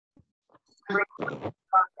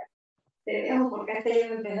Te dejo porque hasta ya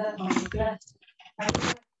me empezó con mi clase.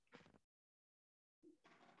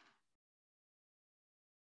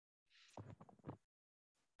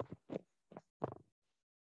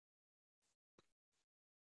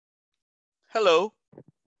 Hello.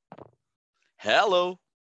 Hello.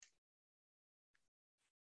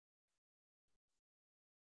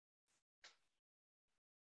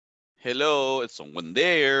 Hello, is someone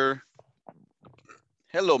there?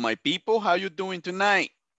 Hello, my people. How you doing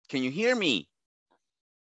tonight? Can you hear me?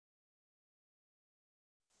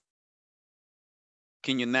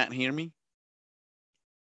 Can you not hear me?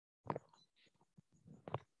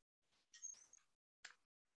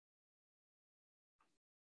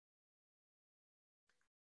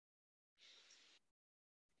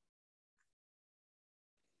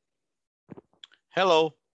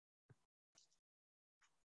 Hello.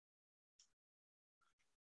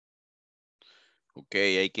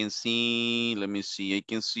 Okay, I can see, let me see, I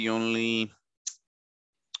can see only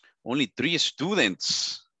 3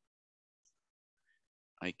 students.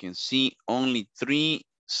 I can see only 3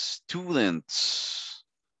 students.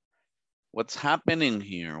 What's happening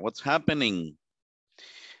here? What's happening?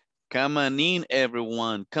 Come on in,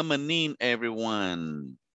 everyone. Come on in,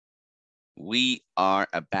 everyone. We are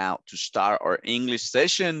about to start our English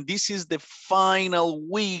session. This is the final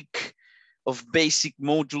week of basic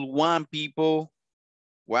module 1, people.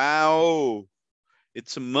 Wow,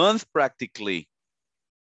 it's a month practically.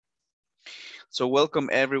 So welcome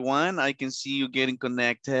everyone. I can see you getting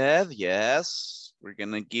connected. Yes, we're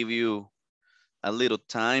gonna give you a little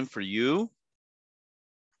time for you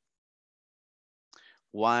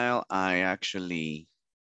while I actually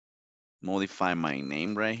modify my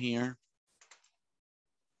name right here.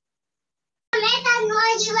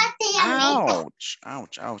 Ouch,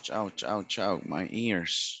 ouch, ouch, ouch, ouch, ouch, my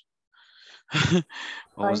ears.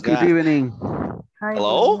 What was that? Good evening. Hi,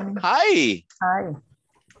 Hello? good evening. Hi. Hi.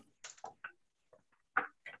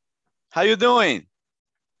 How you doing?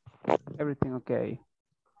 Everything okay?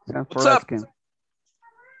 Thanks What's for up? asking.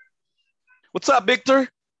 What's up, Victor?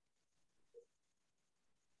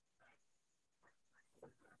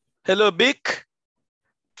 Hello, Vic.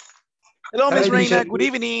 Hello, Miss Reina. Good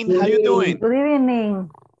evening. How you doing? Good evening.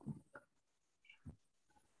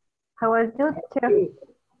 How are you, teacher?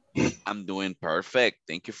 I'm doing perfect.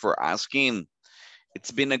 Thank you for asking.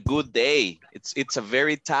 It's been a good day. It's a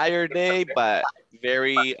very tired day, but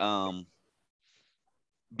very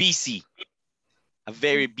busy. A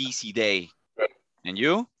very busy day. And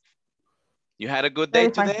you? You had a good day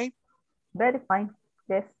today? Very fine.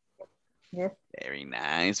 Yes. Yes. Very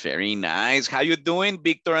nice, very nice. How you doing,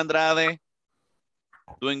 Victor Andrade?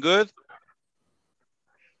 Doing good?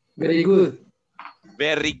 Very good.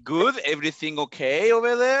 Very good. Everything okay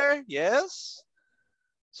over there? Yes?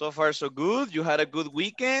 So far, so good. You had a good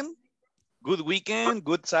weekend? Good weekend,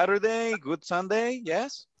 good Saturday, good Sunday,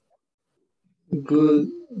 yes? Good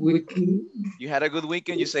weekend. You had a good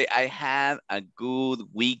weekend. You say, I had a good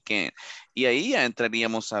weekend. Y ahí ya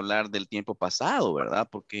entraríamos a hablar del tiempo pasado, ¿verdad?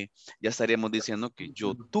 Porque ya estaríamos diciendo que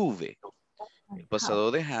yo tuve. El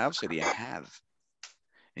pasado de have sería have.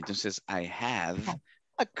 Entonces, I had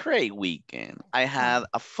a great weekend. I had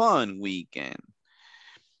a fun weekend.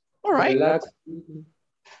 All right. Relax.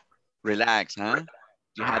 Relax, huh?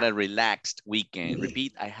 You had a relaxed weekend.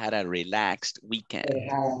 Repeat, I had a relaxed weekend.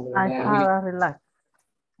 I have a relaxed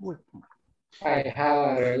weekend. I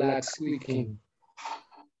have a relaxed weekend.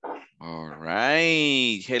 All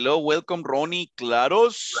right. Hello, welcome, Ronnie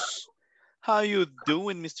Claros. How you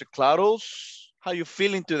doing, Mr. Claros? How you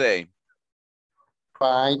feeling today?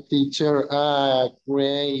 Fine, teacher.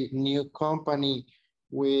 Great new company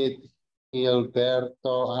with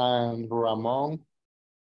Gilberto and Ramon.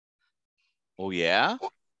 Oh, yeah?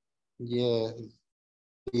 Yes.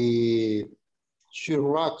 The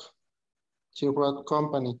Chirac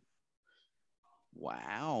company.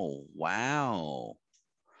 Wow, wow.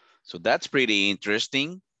 So that's pretty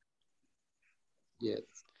interesting. Yes.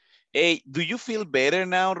 Hey, do you feel better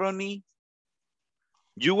now, Ronnie?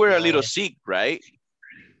 You were a little sick, right?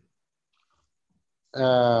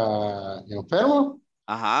 Enfermo?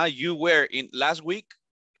 You were in last week?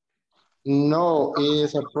 No,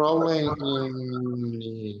 it's a problem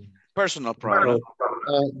in... Personal problem.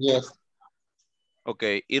 Yes.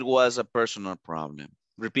 Okay, it was a personal problem.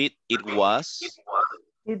 Repeat, it was?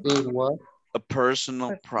 It was a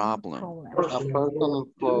personal problem. a personal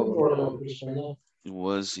problem. It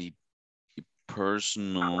was a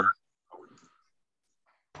personal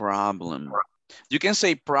problem. You can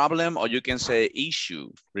say problem or you can say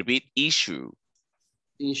issue. Repeat, issue.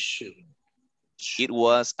 Issue. It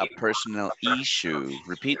was a personal issue.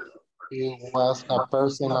 Repeat. It was a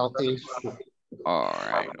personal issue. All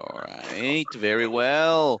right. Very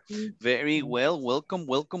well. Very well. Welcome,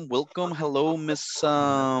 welcome, welcome. Hello, Miss,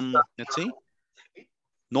 let's see.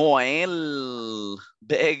 Noel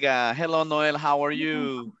Vega. Hello, Noel. How are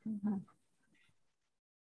you?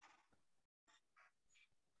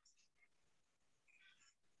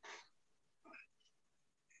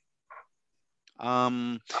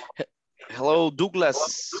 Hello,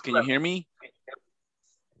 Douglas. Can you hear me?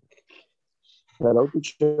 Hello,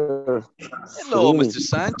 teacher. Hello, Mr.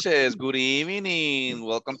 Sanchez. Good evening.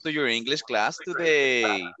 Welcome to your English class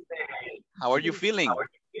today. How are you feeling?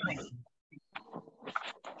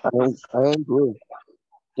 I am good.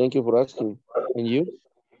 Thank you for asking. And you?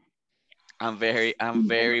 I'm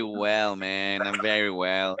very well, man. I'm very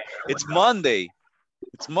well. It's Monday.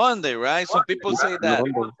 It's Monday, right? Some people say that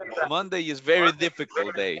Monday. Monday is very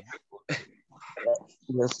difficult day.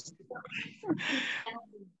 Yes.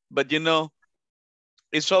 But you know,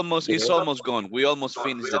 it's almost gone. We almost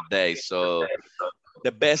finished the day. So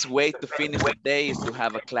the best way to finish the day is to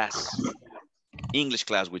have a class, English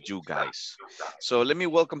class with you guys. So let me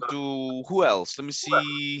welcome to who else? Let me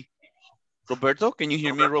see. Roberto, can you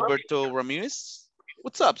hear me, Roberto Ramirez?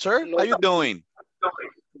 What's up, sir? How you doing?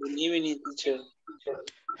 Good evening, teacher.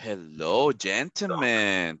 Hello,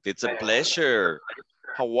 gentlemen. It's a pleasure.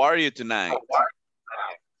 How are you tonight?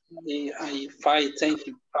 I'm fine, thank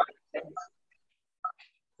you.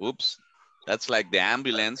 Oops, that's like the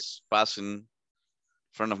ambulance passing in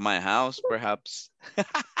front of my house, perhaps.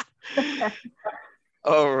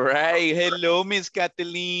 All right. Hello, Miss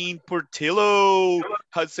Kathleen Portillo.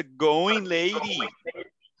 How's it going, lady?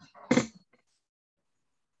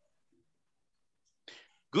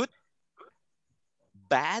 Good?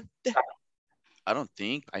 Bad? I don't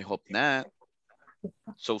think. I hope not.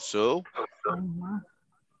 So.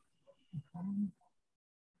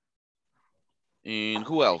 And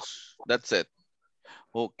who else? That's it.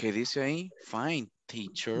 Oh, ¿qué dice ahí? Fine,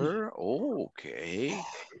 teacher. Oh, okay.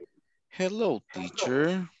 Hello,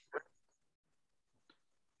 teacher.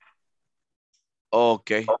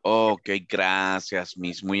 Ok, gracias,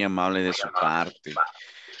 Miss. Muy amable de su parte.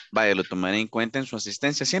 Vaya, lo tomaré en cuenta en su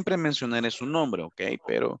asistencia. Siempre mencionaré su nombre, ok,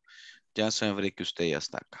 pero ya sabré que usted ya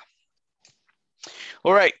está acá.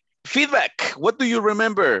 All right, feedback. What do you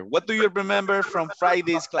remember? What do you remember from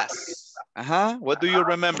Friday's class? What do you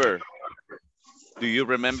remember? Do you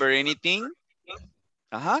remember anything?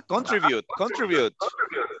 Contribute.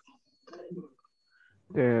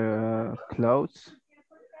 The clothes.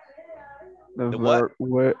 The what?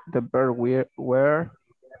 The verb wear.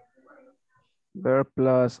 Verb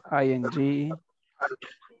plus ing.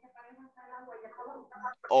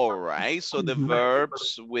 All right, so the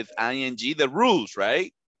verbs with ing, the rules,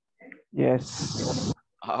 right? Yes.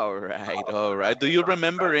 All right. Do you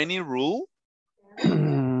remember any rule?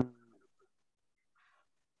 When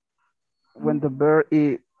the verb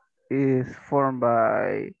is formed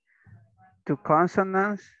by two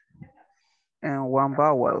consonants and one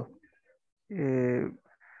vowel.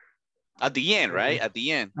 At the end, right? At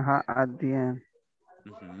the end. At the end.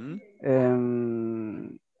 Ya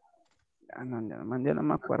no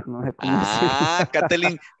me acuerdo. No sé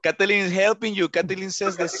cómo Kathleen is helping you. Kathleen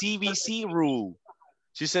says the CVC rule.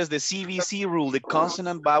 She says the CVC rule, the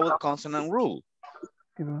consonant, vowel, consonant rule.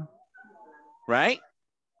 Right?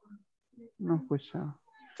 No escucha.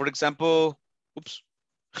 For example,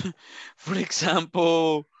 for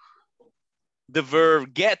example, the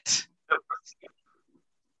verb get.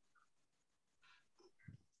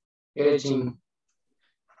 Getting.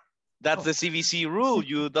 That's the CVC rule.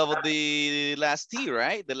 You double the last T,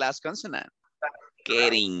 right? The last consonant.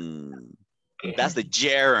 Getting. That's the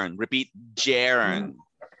gerund. Repeat, gerund.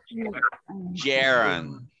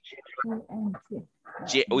 Gerund.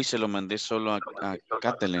 Uy, se lo mandé solo a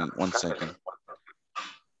Kathleen. 1 second.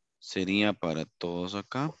 Sería para todos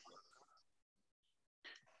acá.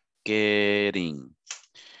 Getting.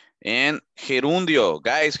 And gerundio.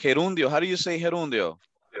 Guys, gerundio. How do you say gerundio?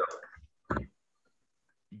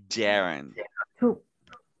 Gerund.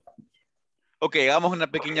 Ok, hagamos una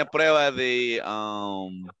pequeña prueba de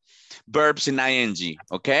verbs in ing.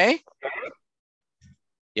 Okay?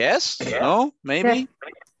 Yes? No? Maybe?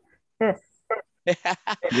 Yes.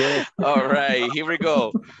 Yes. All right, here we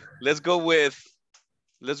go. Let's go with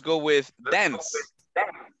dance.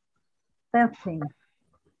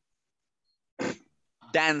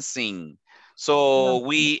 Dancing. So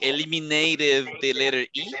we eliminated the letter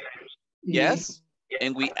E. Yes?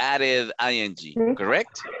 And we added ing,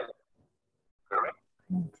 correct?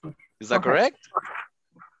 Is that correct?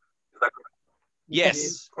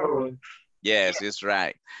 Yes. Yes, it's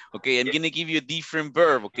right. Okay, I'm gonna give you a different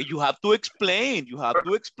verb. Okay, you have to explain. You have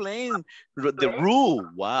to explain the rule.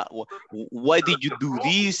 Why did you do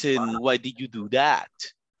this and why did you do that?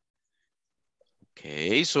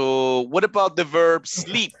 Okay, so what about the verb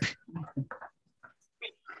sleep?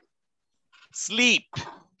 Sleep.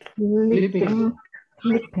 Sleeping.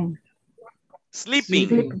 Sleeping.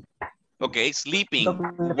 Sleeping. Okay, sleeping.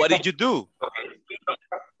 What did you do?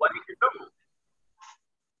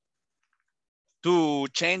 To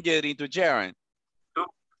change it into gerund.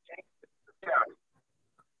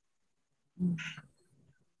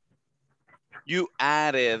 You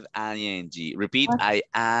added ing. Repeat, I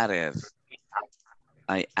added.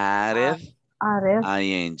 I added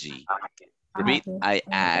ing. Repeat, I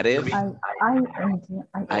added.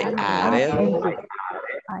 I added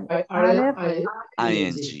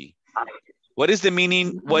ing. What is the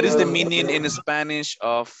meaning? What is the meaning in Spanish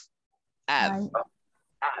of add?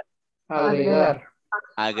 Agregar.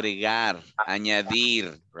 Agregar,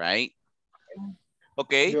 añadir, right?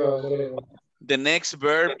 Okay. Yo agrego. The next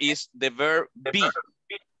verb is the verb be.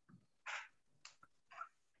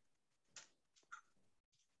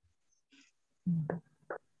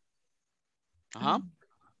 Uh-huh.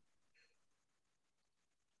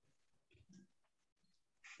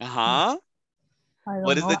 Uh-huh.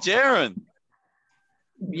 What is the gerund?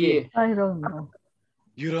 Bien. I don't know.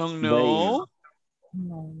 You don't know?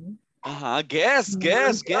 No. Uh-huh. Guess.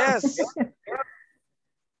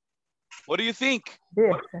 What do you think?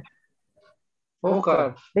 Yes.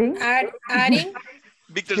 Oscar. Bing. Adding.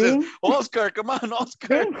 Victor says, Bing. Oscar, come on,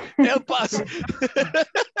 Oscar, Bing. help us.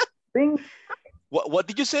 Bing. What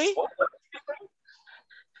did you say?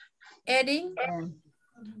 Adding.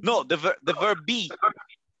 No, the verb be.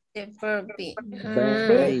 The verb be.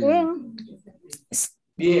 Bing.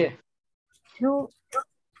 Bien.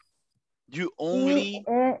 You only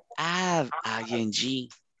add ing.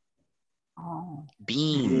 Oh.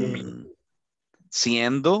 Being.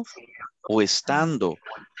 Siendo o estando.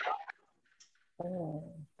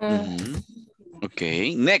 Mhm.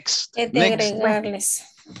 Okay, next. Es de agregarles.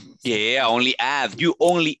 Yeah, only add. You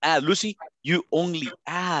only add. Lucy, you only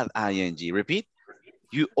add ing. Repeat.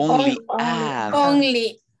 You only add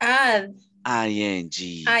Only add ing.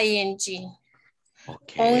 ing.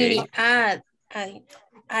 Okay. Only add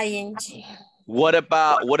ing. What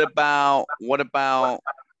about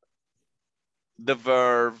the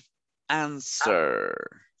verb answer?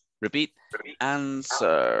 Repeat.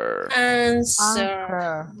 Answer.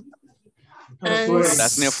 Answer.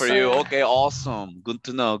 That's new for you. Okay, awesome. Good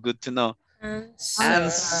to know. Good to know.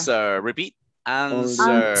 Answer. Repeat.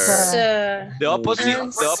 Answer. The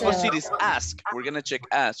opposite is ask. We're gonna check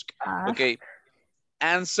ask. Okay.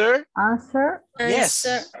 Answer. Yes.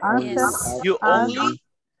 Yes. You only.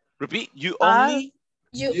 Repeat. You only.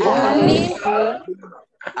 You only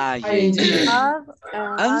ing.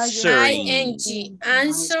 Answering. ing.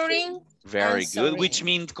 Answering. Very good. Which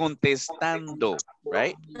means contestando,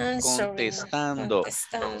 right? Contestando.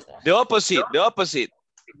 The opposite.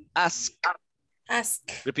 Ask.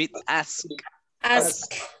 Repeat. Ask.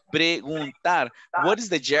 Preguntar. What is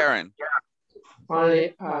the gerund?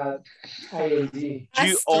 Only add ing.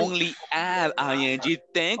 You only add ing.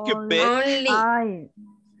 Thank you, Beck.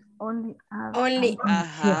 Only.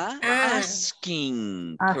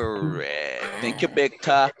 Asking. Correct. Thank you,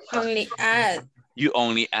 Becca. Only add. You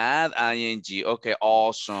only add ing. Okay,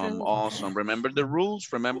 awesome. Remember the rules?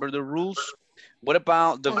 What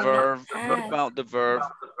about the verb? What about the verb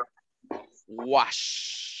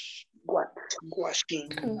wash? Washing.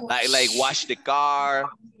 Like wash the car.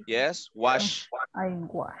 Yes, wash.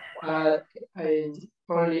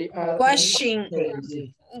 Only add Washing.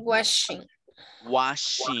 ing.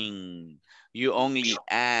 Washing. You only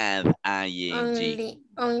add ing.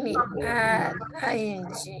 Only add ing.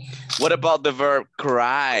 What about the verb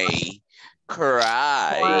cry?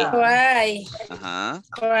 Cry.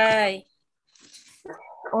 Cry.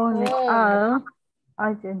 Only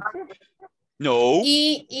ing. No.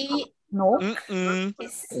 No.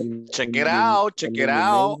 Check it out.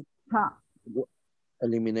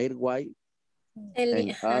 Eliminate y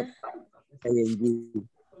and add ing.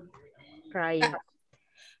 Crying.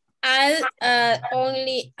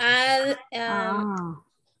 Only add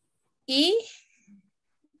e.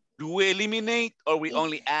 Do we eliminate or we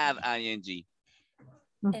only add ing?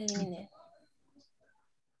 Eliminate.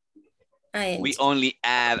 ing. We only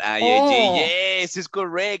add ing. Yes, it's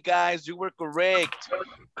correct, guys. You were correct.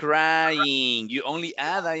 Crying. You only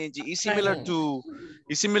add ing. It's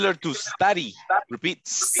similar to study. Repeat.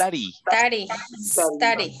 Study. Study.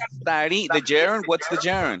 The gerund. What's the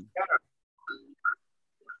gerund?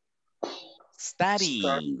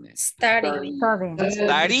 Studying. Studying.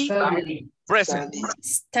 Studying. Study. Present.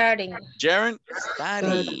 Studying. Jaren,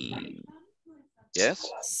 studying. Yes?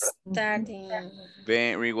 Studying.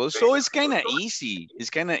 Very well. So it's kind of easy.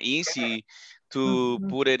 It's kind of easy to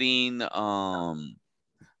put it in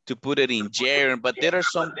Jaren, but there are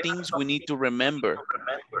some things we need to remember.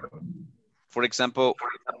 For example,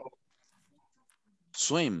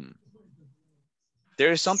 swim.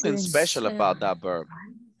 There is something special about that verb.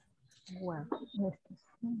 Well,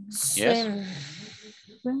 Yes?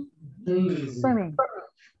 Swimming.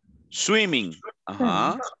 Swimming.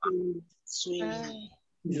 Uh-huh.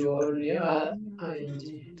 You only add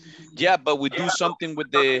ing. Yeah, but we do something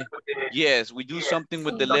with the, yes, we do something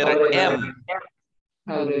with the letter M.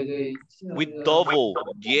 Aggregate. We double,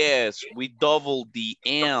 yes, we double the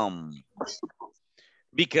M.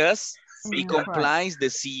 Because it complies the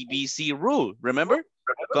CBC rule. Remember?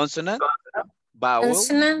 Consonant, vowel,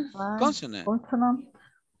 Consonant. consonant. Consonant.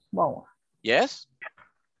 Vowel. Yes?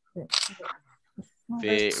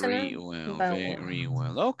 Very Consonant, well, vowel. very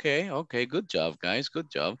well. Okay, okay, good job, guys, good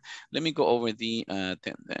job. Let me go over the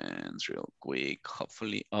attendance real quick.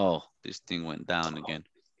 Hopefully, oh, this thing went down again.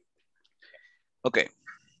 Okay.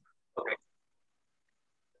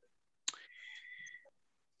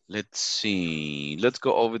 Let's see. Let's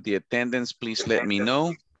go over the attendance. Please let me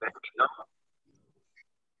know.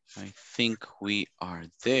 I think we are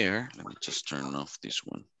there. Let me just turn off this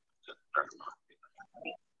one.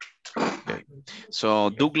 Okay. So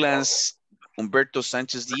Douglas Humberto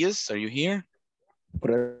Sanchez Diaz, are you here?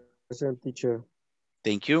 Present, teacher.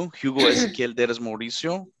 Thank you. Hugo Ezequiel Deres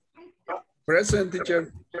Mauricio. Present,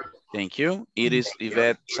 teacher. Thank you. Iris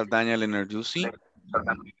Yvette Saldaña Lenarduzzi.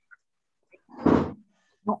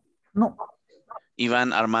 No.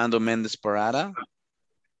 Iván Armando Méndez Parada.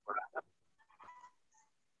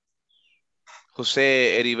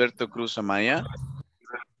 José Heriberto Cruz Amaya.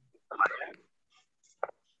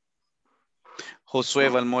 Josué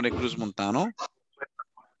Valmore Cruz Montano.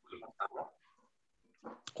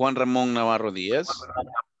 Juan Ramón Navarro Díaz.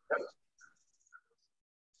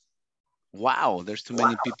 Wow, there's too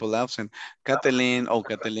many people absent. Kathleen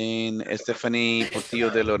Stephanie Portillo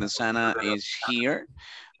de Lorenzana is here.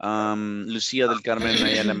 Lucía del Carmen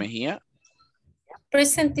Ayala Mejía.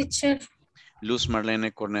 Present, teacher. Luz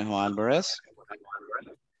Marlene Cornejo Álvarez.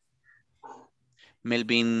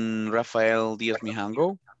 Melvin Rafael Díaz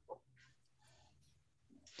Mijango.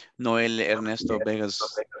 Noel Ernesto Vegas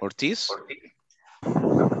Ortiz.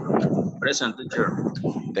 Present, teacher.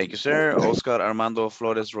 Thank you, sir. Oscar Armando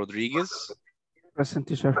Flores Rodriguez. Present,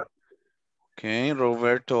 teacher. Okay,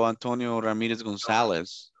 Roberto Antonio Ramírez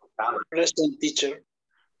González. Present, teacher.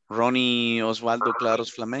 Ronnie Osvaldo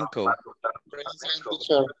Claros Flamenco. Present,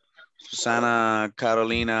 teacher. Susana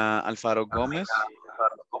Carolina Alfaro Gómez.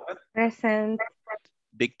 Present.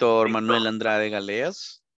 Víctor Manuel Andrade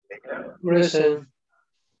Galeas. Present.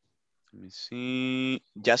 Let me see.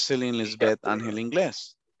 Jocelyn Lisbeth Ángel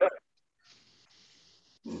Inglés.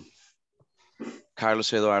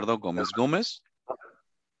 Carlos Eduardo Gómez Gómez.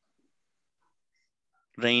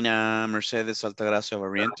 Reina Mercedes Altagracia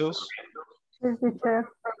Barrientos. Yes, teacher.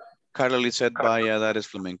 Carla Lizette Valladares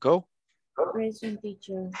Flamenco. Present,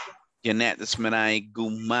 teacher. Janet Esmeray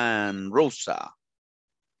Guzmán Rosa.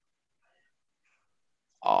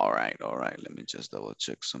 All right. Let me just double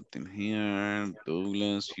check something here.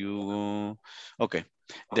 Douglas, Hugo. Okay,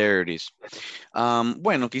 there it is.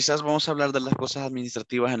 Bueno, quizás vamos a hablar de las cosas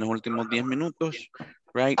administrativas en los últimos 10 minutos,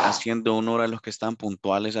 right? Haciendo honor a los que están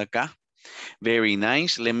puntuales acá. Very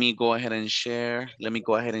nice. Let me go ahead and share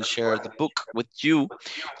the book with you.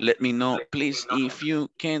 Let me know, please, if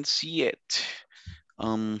you can see it.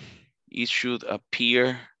 It should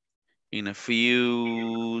appear in a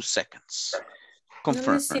few seconds. No me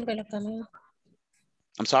Confirm. sirve la cámara.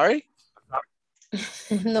 I'm sorry?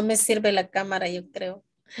 No me sirve la cámara, yo creo.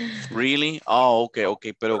 Really? Oh,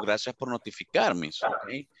 okay. Pero gracias por notificarme.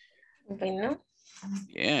 Okay. Bueno.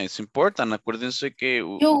 Yeah, it's important. Acuérdense que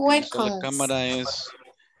You're utilizar la welcome. cámara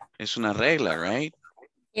es una regla, right?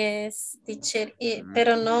 Yes, teacher.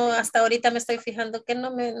 Pero no, hasta ahorita me estoy fijando que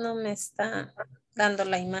no me está dando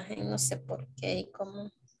la imagen. No sé por qué y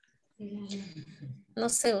cómo. No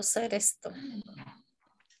sé usar esto.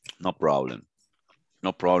 No problem.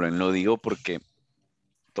 No problem. Lo digo porque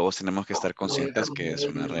todos tenemos que estar conscientes que es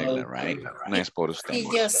una regla, right? No es por ustedes. Sí,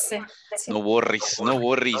 yo sé. Sí. No worries.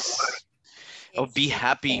 Oh, be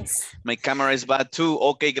happy. My camera is bad too.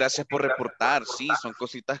 Ok, gracias por reportar. Sí, son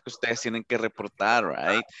cositas que ustedes tienen que reportar,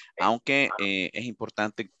 right? Aunque es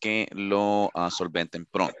importante que lo solventen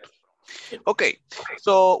pronto. Okay,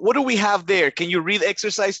 so what do we have there? Can you read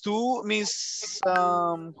exercise 2, Miss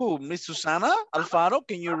Miss Susana Alfaro?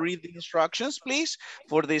 Can you read the instructions, please,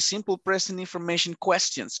 for the simple present information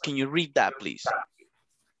questions? Can you read that, please?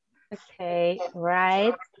 Okay,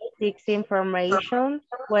 write 6 information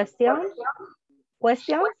questions.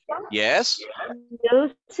 Yes.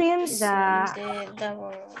 Using the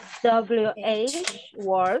WH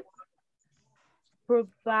word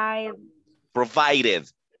provided.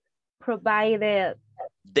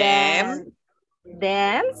 Then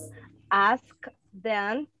Ask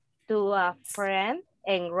them to a friend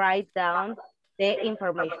and write down the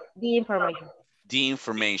information.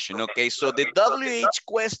 Okay, so the WH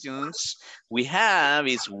questions we have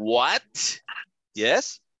is what?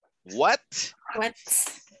 Yes. What?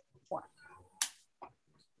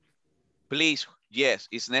 Please, yes,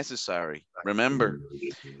 it's necessary. Remember,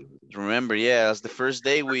 yes, the first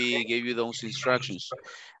day we gave you those instructions.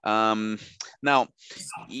 Now,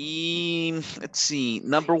 let's see,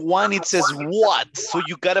 number 1, it says what? So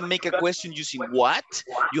you gotta make a question using what?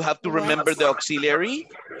 You have to remember the auxiliary,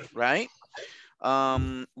 right?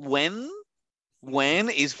 When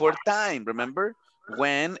is for time, remember?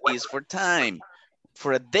 When is for time.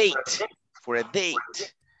 For a date,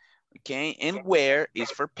 okay? And where is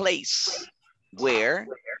for place. Where,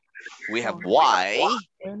 we have why,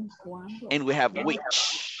 and we have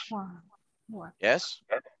which. Yes?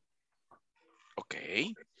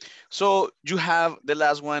 Okay. So you have, the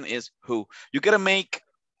last one is who. You gotta make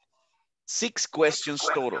 6 questions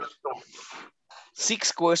total.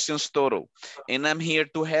 6 questions total. And I'm here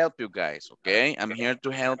to help you guys, okay? I'm here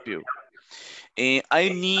to help you. And I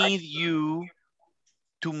need you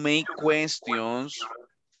to make questions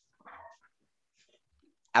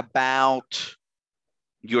about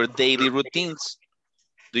your daily routines.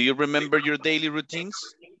 Do you remember your daily routines?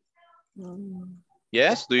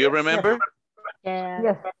 Yes, do you remember?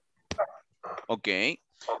 Yes. Okay,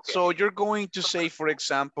 so you're going to say, for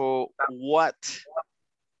example, what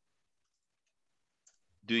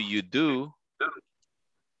do you do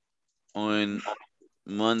on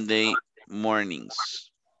Monday mornings?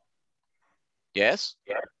 Yes?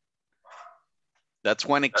 That's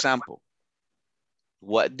one example.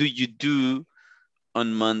 What do you do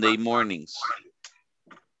on Monday mornings?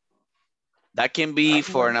 That can be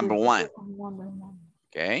for number 1.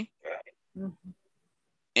 Okay?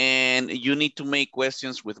 And you need to make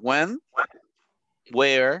questions with when,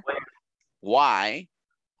 where, why,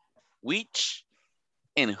 which,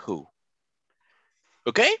 and who.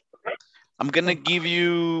 Okay? I'm gonna give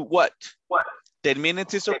you what? 10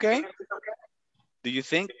 minutes is okay? Do you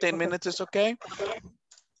think 10 minutes is okay?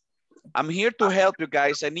 I'm here to help you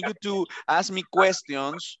guys. I need you to ask me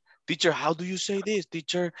questions. Teacher, how do you say this?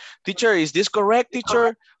 Teacher, is this correct,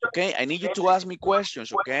 teacher? Okay, I need you to ask me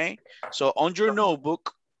questions, okay? So on your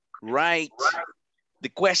notebook, write the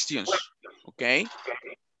questions, okay?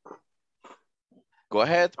 Go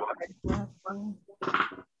ahead.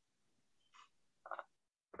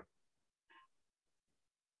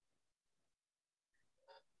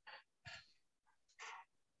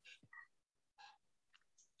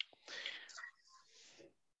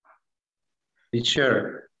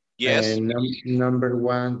 Teacher. Yes. Number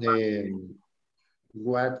 1,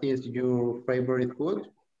 what is your favorite food?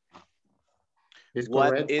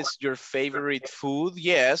 What is your favorite food?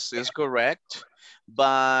 Yes, it's correct.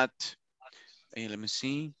 But, let me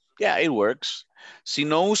see. Yeah, it works. Si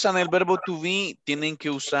no usan el verbo to be, tienen que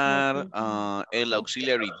usar el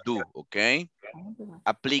auxiliary do, ¿ok?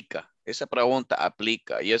 Aplica. Esa pregunta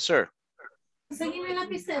aplica. Yes, sir. Seguime el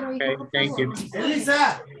lapicero, Okay, thank you.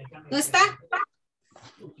 Elisa. ¿No está?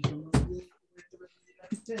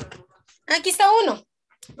 Aquí está uno.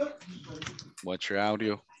 Watch your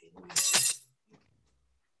audio.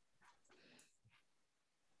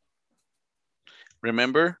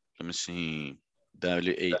 Remember, let me see,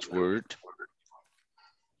 WH word.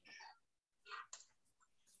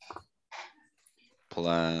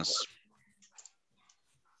 Plus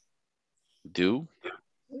do.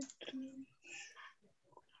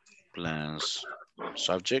 Plus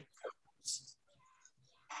subject.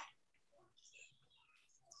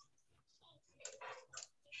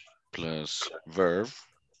 Plus verb.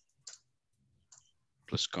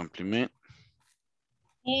 Plus complement.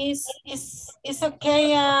 It's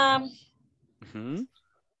okay.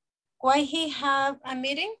 Why he have a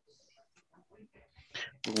meeting?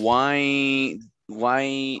 Why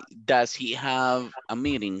does he have a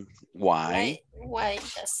meeting? Why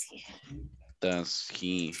does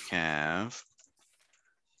he have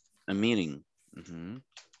a meeting?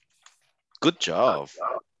 Good job.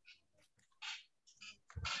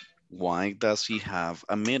 Why does he have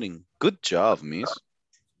a meeting? Good job, miss.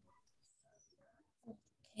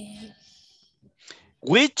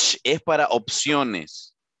 Which es para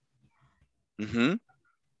opciones. Ujú.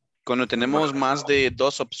 Cuando tenemos más de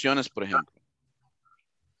dos opciones, por ejemplo.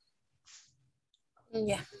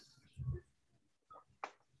 Ya.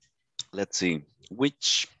 Let's see.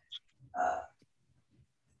 Which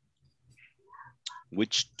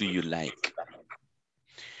do you like?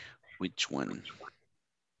 Which one?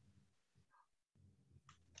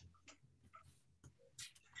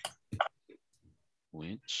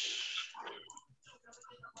 Which?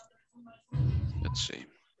 Let's see.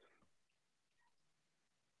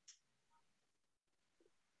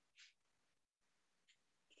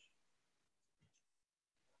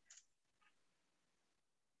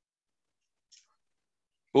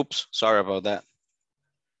 Oops, sorry about that.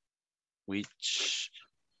 Which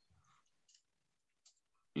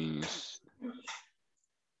is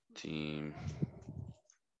the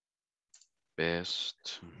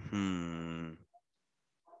best?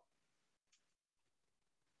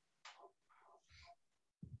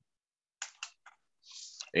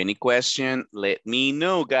 Any question? Let me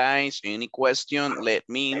know, guys. Any question? Let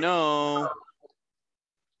me know.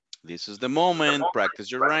 This is the moment. Practice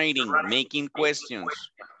your writing, making questions.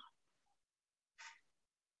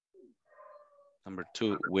 Number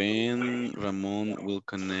 2, when Ramon will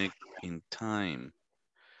connect in time.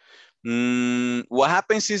 What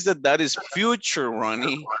happens is that is future,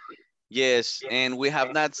 Ronnie. Yes, and we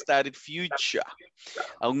have not studied future.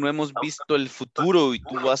 Aún no hemos visto el futuro y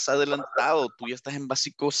tú vas adelantado. Tú ya estás en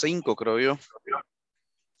básico 5, creo yo.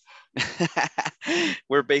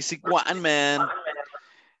 We're basic 1, man.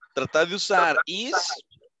 Trata de usar is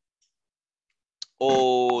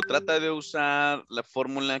o trata de usar la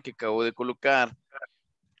fórmula que acabo de colocar.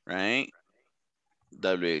 Right?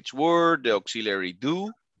 WH word, the auxiliary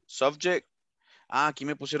do, subject. Aquí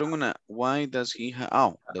me pusieron una. Why does he have...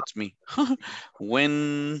 Oh, that's me.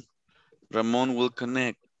 When Ramon will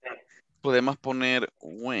connect. Podemos poner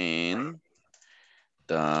when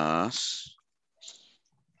does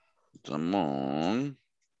Ramon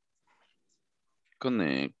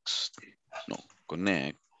connect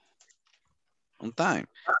on time.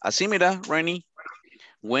 Así mira, Renny.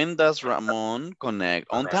 When does Ramon connect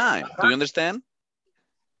on time? Do you understand?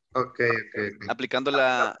 Okay. Aplicando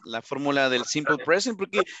la fórmula del simple present,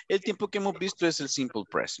 porque el tiempo que hemos visto es el simple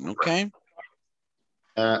present, ¿ok?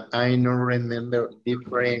 I don't remember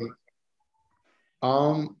different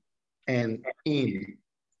on and in.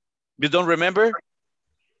 You don't remember?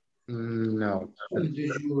 No.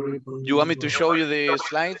 You want me to show you the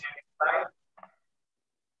slide?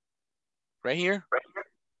 Right here?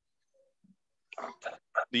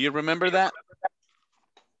 Do you remember that?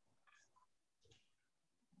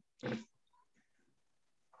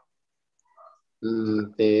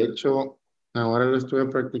 De hecho, ahora lo estuve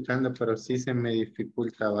practicando, pero sí se me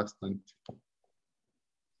dificulta bastante.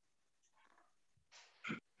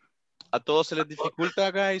 ¿A todos se les dificulta,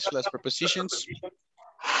 guys, las prepositions?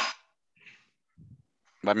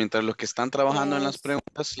 Va, mientras los que están trabajando en las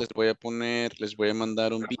preguntas, les voy a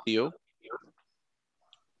mandar un video.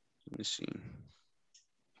 Let me see.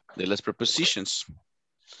 De las prepositions.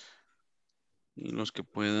 Y los que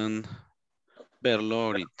puedan verlo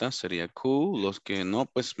ahorita sería cool. Los que no,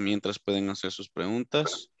 pues mientras pueden hacer sus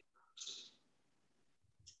preguntas.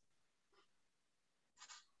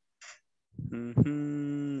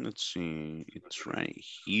 Let's see. It's right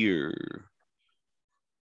here.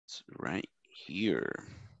 It's right here.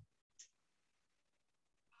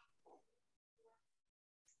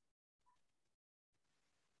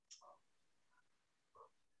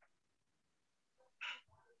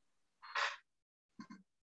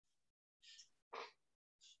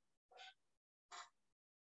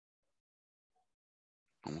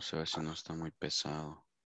 Vamos a ver si no está muy pesado.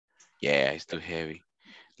 Yeah, it's too heavy.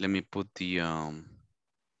 Let me put the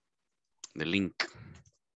link.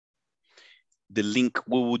 The link,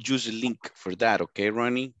 we will use a link for that, okay,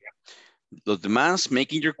 Ronnie? Los demás,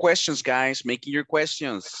 making your questions, guys, making your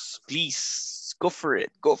questions. Please, go for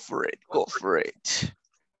it, go for it, go for it.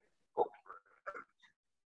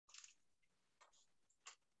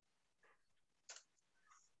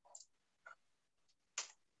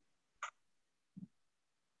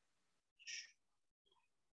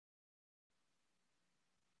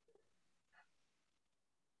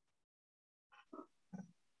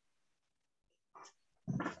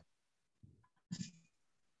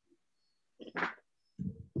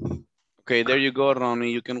 Okay, there you go,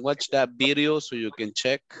 Ronnie. You can watch that video so you can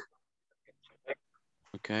check.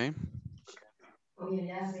 Okay.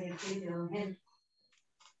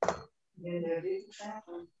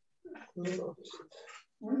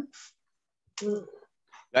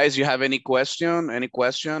 Guys, you have any question? Any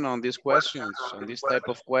question on these questions? On this type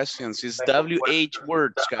of questions? It's WH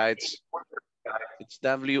words, guys. It's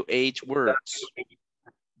WH words.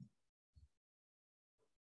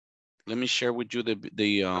 Let me share with you the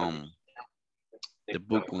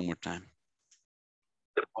book one more time.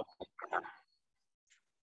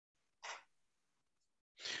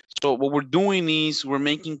 So what we're doing is we're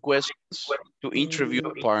making questions to interview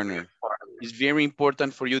a partner. It's very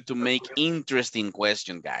important for you to make interesting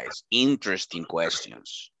questions, guys. Interesting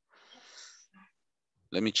questions.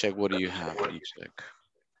 Let me check. What do you have? Let me check.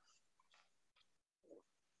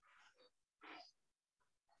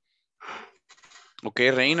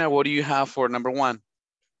 Okay, Reina, what do you have for number 1?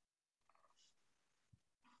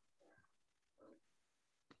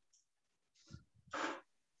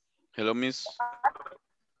 Hello, miss.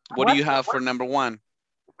 What do you have for number 1?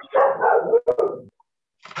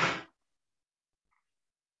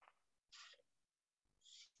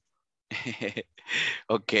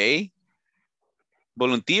 Okay.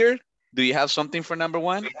 Volunteer, do you have something for number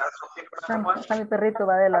 1? Mi perrito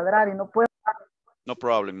va de ladrar y no puedo. No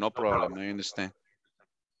problem, no problem. I understand.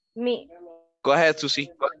 Me. Go ahead,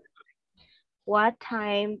 Susie. What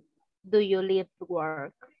time do you leave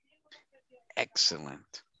work?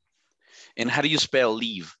 Excellent. And how do you spell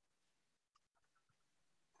leave?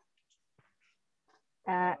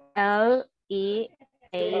 L-E-A-V-E.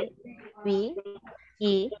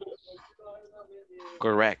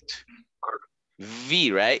 Correct.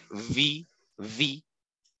 V, right? V-E,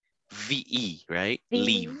 right? V.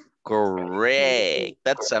 Leave. Correct.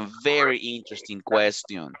 That's a very interesting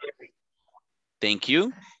question. Thank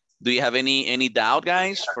you. Do you have any doubt,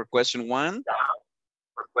 guys, for question 1?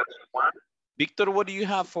 Victor, what do you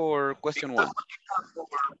have for question 1?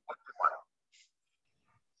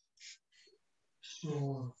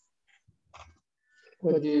 Son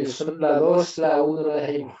la 2, la 1 la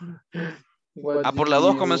dejamos. Por la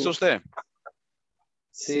 2 comenzó usted.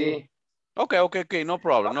 Sí. Okay, no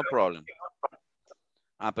problem, no problem.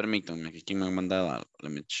 Permítanme, aquí me han mandado algo.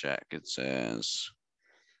 Let me check. It says,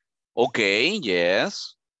 okay,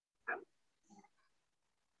 yes.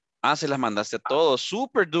 Se las mandaste a todos.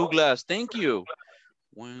 Super, Douglas. Thank you.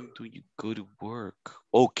 When do you go to work?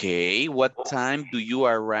 Okay, what time do you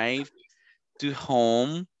arrive to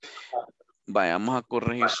home? Vamos a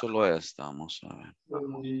corregir solo esta. Vamos a ver.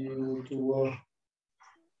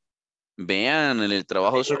 Vean el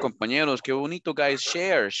trabajo de sus compañeros. Qué bonito, guys.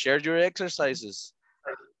 Share your exercises.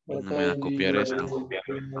 No me voy a copiar esto.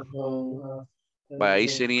 Ahí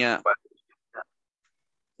sería,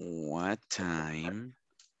 what time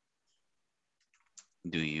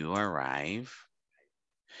do you arrive?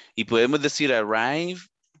 Y podemos decir arrive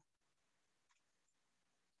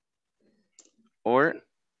or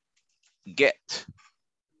get.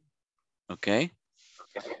 Okay.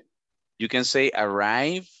 You can say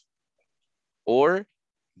arrive or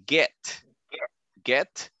get.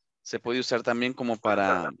 Get se puede usar también como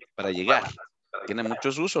para llegar. Tiene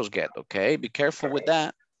muchos usos, get, okay? Be careful with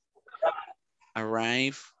that.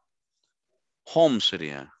 Arrive. Home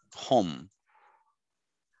sería. Home.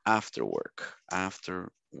 After work.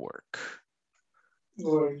 After work.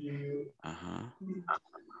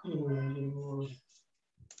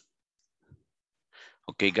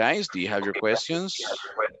 Okay, guys, do you have your questions?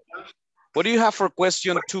 What do you have for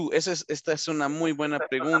question 2? Esta es una muy buena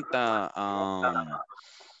pregunta.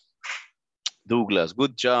 Douglas,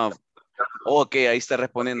 good job. Okay, ahí está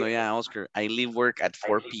respondiendo ya, Oscar. I leave work at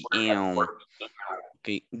 4 p.m.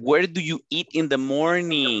 Okay, where do you eat in the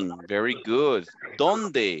morning? Very good.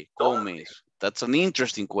 ¿Dónde comes? That's an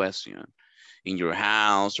interesting question. In your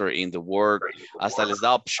house or in the work. Hasta les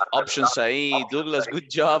da options ahí. Douglas, good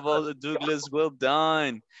job. Douglas, well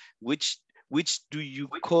done. Which do you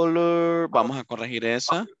color? Vamos a corregir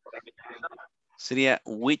esa. Sería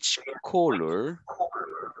which color.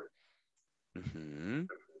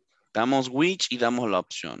 Damos which y damos la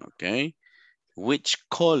opción, ¿ok? Which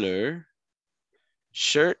color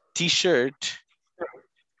t-shirt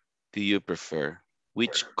do you prefer?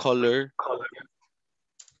 Which color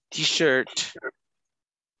t-shirt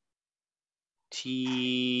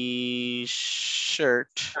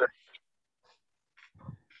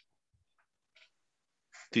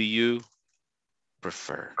do you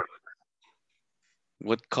prefer?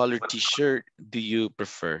 What color t-shirt do you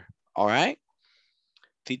prefer? All right.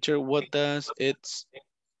 Teacher, what does its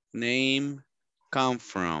name come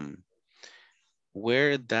from?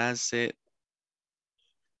 Where does it?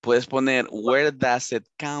 Puedes poner, where does it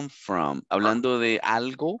come from? Hablando de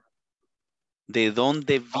algo. ¿De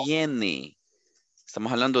dónde viene?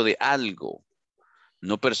 Estamos hablando de algo.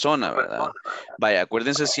 No persona, ¿verdad? Vaya,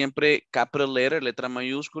 acuérdense siempre capital letter, letra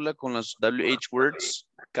mayúscula con los WH words,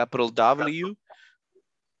 capital W.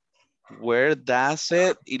 Where does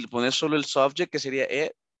it? Y poner solo el subject que sería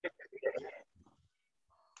it.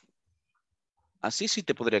 Así sí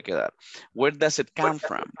te podría quedar. Where does it come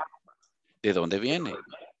from? ¿De dónde viene?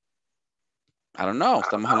 I don't know.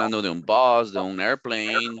 Estamos hablando de un bus, de un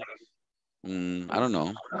airplane. I don't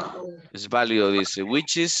know. Es válido, dice.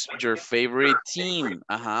 Which is your favorite team?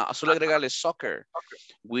 Ajá. Solo agregarle soccer.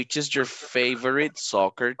 Which is your favorite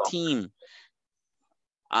soccer team?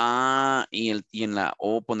 Ah, y en la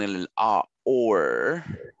O ponerle el A. Or.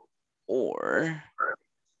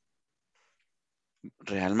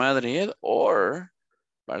 Real Madrid or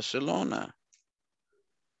Barcelona.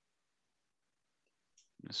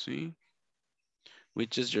 Let's see.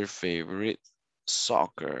 Which is your favorite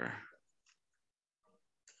soccer?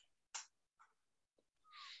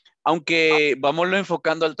 Aunque vámonos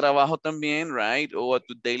enfocando al trabajo también, right? Or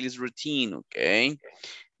to daily routine, okay?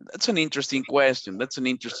 That's an interesting question. That's an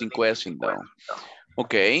interesting question though.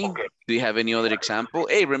 Okay. Do you have any other example?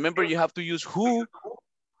 Hey, remember you have to use who.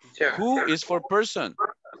 Who is for person.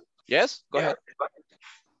 Yes, go ahead.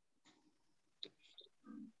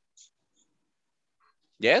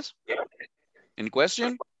 Yes? Any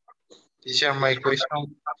question? Teacher, my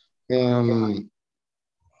question.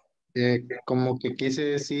 Como que quise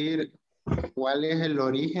decir, ¿cuál es el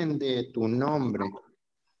origen de tu nombre?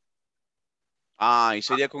 Ah, y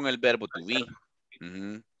sería con el verbo to be.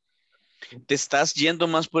 Te estás yendo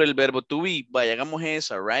más por el verbo to be. Vaya, hagamos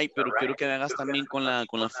esa, right? Pero quiero que me hagas también con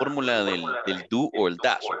la fórmula del do o el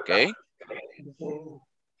dash, ¿ok?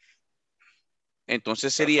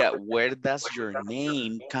 Entonces sería, where does your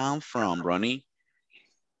name come from, Ronnie?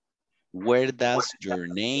 Where does your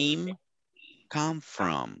name come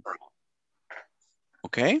from?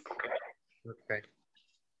 Okay? Okay.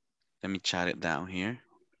 Let me chat it down here.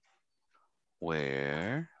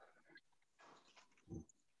 Where?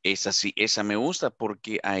 Esa sí, esa me gusta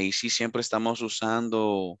porque ahí sí siempre estamos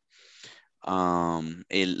usando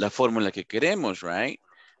la fórmula que queremos, right?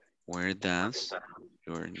 Where does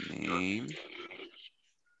your name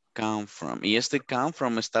come from? Y este come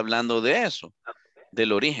from está hablando de eso,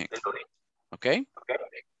 del origen. Okay?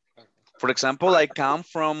 For example, I come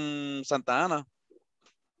from Santa Ana.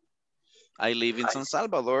 I live in San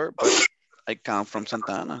Salvador, but I come from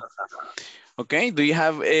Santa Ana. Okay, do you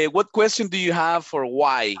have, what question do you have for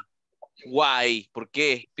why? Why? ¿Por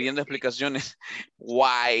qué? Pidiendo explicaciones.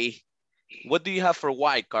 Why? What do you have for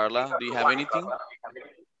why, Carla? Do you have anything?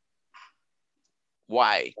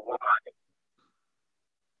 Why?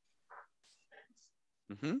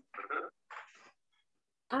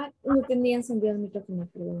 No tenía encendido el micrófono,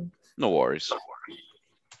 perdón. No worries.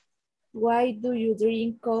 Why do you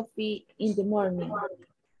drink coffee in the morning?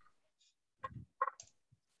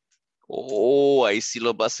 Oh, ahí sí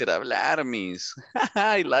lo va a hacer hablar, miss.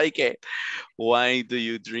 I like it. Why do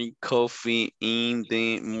you drink coffee in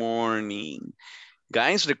the morning?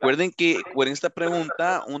 Guys, recuerden que con esta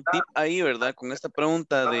pregunta, un tip ahí, ¿verdad? Con esta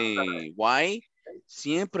pregunta de why,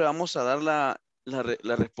 siempre vamos a dar la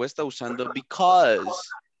respuesta usando because.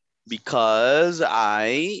 Because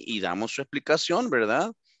I, y damos su explicación,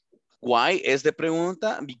 ¿verdad? Why es de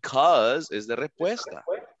pregunta, because es de respuesta.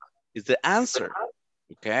 Is the answer.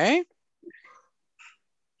 Okay?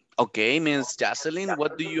 Okay, Miss Jocelyn,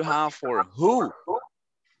 what do you have for who?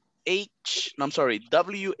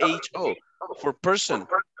 W-H-O, for person.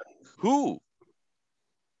 Who?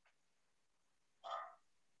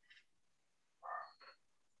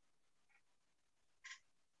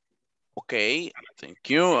 Okay, thank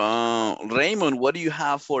you. Raymond, what do you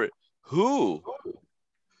have for who?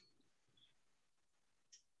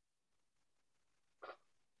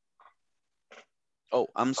 Oh,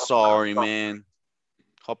 I'm sorry, man.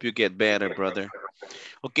 Hope you get better, brother.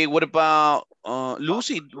 Okay, what about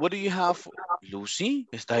Lucy? What do you have? Lucy,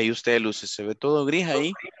 ¿está ahí usted, Lucy? Se ve todo gris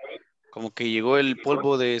ahí. Como que llegó el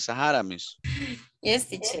polvo de Sahara, miss. Yes,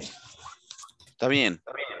 teacher. ¿Está bien?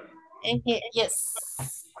 Yes.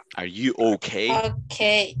 Are you okay?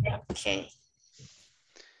 Okay.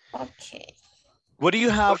 What do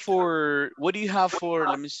you have for,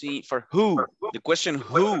 let me see, for who? The question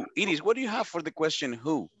who? It is, what do you have for the question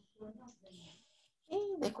who?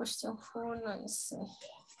 The question who, no sé.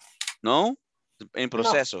 No? In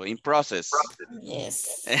proceso, no. In process.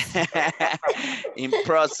 Yes. In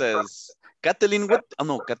process. Kathleen, what? Oh,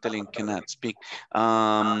 no, Kathleen cannot speak.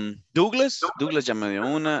 Douglas ya me dio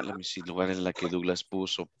una. Let me see, lugar en la que Douglas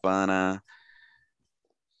puso para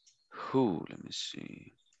who, let me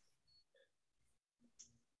see.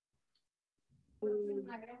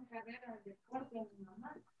 Una gran carrera de deporte a mi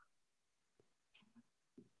mamá.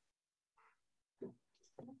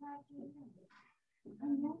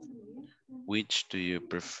 Which do you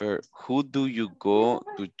prefer? Who do you go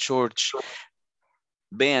to church?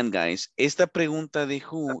 Vean, guys, esta pregunta de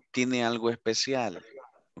who tiene algo especial,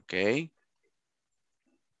 ¿ok?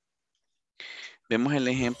 Vemos el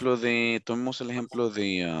ejemplo de, tomemos el ejemplo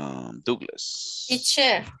de Douglas.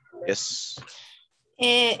 Teacher, Yes.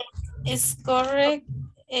 is correct.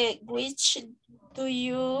 Which do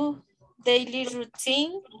you daily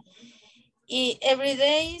routine? Y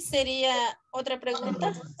everyday sería otra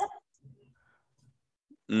pregunta.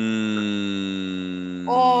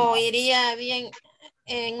 O iría bien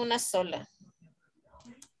en una sola.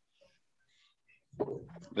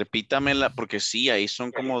 Repítamela porque sí, ahí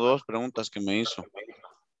son como dos preguntas que me hizo.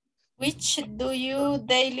 Which do you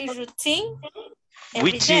daily routine?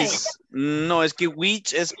 Which is, no, es que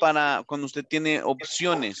which es para cuando usted tiene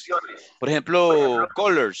opciones. Por ejemplo,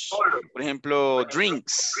 colors. Por ejemplo,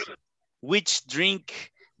 drinks. Which drink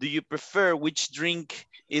do you prefer? Which drink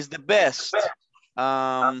is the best?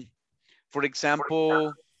 For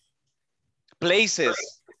example, places.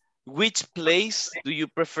 Which place do you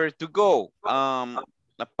prefer to go?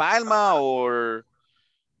 La Palma or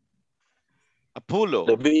Apolo?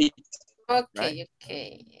 The beach. Ok, Right? ok.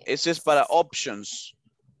 Eso es para options.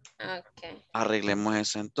 Ok. Arreglemos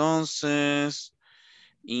eso entonces.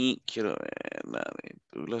 Y quiero ver, la de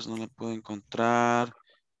Douglas no la puedo encontrar.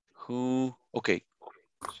 Who? Ok.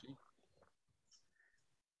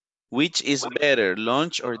 Which is better,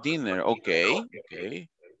 lunch or dinner? Okay, okay.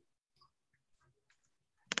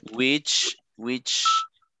 Which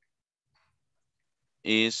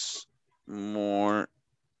is more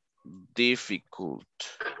difficult?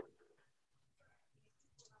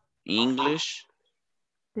 English?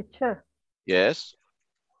 Teacher. Yes.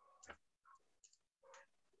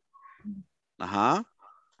 Uh-huh.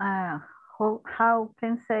 How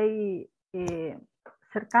can say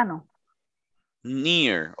cercano?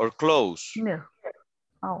 Near or close? Near.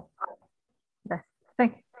 Oh, that's,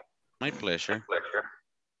 thank you. My pleasure.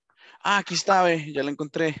 Ah, aquí está, ya la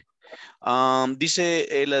encontré. Dice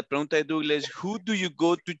la pregunta de Douglas, who do you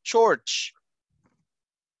go to church?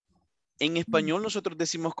 En español nosotros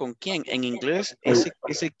decimos con quién. En inglés, ese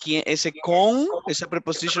con, esa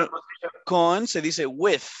preposición con se dice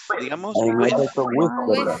with, digamos. Me faltó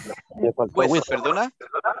with, ¿Perdona?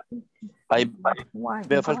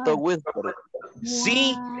 Me faltó with.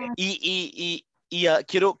 Sí, y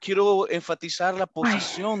quiero enfatizar la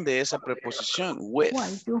posición de esa preposición, with.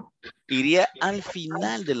 Iría al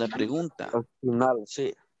final de la pregunta. Al final,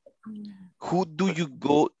 sí. Who do you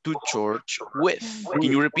go to church with? Can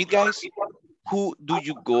you repeat, guys? Who do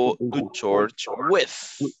you go to church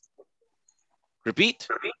with? Repeat.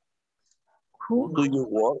 Who do you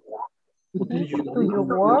work? Who do you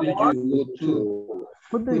work?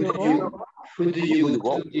 Who do you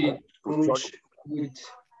go to church with?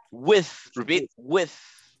 With. Repeat. With.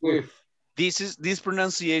 This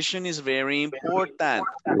pronunciation is very important.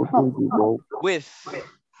 With.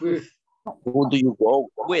 Who do you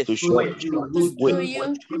go with? to church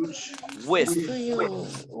with?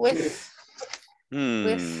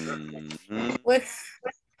 With.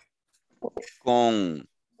 Con.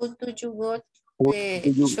 Who do you go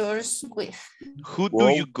to church with? Who do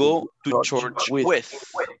you go to church with?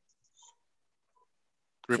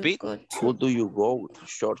 Repeat. Who do you go to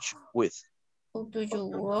church with? Who do you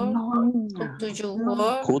work? Who do you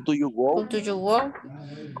work? Who do you go? Who do you work?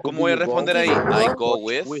 ¿Cómo voy a responder ahí? I go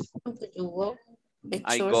with. Who do you work?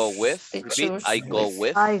 I go with. Repeat. I go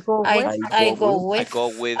with. I go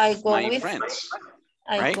with. My friends.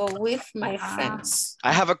 I go with my friends.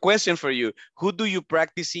 I have a question for you. Who do you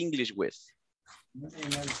practice English with?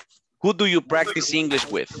 Who do you practice English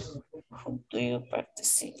with? Who do you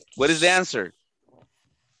practice English? What is the answer?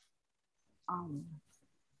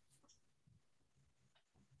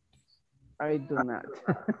 I do not.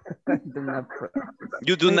 I do not practice.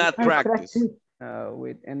 You do not practice.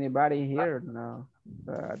 With anybody here, no.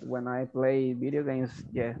 But when I play video games,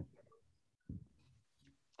 yeah.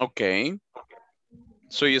 Okay.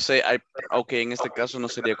 So you say, okay, en este caso no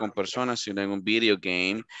sería con personas, sino en un video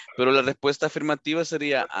game. Pero la respuesta afirmativa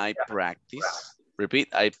sería, I practice. Repeat,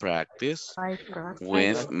 I practice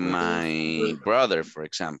with my brother, for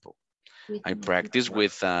example. I practice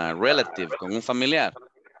with a relative, con un familiar.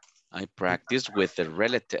 I practice with a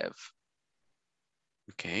relative.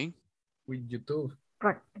 Okay. With YouTube.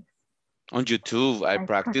 On YouTube, I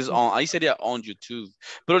practice on, ahí sería on YouTube.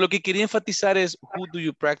 Pero lo que quería enfatizar es, who do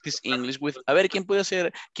you practice English with? A ver, ¿quién puede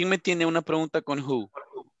hacer? ¿Quién me tiene una pregunta con who?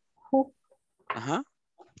 Who. Ajá.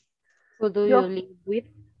 Who do you Yo. live with?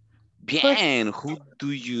 Bien, who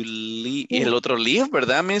do you live? El otro live,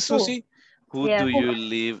 ¿verdad, Miss Susie? Who Yes. do you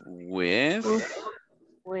live with?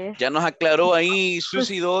 With. Ya nos aclaró ahí,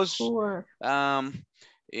 Susie, dos Who,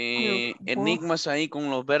 enigmas ahí con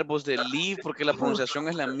los verbos de live, porque la pronunciación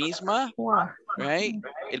es la misma, who are, right?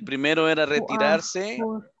 El primero era retirarse.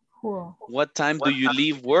 who. What time do you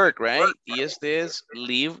leave work, right? Y este es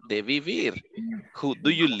live de vivir. Who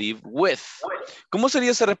do you live with? ¿Cómo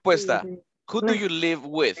sería esa respuesta? Who do you live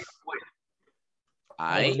with?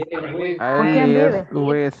 I. I live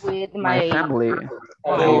With with my my family, my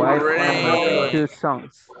All wife right. and 2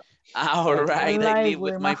 sons. All right, I live live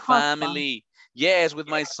with with my my husband. family. Yes, with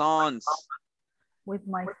my sons. With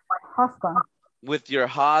my husband. With your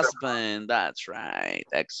husband, that's right.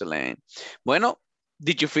 Excellent. Bueno,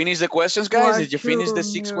 did you finish the questions, guys? Did you finish the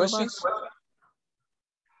 6 questions?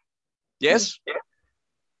 Yes?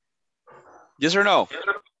 Yes or no?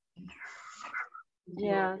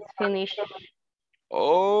 Yeah, finish.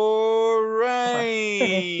 All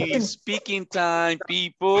right. Speaking time,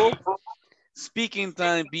 people. Speaking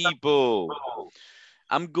time, people.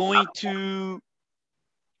 I'm going to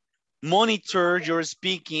monitor your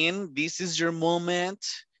speaking. This is your moment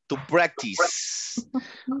to practice.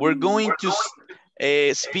 We're going to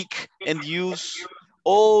speak and use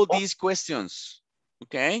all these questions,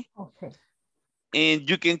 okay? Okay. And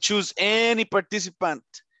you can choose any participant.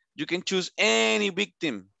 You can choose any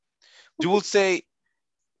victim. You will say,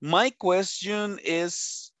 my question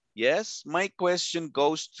is, yes, my question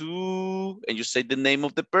goes to, and you say the name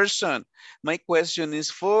of the person. My question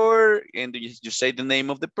is for, and you say the name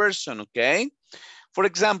of the person, okay? For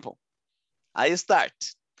example, I start.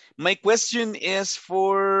 My question is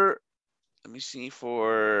for, let me see,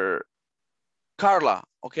 for Carla,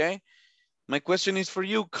 okay? My question is for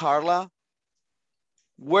you, Carla.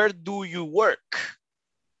 Where do you work?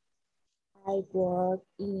 I work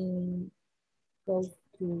in go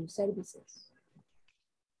to services.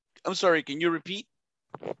 I'm sorry, can you repeat?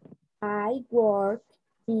 I work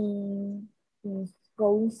in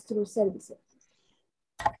going through services.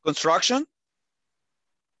 Construction?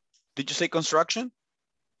 Did you say construction?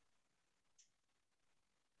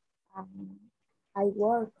 I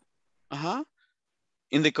work.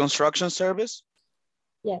 In the construction service?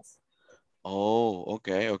 Yes. Oh,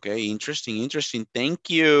 okay, okay. Interesting, interesting. Thank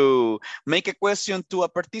you. Make a question to a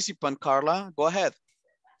participant, Carla. Go ahead.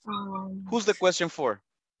 Who's the question for?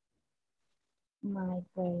 My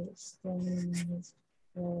question is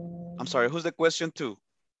for... I'm sorry, who's the question to?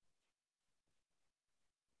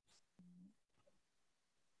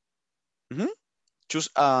 Choose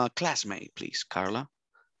a classmate, please, Carla.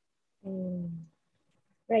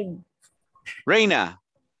 Reina. Reina.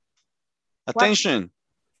 Attention.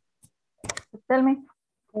 Tell me.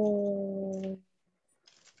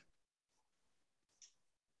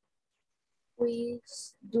 Which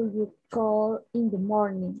do you call in the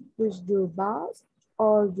morning? With your boss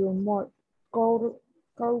or your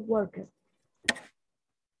co-worker?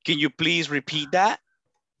 Can you please repeat that?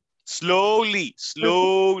 Slowly,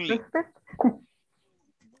 slowly.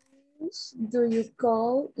 Which do you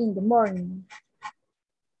call in the morning?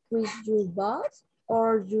 With your boss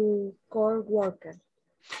or your co-worker?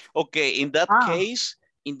 Okay, in that case,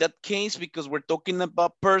 because we're talking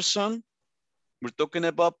about person, we're talking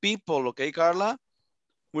about people, okay, Carla?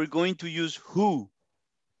 We're going to use who.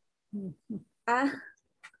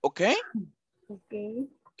 Okay? Okay.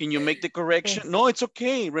 Can you make the correction? No, it's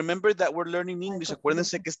okay. Remember that we're learning English.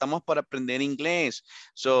 Acuérdense que estamos para aprender inglés.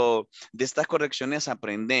 So, de estas correcciones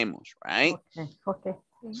aprendemos, right? Okay.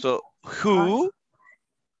 So, who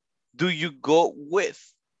do you go with?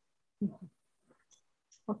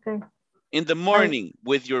 Okay. In the morning,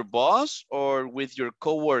 with your boss or with your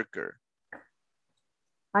coworker?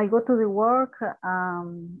 I go to the work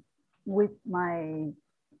with my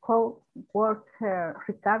co-worker,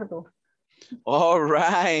 Ricardo. All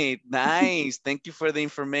right, nice. Thank you for the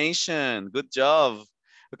information. Good job.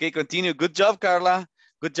 Okay, continue. Good job, Carla.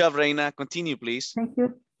 Good job, Reina. Continue, please. Thank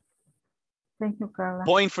you. Thank you, Carla.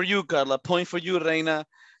 Point for you, Carla. Point for you, Reina.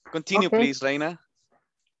 Continue, please, Reina.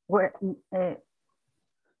 Where,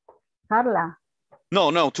 Carla.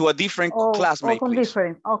 No, to a different classmate, please.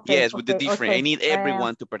 Different. Okay. Yes, with the different. I need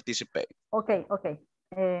everyone to participate. Okay.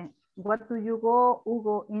 What do you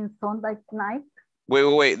go in Sunday night?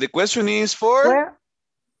 Wait. The question is for? Where?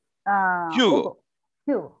 Hugo.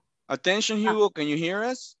 Hugo. Attention, Hugo. Can you hear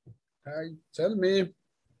us? Hi, tell me.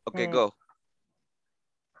 Okay, go.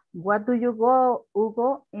 What do you go,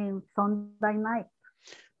 Hugo, in Sunday night?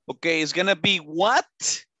 Okay, it's gonna be what?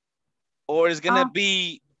 Or it's gonna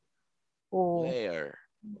be where?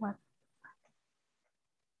 What?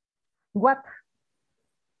 What?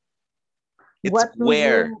 It's What do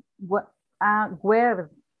where. you,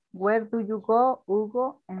 where do you go,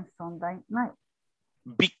 Hugo, on Sunday night?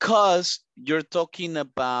 Because you're talking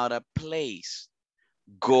about a place.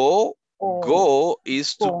 Go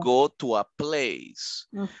is to go to a place.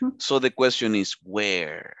 So the question is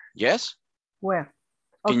where? Yes? Where?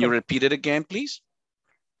 Can you repeat it again, please?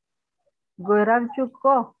 Where are you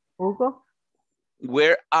go, Hugo?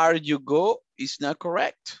 Where are you go is not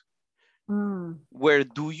correct. Where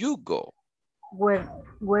do you go? Where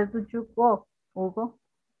do you go, Hugo?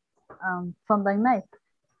 Sunday night.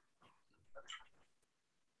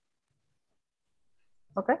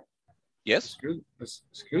 Okay. Yes?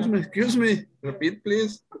 Excuse me. Repeat,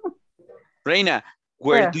 please. Reina,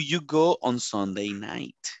 where do you go on Sunday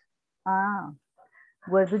night?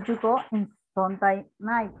 Where do you go on Sunday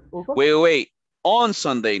night, Hugo? Wait. On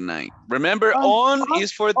Sunday night. Remember, on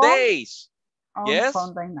is for days. Yes?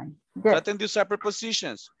 Sunday night. Yes. Traten de usar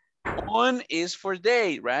prepositions. On is for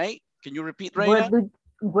day, right? Can you repeat, Reina?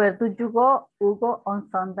 Where do you go, Hugo, on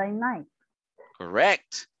Sunday night?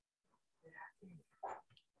 Correct.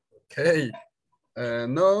 Okay.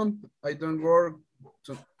 No, I don't work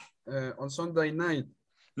on Sunday night.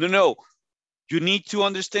 No. You need to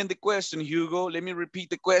understand the question, Hugo. Let me repeat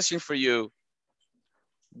the question for you.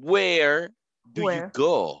 Where do you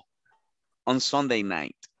go on Sunday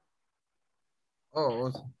night?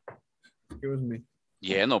 Oh, excuse me.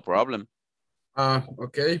 Yeah, no problem.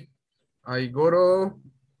 Okay. I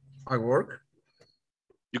work.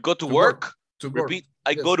 You go to work? Repeat,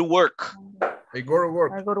 I go to work. I go to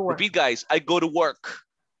work. Repeat, guys, I go to work.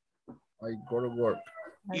 I go to work.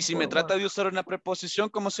 Y si me trata de usar una preposición,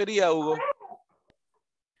 ¿cómo sería, Hugo?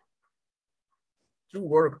 To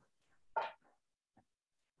work.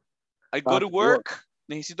 I go to work.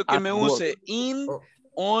 Necesito que me use in,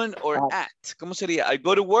 on, or at. ¿Cómo sería? I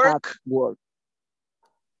go to work.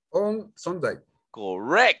 On Sunday.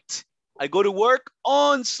 Correct. I go to work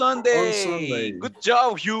on Sunday. On Sunday. Good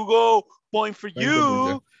job, Hugo. Point for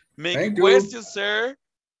you. Make a question, sir.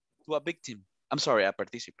 To a victim. I'm sorry, a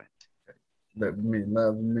participant. Let me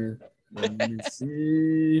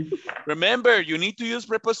see. Remember, you need to use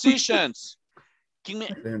prepositions.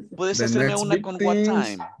 ¿Puedes hacerme una con what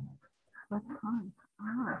time?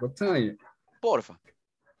 What time? Porfa.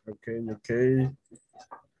 Okay.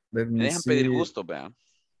 Me dejan pedir gusto, vean.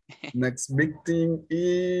 Next victim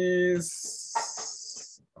is...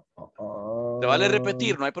 Se vale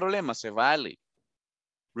repetir, no hay problema, se vale.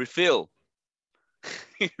 Refill.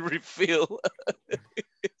 Refill.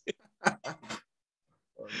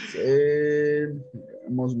 Okay.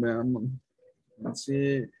 Veamos. Let's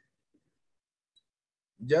see.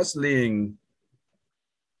 Jocelyn.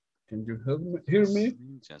 Can you hear me?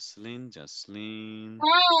 Jocelyn.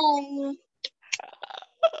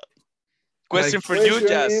 Question for you,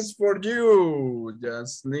 Jess. Is for you,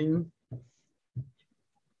 Jocelyn.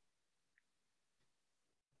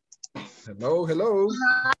 Hello.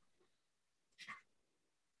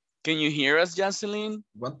 Can you hear us, Jocelyn?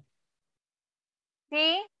 What?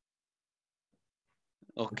 Sí.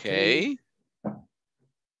 Okay.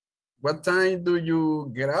 What time do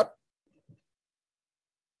you get up?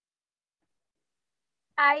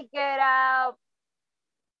 I get up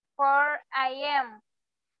 4 a.m.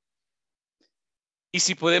 ¿Y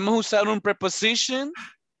si podemos usar un preposition?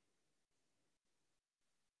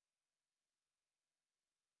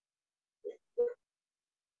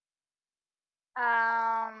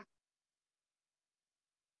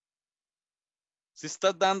 Si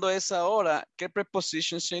estás dando esa hora, ¿qué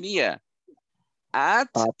preposition sería? At,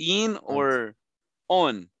 in, or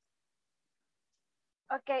on?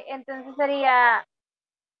 Ok, entonces sería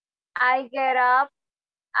I get up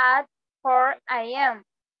at 4 a.m.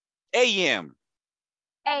 A.M.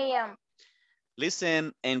 A.m.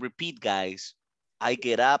 Listen and repeat, guys. I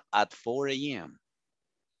get up at 4 a.m.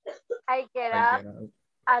 I get up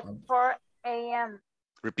at 4 a.m.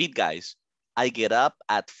 Repeat, guys. I get up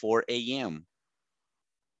at 4 a.m.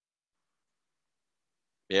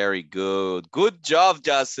 Very good. Good job,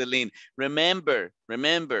 Jocelyn. Remember,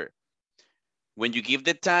 when you give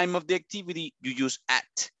the time of the activity, you use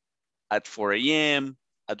at 4 a.m.,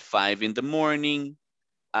 at 5 in the morning,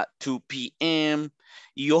 at 2 p.m.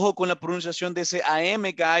 Y ojo con la pronunciación de ese AM,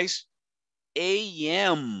 guys.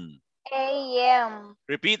 A.M. A.M.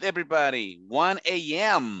 Repeat, everybody. 1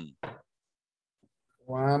 a.m.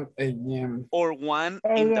 1 a.m. Or 1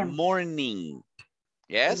 in the morning.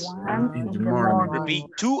 Yes? 1 in the morning. Repeat,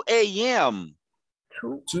 2 a.m.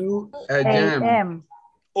 2 a.m.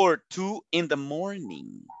 Or 2 in the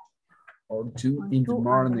morning. Or 2 in the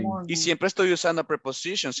morning. Y siempre estoy usando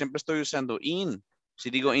preposition, siempre estoy usando in. Si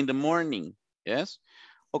digo in the morning, yes?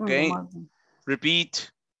 Okay, repeat.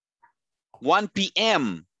 1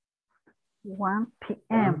 p.m. 1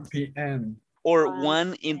 p.m. PM. or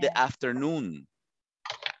 1 in the afternoon.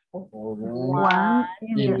 Or 1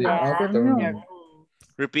 in the afternoon.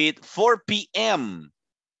 Repeat. 4 p.m.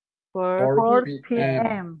 4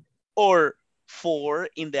 p.m. or 4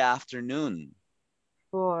 in the afternoon.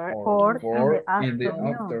 4 in the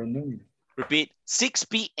afternoon. Repeat. 6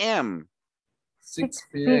 p.m. 6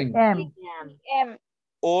 p.m.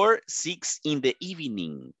 or 6 in the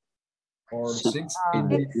evening. Or 6 in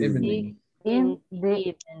the evening. In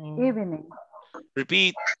the evening.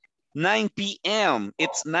 Repeat. 9 p.m.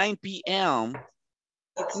 It's 9 p.m.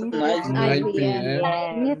 9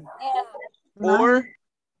 p.m. or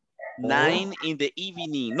 9 in the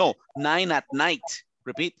evening. No, 9 at night.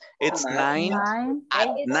 Repeat. It's 9 at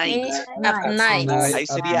night. At night. Ahí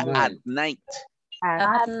sería at night.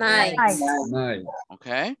 At night.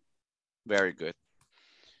 Okay. Very good.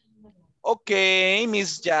 Okay,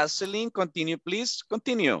 Miss Jocelyn, continue, please.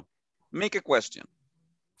 Continue. Make a question.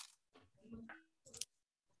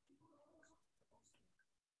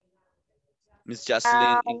 Miss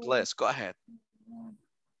Jocelyn, Ingles, go ahead.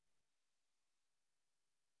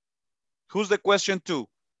 Who's the question to?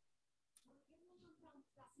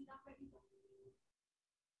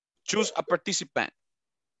 Choose a participant.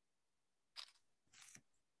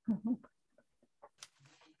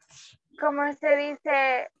 ¿Cómo se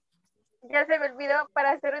dice? Ya se me olvidó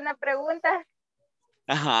para hacer una pregunta.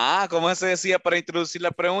 Ajá, ¿cómo se decía para introducir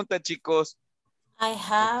la pregunta, chicos? I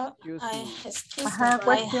have a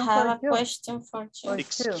question for you.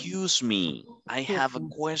 Excuse me, I have a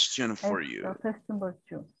question for you.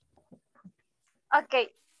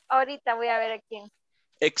 Ok, ahorita voy a ver a quién.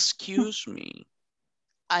 Excuse me,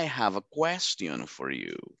 I have a question for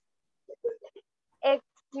you.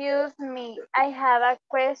 Excuse me, I have a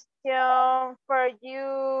question for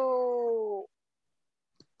you.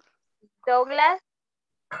 Douglas?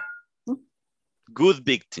 Good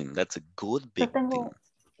victim, that's a good victim.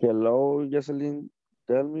 Hello, Jocelyn.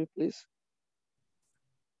 Tell me, please.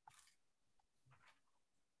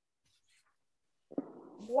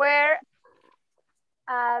 Where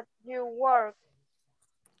you work?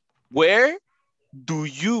 Where do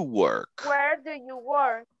you work? Where do you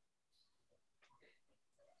work?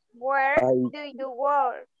 Where do you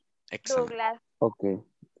work? Excellent. Douglas. Okay.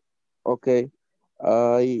 Okay.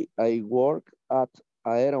 I work at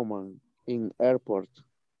Aeroman in airport.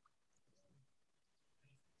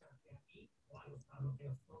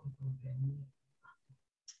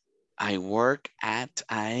 I work at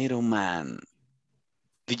Ironman.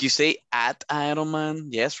 Did you say at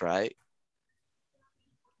Ironman? Yes, right?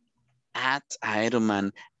 At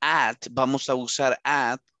Ironman. At, vamos a usar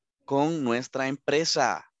at con nuestra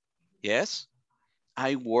empresa. Yes?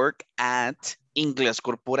 I work at Ingles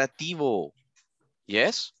Corporativo.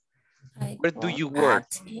 Yes? Where do you work?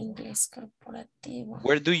 At Inglés Corporativo.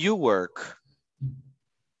 Where do you work?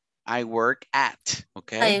 I work at,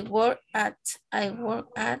 okay? I work at.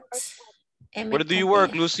 Where do you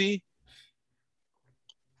work, Lucy?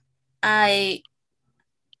 I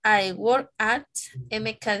work at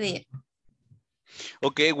MKD.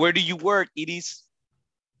 Okay, where do you work? It is.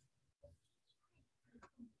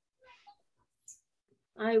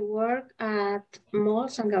 I work at Mall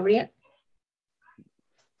San Gabriel.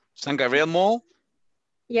 San Gabriel Mall?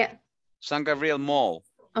 Yeah. San Gabriel Mall.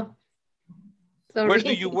 Oh, sorry. Where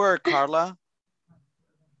do you work, Carla?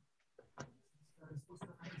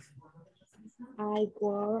 I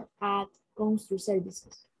work at Consul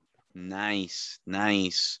Services. Nice,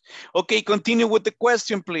 nice. Okay, continue with the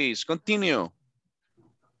question, please. Continue.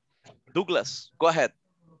 Douglas, go ahead.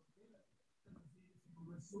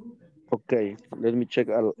 Okay, let me check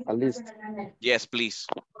a list. Yes, please.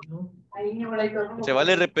 Se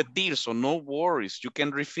vale repetir, so no worries. You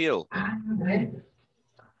can refill.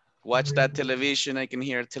 Watch that television. I can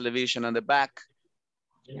hear television on the back.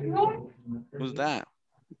 Who's that?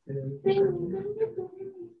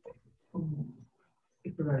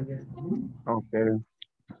 Okay.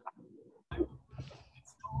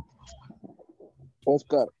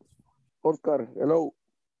 Oscar, hello.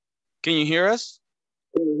 Can you hear us?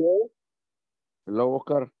 Hello,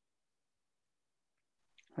 Oscar.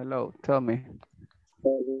 Hello, tell me.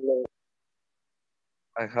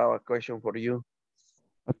 I have a question for you.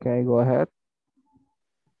 Okay, go ahead.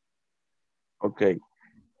 Okay.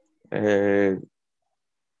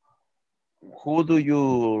 Who do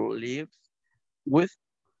you live with?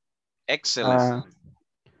 Excellent.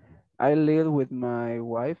 I live with my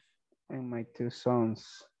wife and my 2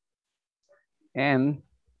 sons. And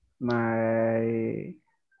my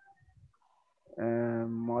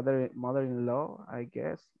mother-in-law, I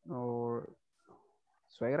guess, or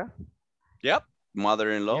suegra. Yep,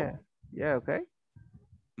 mother-in-law. Yeah, yeah, okay.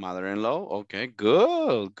 Mother-in-law, okay,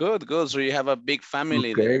 good, good, good. So you have a big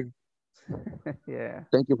family there. Yeah.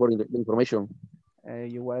 Thank you for the information.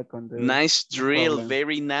 You're welcome. Dude. Nice No drill, problem.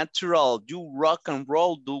 very natural. You rock and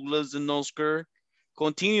roll, Douglas and Oscar.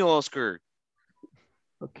 Continue, Oscar.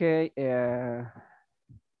 Okay,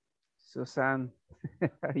 Susan,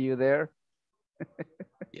 are you there?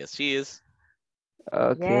 Yes, he is.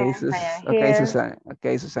 Okay, Yes, I am okay, here. Susan.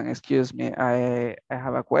 Okay, Susan, excuse me. I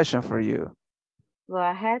have a question for you. Go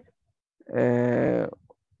ahead.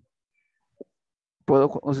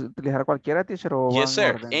 ¿Puedo utilizar cualquiera, teacher, o Yes, van en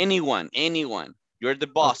sir. orden? Anyone, anyone. You're the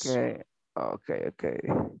boss. Okay, okay.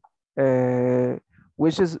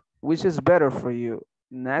 Which is better for you,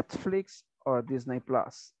 Netflix or Disney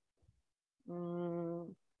Plus?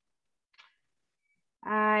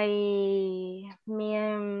 I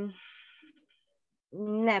mean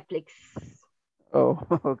Netflix. Oh,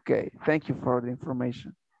 okay. Thank you for the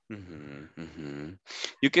information.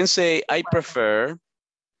 You can say, I prefer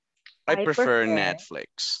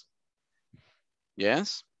Netflix.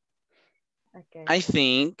 Yes? Okay. I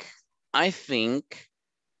think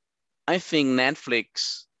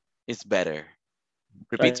Netflix is better.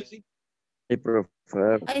 Repeat. I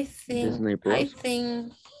prefer I think Disney Plus.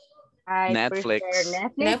 I Netflix.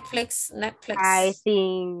 prefer Netflix. Netflix. I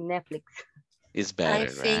think Netflix. Is better, I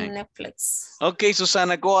think right? Netflix. Okay,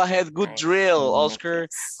 Susana, go ahead. Good drill. think Oscar,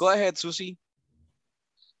 Netflix. go ahead, Susie.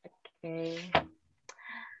 Okay.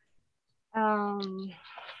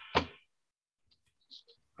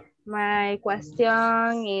 My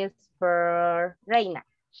question is for Reina.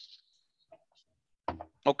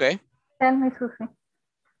 Okay. Tell me, Susie.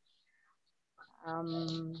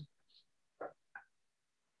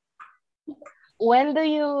 When do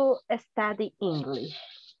you study English?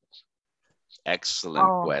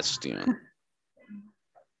 Excellent question.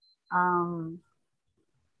 I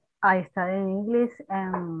study English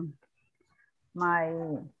and my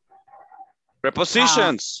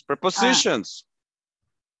Prepositions.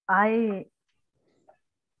 I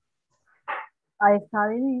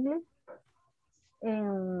study English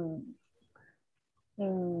in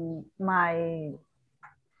my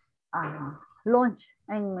lunch,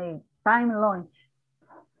 in my time lunch.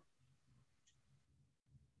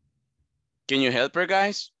 Can you help her,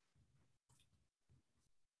 guys?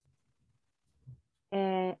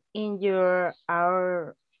 In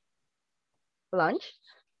our lunch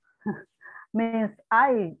means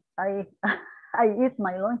I eat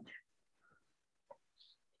my lunch.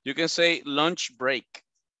 You can say lunch break.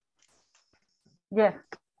 Yes.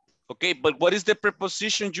 Okay, but what is the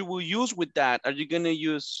preposition you will use with that? Are you going to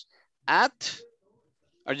use at?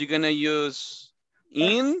 Are you going to use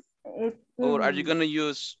in? Or are you going to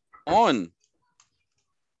use on?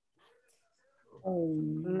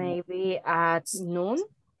 Maybe at noon.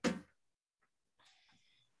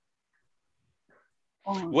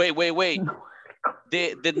 Wait.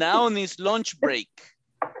 The noun is lunch break.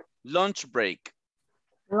 Lunch break.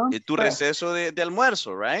 Tu receso de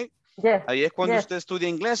almuerzo, right? Yes. Ahí es cuando usted estudia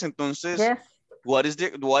inglés. Entonces, what is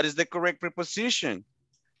the correct preposition?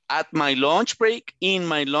 At my lunch break, in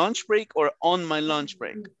my lunch break, or on my lunch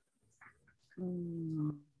break?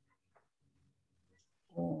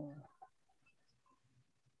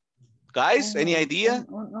 Guys, any idea?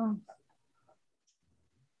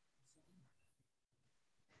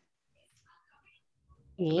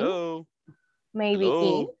 Hello? Maybe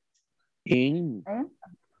Hello? In.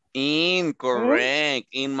 In, correct.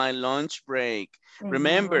 In my lunch break.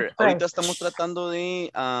 Remember, ahorita estamos tratando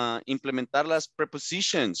de implementar las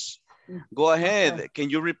prepositions. Go ahead. Can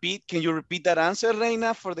you repeat that answer,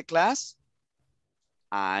 Reina, for the class?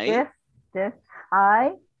 Yes.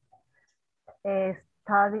 I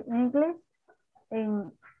study English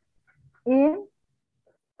in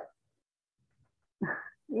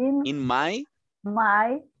my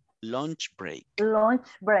lunch break.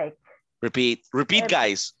 Repeat,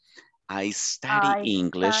 guys. I study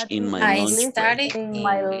English in my lunch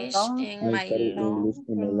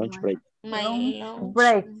break. My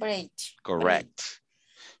lunch break. Correct.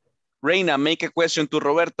 Reina, make a question to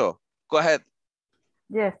Roberto. Go ahead.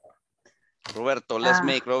 Yes. Roberto, let's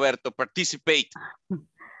make Roberto participate.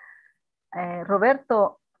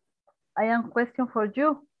 Roberto, I have a question for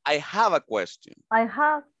you. I have a question. I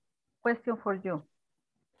have question for you.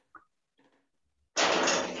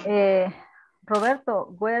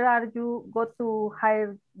 Roberto, where are you go to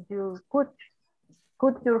hire you cut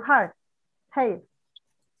your hair?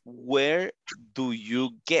 Where do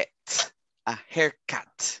you get a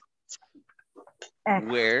haircut?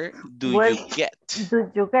 Where do Where you get?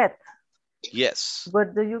 do you get? Yes. Where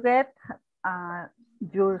do you get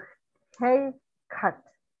your haircut?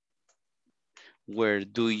 Where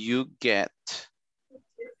do you get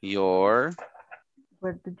your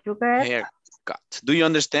Where did you get? haircut? Do you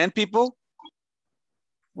understand, people?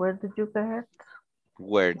 Where did you get?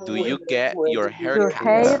 Where do you get your Your haircut?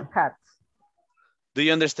 haircut. Do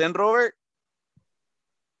you understand, Robert?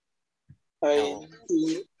 I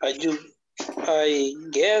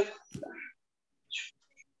get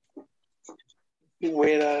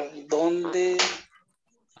donde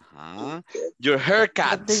your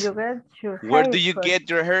haircut. Where do you Where do you get your haircut? get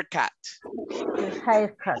your haircut? Your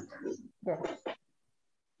haircut. Yes.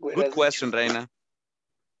 Good question, Reina.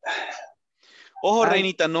 Ojo,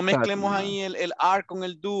 Reinita, no mezclemos ahí el are con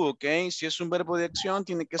el do, ¿ok? Si es un verbo de acción,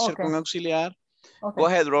 tiene que ser con auxiliar. Okay. Go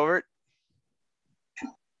ahead, Robert.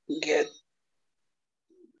 Get.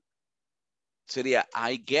 Sería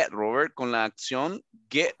I get, Robert, con la acción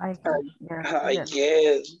get. I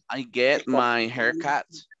get my haircut.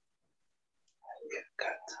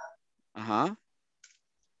 Ajá.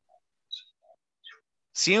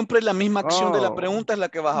 Siempre la misma acción de la pregunta es la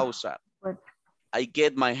que vas a usar. I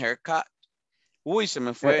get my haircut. Uy, se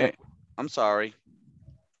me fue. I'm sorry.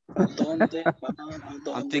 I'm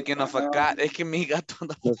thinking of a cat. Es que mi gato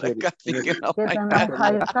anda por acá thinking of my cat.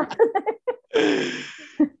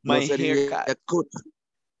 My haircut.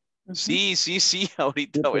 Sí.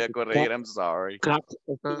 Ahorita voy a corregir. I'm sorry.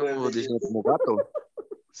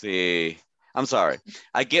 Sí. I'm sorry.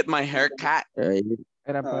 I get my haircut.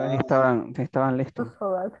 Era para que estaban listos.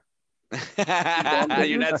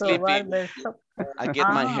 You're not sleeping. I get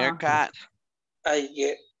my haircut. I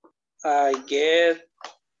get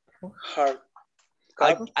her.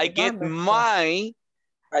 I get my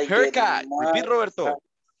haircut. Repeat, Roberto.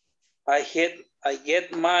 I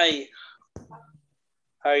get my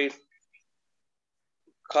haircut.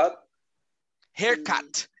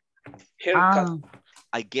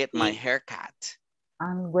 I get my haircut.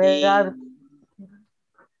 And where are...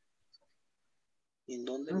 ¿En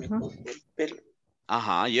dónde me corto el pelo?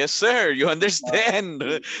 Yes, sir. You understand.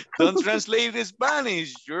 Don't translate in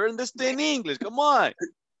Spanish. You understand English. Come on.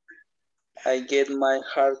 I get my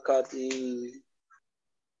haircut in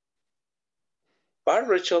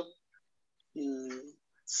barbershop, in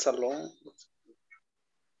salon.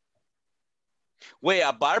 Wait,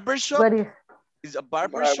 a barbershop? Is a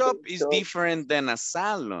barbershop is different than a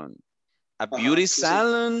salon. A beauty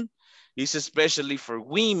salon is especially for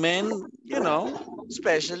women, you know,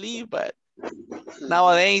 especially, but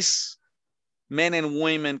nowadays, men and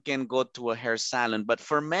women can go to a hair salon, but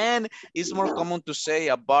for men, it's more common to say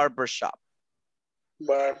a barbershop.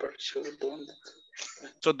 Barbershop.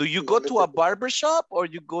 So do you go to a barbershop or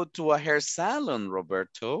you go to a hair salon,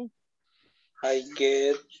 Roberto? I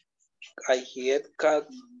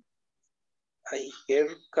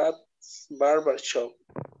haircut barbershop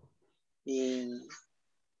in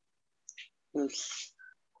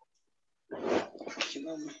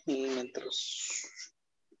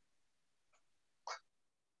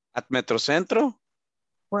At Metrocentro?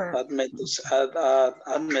 At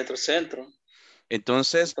Metrocentro.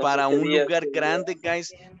 Entonces, para un lugar grande,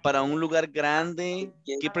 guys, para un lugar grande,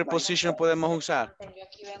 ¿qué preposición podemos usar?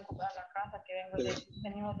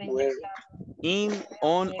 In,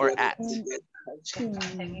 on, or at.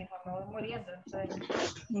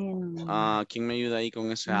 ¿Quién me ayuda ahí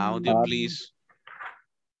con ese audio, please?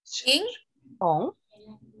 In. On.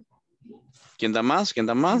 ¿Quién da más? ¿Quién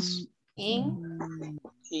da más? In.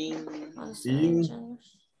 Okay.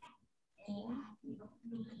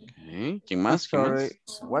 ¿Quién más? ¿Quién más?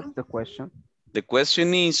 What's the question? The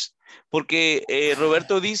question is, porque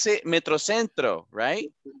Roberto dice Metrocentro,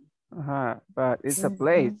 right? But it's a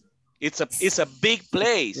place. It's a big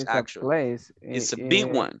place, actually. It's a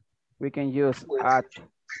big one. We can use at.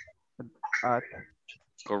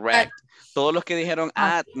 Correct. Todos los que dijeron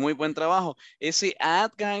at, muy buen trabajo. Ese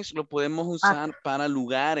at, guys, lo podemos usar para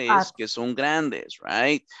lugares que son grandes,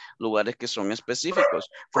 right? Lugares que son específicos.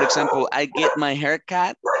 For example, I get my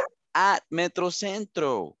haircut at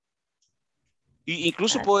Metrocentro.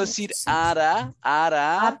 Incluso puedo decir at a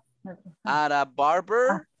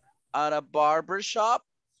barber shop.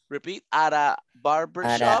 Repeat, at a barber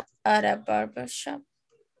shop. At a barber shop.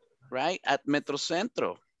 Right, at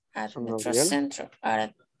Metrocentro. At Metrocentro.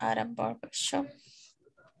 At a barber shop.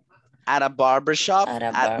 At a barber shop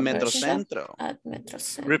at Metrocentro. At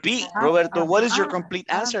Metrocentro. Repeat, Roberto, what is your complete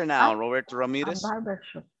answer now, Roberto Ramirez? A barber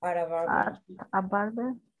shop. A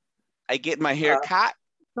barber. I get my hair cut.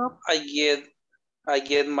 I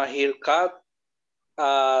get my hair cut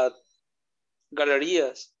at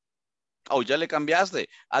Galerías. Oh, ya le cambiaste.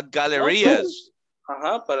 At galerías.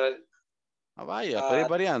 Ajá, para Ah, vaya, para ir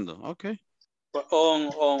variando. Ok.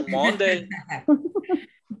 on Monday.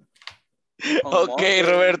 Okay,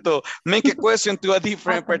 Roberto. Make a question to a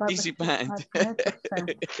different participant.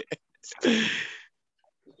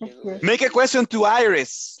 Make a question to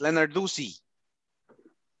Iris Lenarduzzi.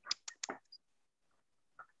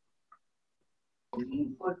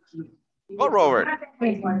 Go, Robert.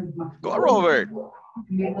 Go, Robert.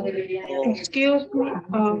 Excuse me.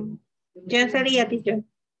 ¿Quién sería, teacher?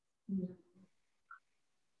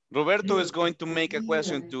 Roberto is going to make a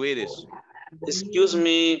question to Iris. Excuse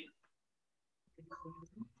me.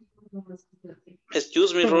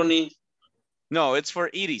 Excuse me, Ronnie. No, it's for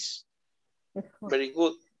Iris. Very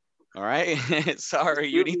good. All right. Sorry,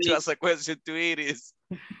 you need to ask a question to Iris,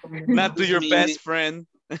 not to Excuse your me, best Iris. friend.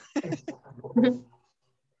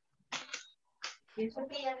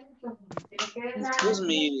 Excuse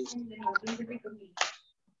me.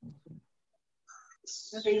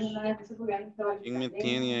 ¿Quién me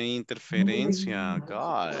tiene ahí interferencia?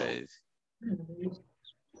 God.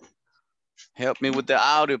 Help me with the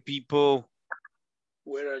audio, people.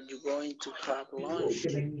 Where are you going to have lunch?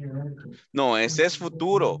 No, ese es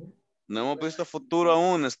futuro. No hemos visto futuro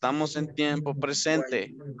aún. Estamos en tiempo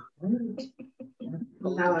presente.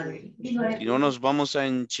 Si no nos vamos a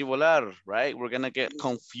enchivolar, right? We're gonna get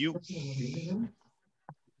confused.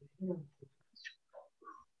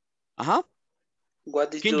 Uh-huh.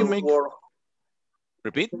 What is Can you your make- work?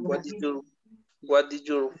 Repeat. What is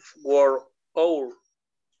your work hour?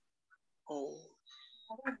 Oh.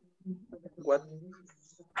 What?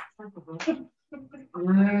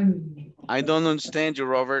 I don't understand you,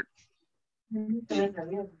 Robert.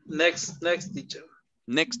 Next teacher.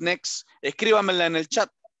 Next. Escríbamela en el chat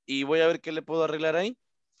y voy a ver qué le puedo arreglar ahí.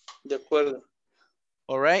 De acuerdo.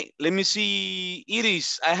 All right. Let me see.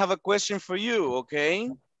 Iris, I have a question for you, okay?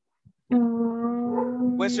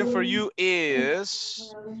 Question for you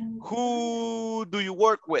is, who do you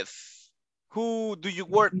work with? Who do you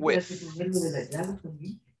work with?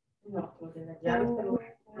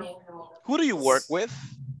 Who do you work with?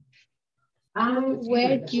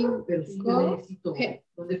 Where you go?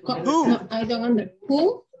 Who? No, I don't understand.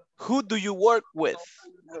 Who? Who do you work with?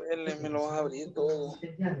 Me lo vas a abrir todo.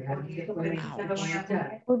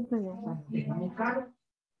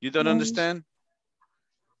 You don't understand?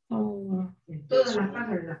 ¿Con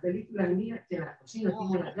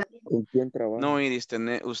quién trabaja? No, Iris,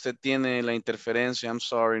 usted tiene la interferencia. I'm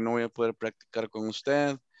sorry, no voy a poder practicar con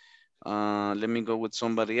usted. Let me go with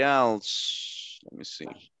somebody else. Let me see.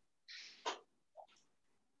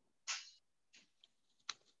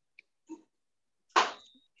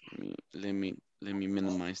 Let me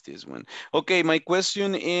minimize this one. Okay, my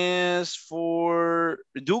question is for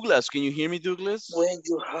Douglas. Can you hear me, Douglas? When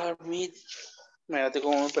you have me. Mírate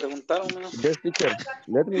cómo me preguntaron. Yes, teacher.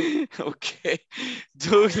 Let me. Okay,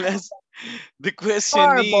 Douglas, the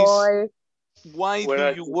question is, why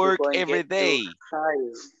do you work every day?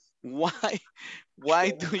 Why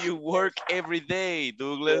do you work every day,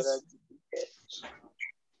 Douglas?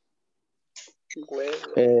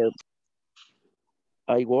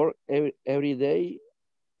 I work every day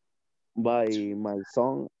by my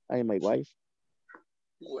son and my wife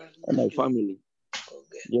and my family.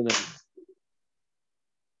 You know.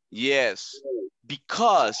 Yes,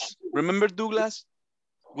 because, remember, Douglas,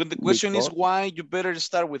 when the question is why, you better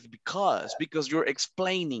start with because you're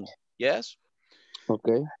explaining, yes?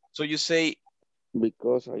 Okay. So you say,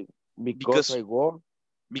 because I work.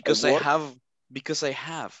 Because I have, because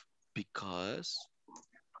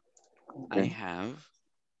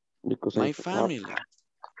my family.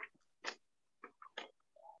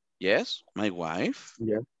 Yes, my wife.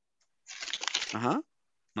 Yeah. Uh-huh.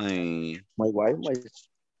 My wife,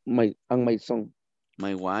 and my son.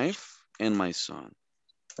 My wife and my son.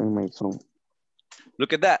 And my son.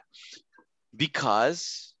 Look at that.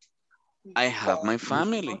 Because I have my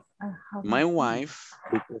family. My wife.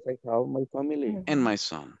 Because I have my family. And my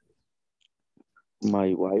son.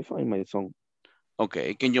 My wife and my son.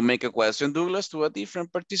 Okay, can you make a question, Douglas, to a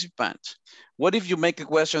different participant? What if you make a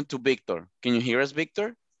question to Victor? Can you hear us,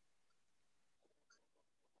 Victor?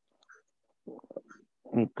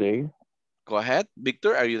 Okay. Go ahead.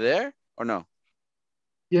 Victor, are you there or no?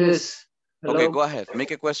 Yes. Hello. Okay, go ahead.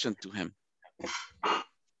 Make a question to him.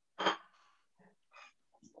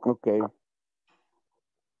 Okay.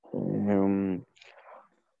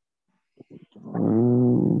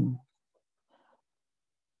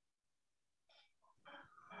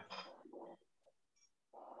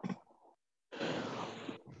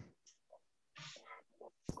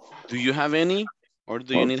 Do you have any or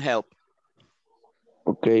do you need help?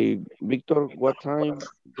 Okay, Victor, what time do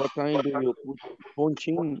you punch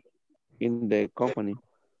in the company?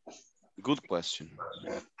 Good question.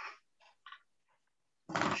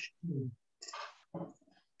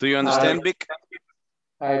 Do you understand, Vic?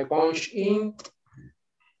 I punch in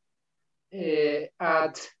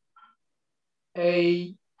at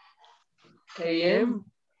 8 a.m.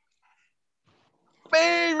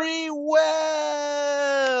 Very well.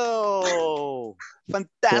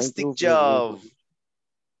 Fantastic job.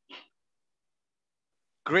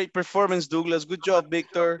 Great performance, Douglas. Good job,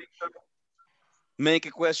 Victor. Make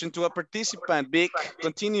a question to a participant. Vic,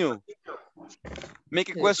 continue. Make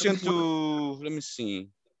a question to, let me see.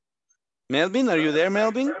 Melvin, are you there,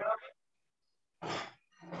 Melvin?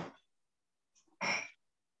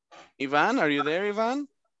 Ivan, are you there, Ivan?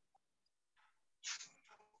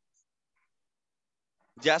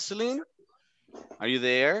 Jocelyn, are you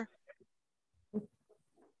there?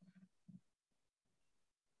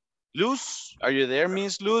 Luz, are you there,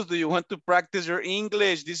 Miss Luz? Do you want to practice your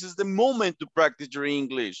English? This is the moment to practice your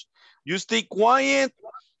English. You stay quiet.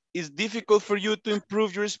 It's difficult for you to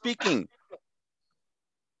improve your speaking.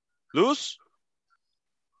 Luz?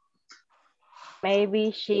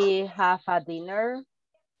 Maybe she have a dinner.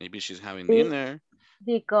 Maybe she's having dinner.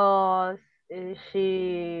 Because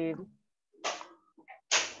she...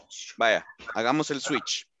 Vaya, hagamos el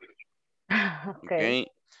switch. Okay.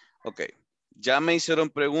 Okay. Ya me hicieron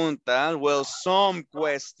preguntas. Well, some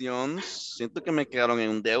questions. Siento que me quedaron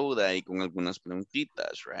en deuda ahí con algunas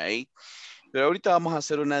preguntitas, right? Pero ahorita vamos a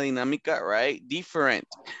hacer una dinámica, right? Different.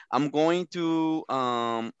 I'm going to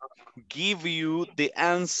give you the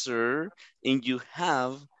answer and you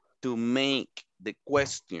have to make the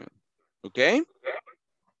question, okay?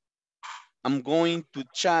 I'm going to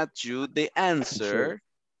chat you the answer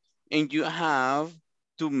and you have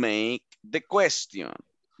to make the question.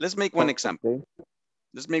 Let's make one example.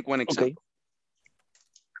 Let's make one example.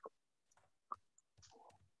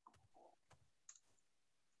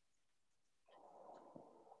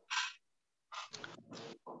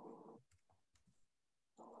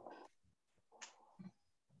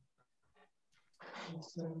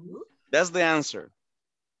 That's the answer.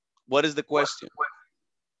 What is the question?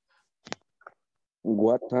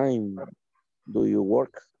 What time do you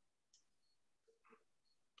work?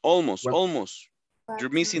 Almost. You're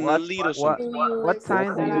missing a little something. What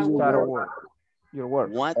time do you start work? Your work.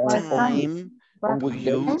 What time do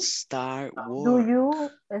you start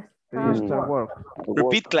work? Do you start work?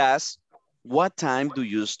 Repeat, class. What time do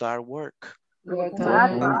you start work? What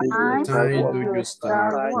time do you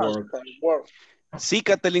start work? Sí,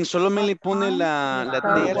 Kathleen, solo me le pone la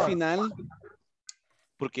T al final.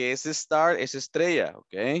 Porque ese start es estrella,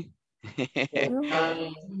 ¿ok?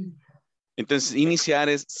 Entonces, iniciar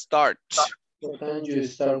es start. What time do you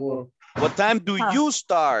start work? What time do you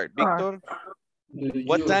start, Victor?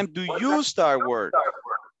 What time do you start work?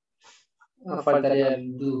 Faltaría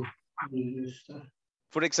el do. Do you start?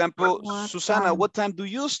 For example, Susana, what time do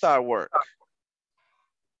you start work?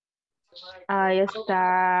 I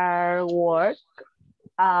start work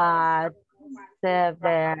at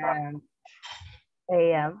 7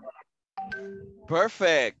 a.m.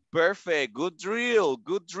 Perfect. Good drill.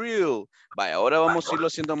 Vaya, ahora vamos a irlo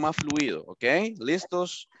haciendo más fluido, ¿ok?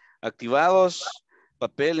 ¿Listos? Activados.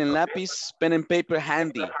 Papel en lápiz. Pen and paper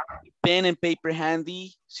handy. Pen and paper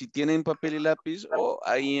handy. Si tienen papel y lápiz o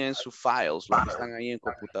ahí en sus files, los que están ahí en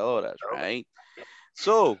computadoras, right?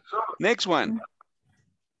 So, next one.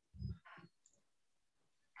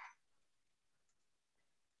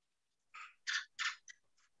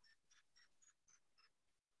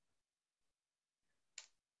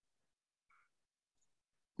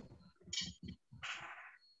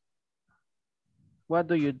 What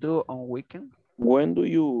do you do on weekend? When do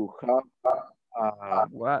you have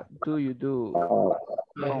what do you do on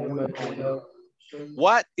weekend?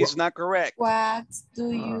 What is not correct? What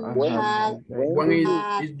do you have? When is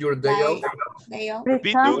your day off?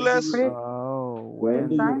 Repeat, Douglas. When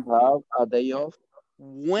do you have a day off?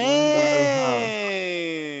 When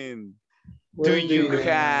do you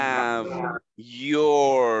have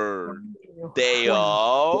your day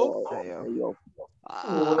off?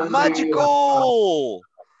 Magical.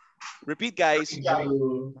 Repeat, guys.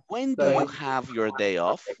 When do you have your day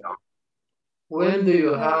off? When do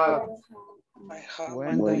you have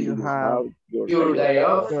your day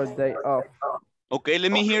off? Your day off. Okay,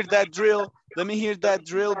 let me hear that drill. Let me hear that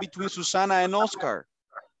drill between Susana and Oscar.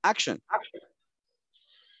 Action.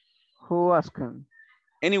 Who asking?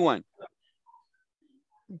 Anyone.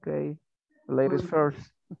 Okay. Ladies first.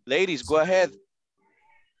 Ladies, go ahead.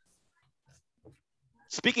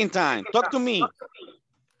 Speaking time. Talk to me.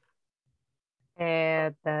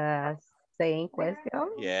 The same question.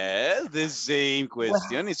 Yes, the same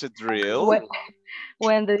question. It's a drill.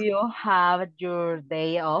 When do you have your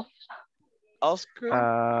day off?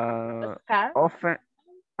 Oscar? Oscar?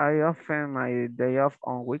 I often my day off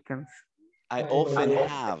on weekends. I often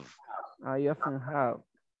have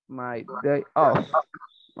my day off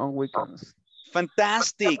on weekends.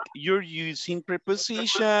 Fantastic. You're using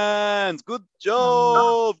prepositions. Good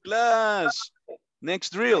job, class.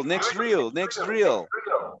 Next drill, next drill, next drill.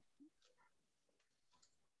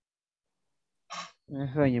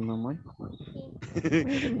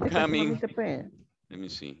 Coming. Let me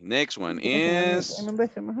see. Next one is...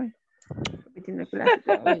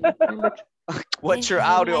 What's your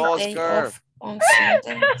audio, Oscar?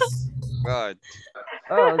 God.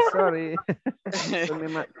 Oh, sorry.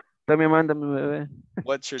 Tome manda mi bebé.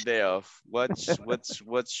 What's your day off?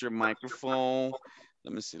 What's your microphone?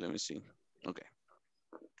 Let me see. Okay.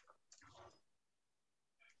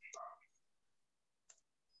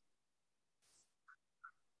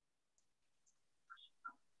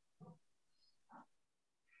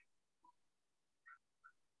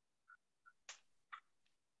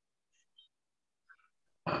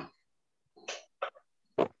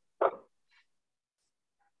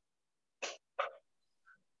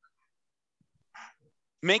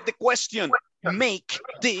 Make the question. Make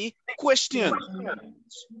the question.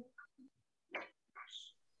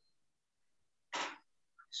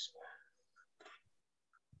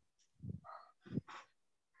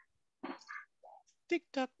 Tick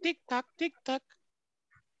tock, tick tock, tick tock.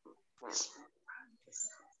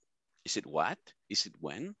 Is it what? Is it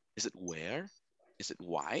when? Is it where? Is it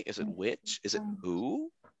why? Is it which? Is it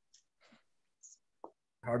who?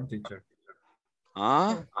 Hard, teacher.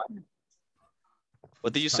 Huh?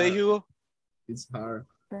 What did you say, Hugo? It's hard.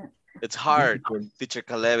 It's hard. Teacher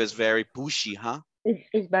Caleb is very pushy, huh?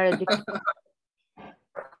 It's very difficult.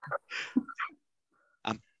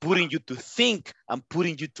 I'm putting you to think. I'm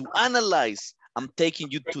putting you to analyze. I'm taking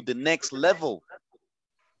you to the next level.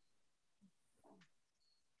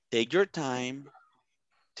 Take your time.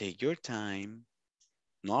 Take your time.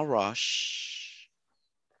 No rush.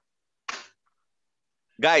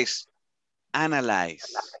 Guys,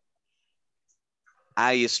 analyze.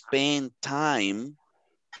 I spend time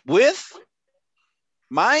with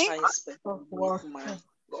my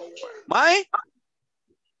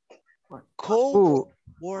co-workers.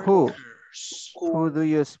 Who do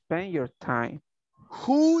you spend your time?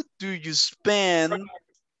 Who do you spend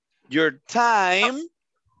your time?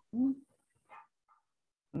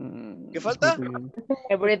 ¿Qué falta?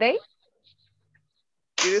 Every day.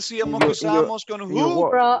 ¿Qué decíamos que usábamos con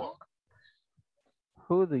who?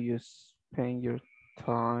 Who do you spend your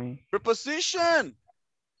time? Preposition.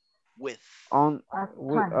 With. On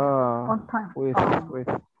time. With.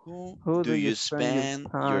 Who do you spend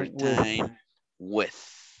your time with?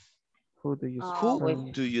 Who do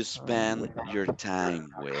you spend your time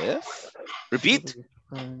with? Repeat.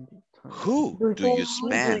 Who do you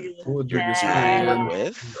spend your time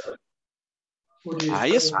with?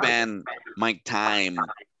 I spend my time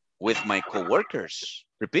with my coworkers.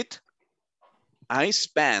 Repeat. I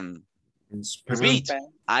spend. Repeat.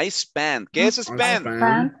 I spend. ¿Qué es spend?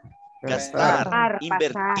 Gastar.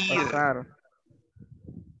 Invertir.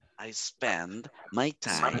 I spend my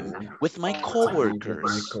time with my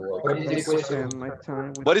coworkers.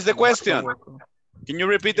 What is the question? Can you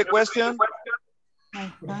repeat the question?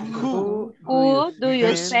 Who do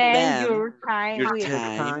you spend your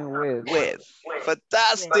time with?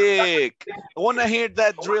 Fantastic. I want to hear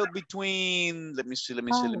that drill between, let me see. How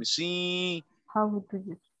do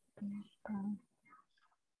you spend time?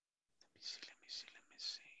 Let me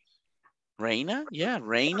see. Reina? Yeah,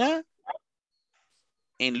 Reina.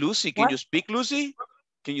 And Lucy, can you speak, Lucy?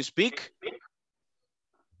 Can you speak?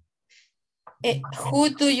 Who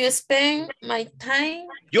do you spend my time?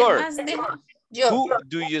 Who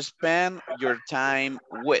do you spend your time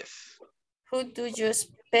with? Who do you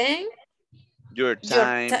spend your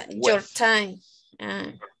time with? Your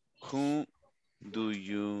time. Who do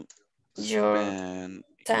you spend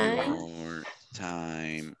your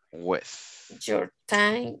time with? Your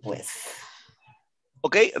time with.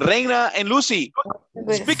 Okay, Reina and Lucy,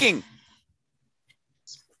 speaking.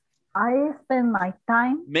 I spend my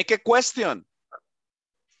time. Make a question.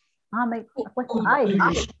 Make a question.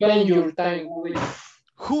 You spend your time with.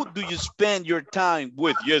 Who do you spend your time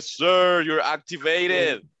with? Yes, sir, you're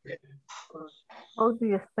activated. How do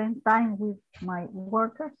you spend time with my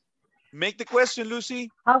workers? Make the question, Lucy.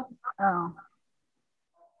 How,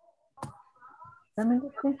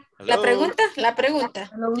 La pregunta.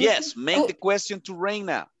 Yes, make the question to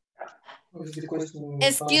Reina.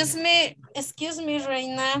 Excuse me,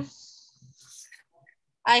 Reina.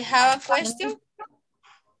 I have a question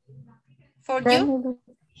for you.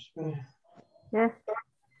 Yes.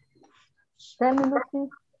 Tell me, Lucy.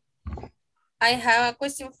 I have a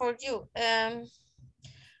question for you.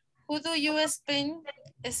 Who do you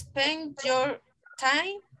spend your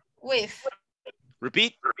time with?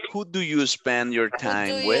 Repeat. Who do you spend your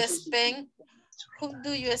time with? Who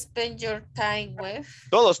do you spend your time with?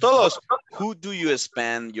 Todos. Who do you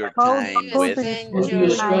spend your time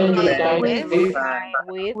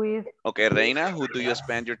with? Okay, Reina, who do you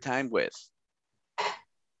spend your time with?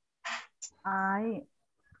 I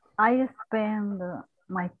spend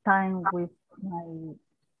my time with my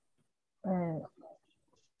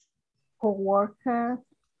co-workers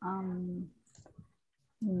in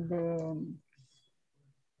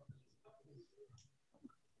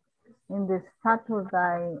the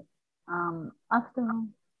Saturday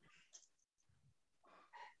afternoon.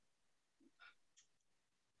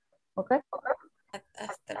 Okay.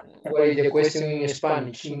 What is the question in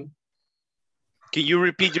Spanish? Can you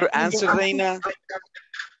repeat your answer, Reina?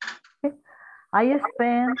 I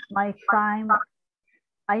spend my time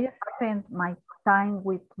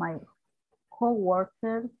with my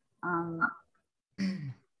co-workers on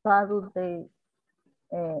Saturday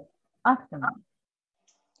afternoon.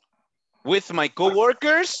 With my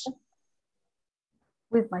co-workers?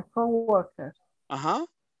 With my co-workers. Uh-huh.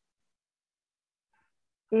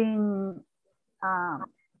 In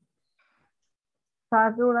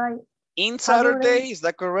Saturday. In Saturday, is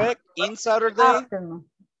that correct? In Saturday? Afternoon.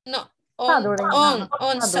 No, Saturday.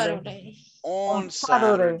 on Saturday. On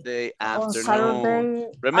Saturday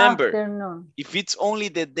afternoon. Remember, afternoon. if it's only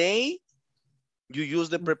the day, you use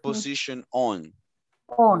the preposition on.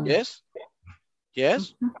 On. Yes?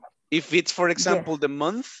 Yes? If it's, for example, the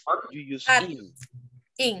month, you use in.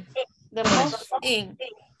 In. The month in.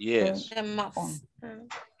 Yes. The month.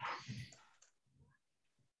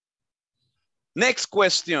 Next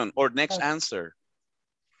question or next answer.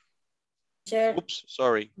 Sure. Oops,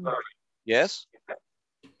 sorry. Yes?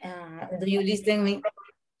 Do you listen me?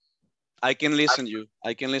 I can listen you.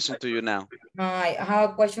 I can listen to you now. I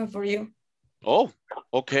have a question for you. Oh,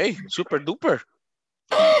 okay. Super duper.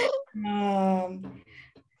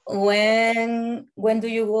 When do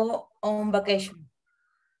you go on vacation?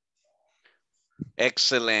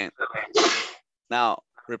 Excellent. Now,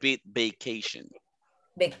 repeat vacation.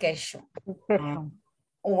 Vacation. Vacation.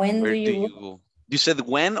 When Where do you go? go? You said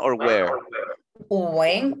when or where?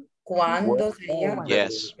 When? ¿Cuándo sería?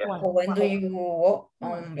 Yes. When do you go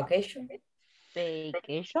on vacation?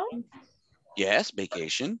 Vacation? Yes,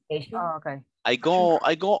 vacation. Oh, okay. I go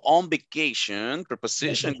on vacation.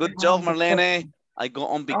 Preposition. Good job, Marlene. I go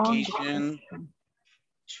on vacation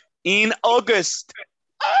in August.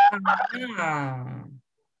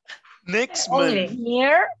 Next month.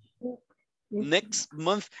 Here? Next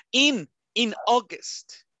month. In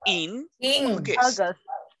August. In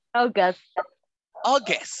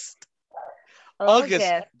August.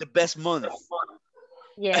 August, the best month.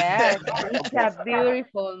 Yes, it's a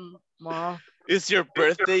beautiful month. Is your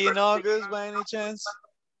birthday in August by any chance?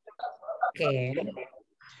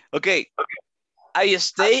 Okay. I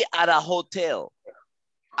stay at a hotel.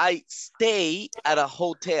 I stay at a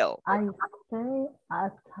hotel. I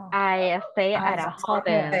stay at a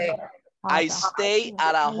hotel. I stay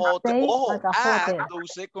at a hotel. Oh, at,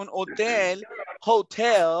 con hotel.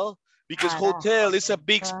 Hotel, because hotel is a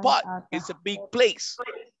big spot. It's a big place.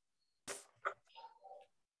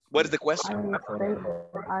 What is the question?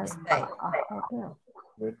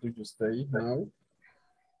 Where do you stay now?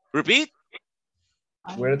 Repeat.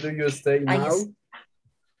 Where do you stay now?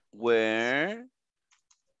 Where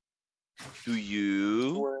do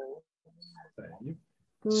you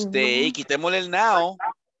stay? Quitémosle el now.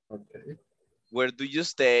 Okay. Where do you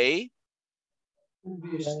stay?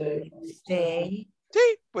 Stay.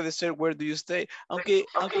 Sí, puede ser where do you stay. Aunque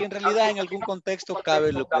en realidad en algún contexto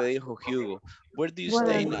cabe lo que dijo Hugo. Where do you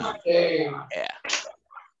stay now? Yeah.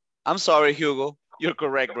 I'm sorry, Hugo. You're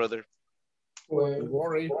correct, brother. Don't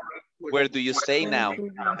worry. Where do you stay now?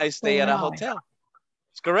 I stay at a hotel.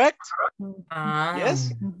 It's correct?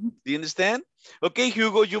 Yes? Do you understand? Okay,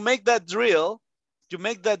 Hugo, you make that drill. You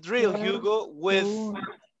make that drill, Hugo, with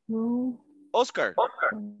Oscar.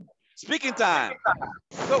 Speaking time.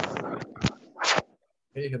 Go.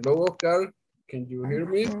 Hey, hello, Oscar. Can you hear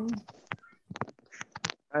me?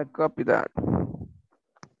 I copy that.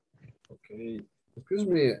 Okay. Excuse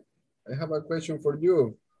me. I have a question for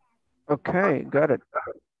you. Okay, got it.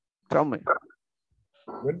 Tell me.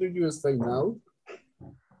 Where do you stay now?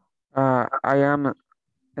 I am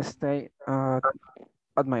stay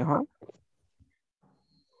at my home.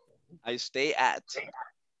 I stay at.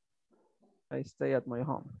 I stay at my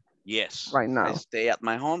home. Yes. Right now. I stay at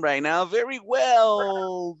my home right now. Very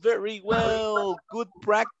well. Very well. Good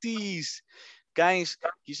practice. Guys,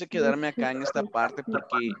 quise quedarme acá en esta parte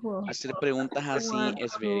porque hacer preguntas así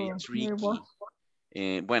es very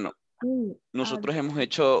tricky. Bueno, nosotros hemos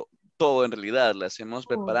hecho todo en realidad. Las hemos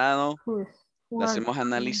preparado, las hemos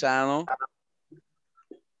analizado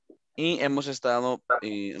y hemos estado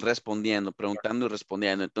respondiendo, preguntando y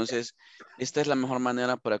respondiendo. Entonces, esta es la mejor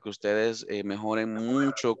manera para que ustedes mejoren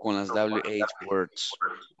mucho con las WH words.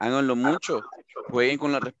 Háganlo mucho. Jueguen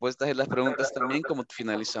con las respuestas y las preguntas también, como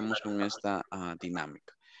finalizamos con esta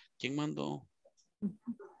dinámica. ¿Quién mandó?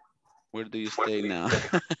 Where do you stay now?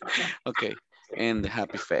 Okay, and the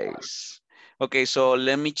happy face. Okay, so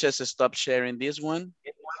let me just stop sharing this one.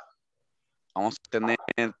 Vamos a tener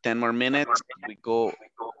 10 more minutes. We go,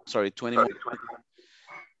 sorry, 20 more.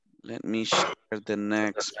 Let me share the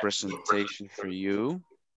next presentation for you.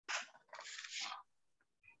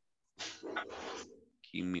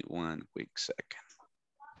 Give me one quick second.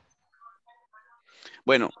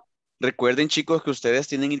 Bueno, recuerden chicos que ustedes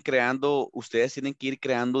tienen que ir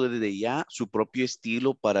creando desde ya su propio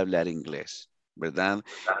estilo para hablar inglés, ¿verdad?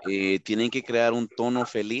 Tienen que crear un tono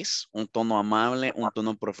feliz, un tono amable, un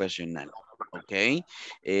tono profesional, ¿ok?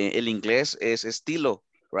 El inglés es estilo,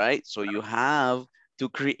 right? So you have to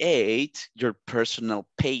create your personal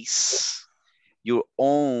pace, your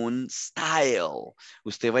own style.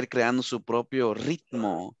 Usted va a ir creando su propio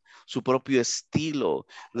ritmo, su propio estilo.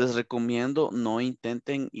 Les recomiendo no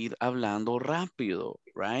intenten ir hablando rápido,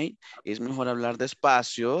 right? Es mejor hablar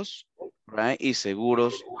despacios, right? Y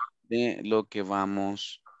seguros de lo que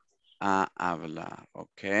vamos a hablar,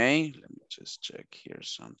 okay? Let me just check here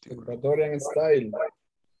something. Salvadorian style.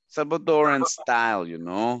 Salvadoran style, you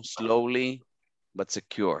know, slowly but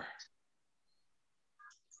secure.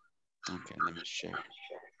 Okay, let me share.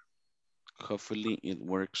 Hopefully it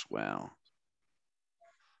works well.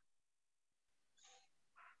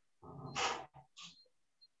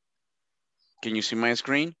 Can you see my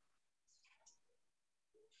screen?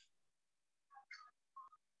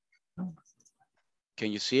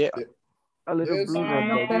 Can you see it? A little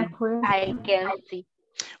blue. I can see.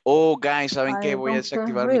 Oh, guys, ¿saben qué? Voy a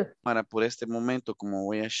desactivar mi cámara por este momento, como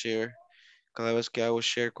voy a share. Cada vez que hago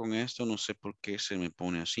share con esto, no sé por qué se me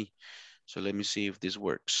pone así. So let me see if this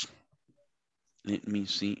works. Let me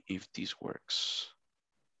see if this works.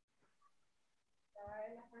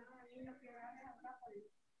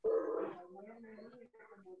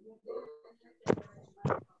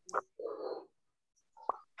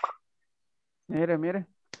 Mire, mire.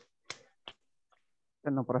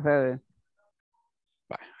 Que no procede.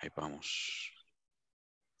 Vale, ahí vamos.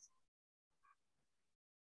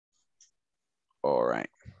 All right.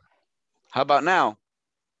 How about now?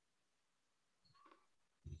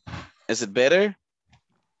 Is it better?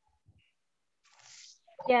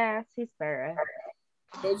 Yes, it's better.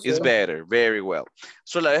 It's better, very well.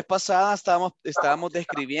 So la vez pasada estábamos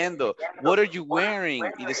describiendo, what are you wearing?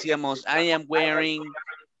 Y decíamos, I am wearing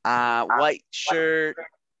a white shirt,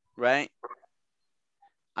 right?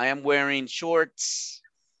 I am wearing shorts.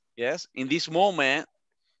 Yes, in this moment,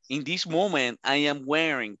 I am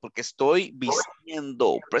wearing, porque estoy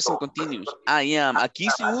vistiendo, present continuous, I am. Aquí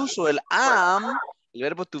se usa el am, el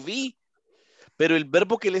verbo to be, pero el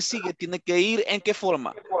verbo que le sigue tiene que ir ¿en qué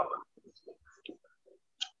forma?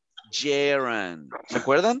 Gerund. ¿Se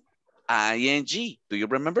acuerdan? ING. Do you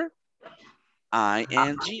remember?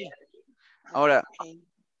 ING. Ahora,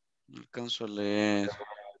 no alcanzo a leer.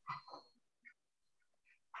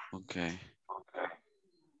 Okay.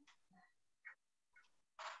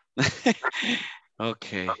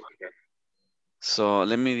 Okay. So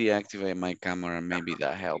let me deactivate my camera. Maybe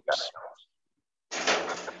that helps.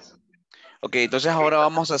 Ok, entonces ahora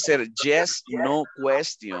vamos a hacer yes, no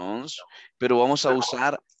questions, pero vamos a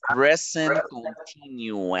usar present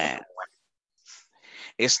continuous.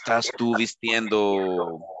 ¿Estás tú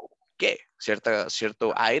vistiendo qué?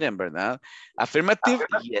 Cierto item, ¿verdad? Affirmative,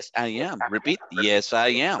 yes, I am. Repeat, yes,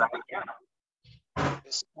 I am.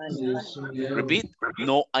 Repeat,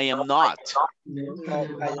 no, I am not.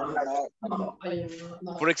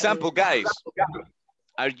 For example, guys,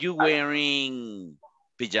 are you wearing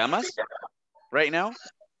pajamas right now?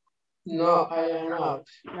 No, I am not.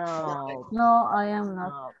 No, I am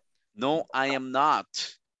not. No, I am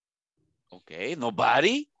not. Okay,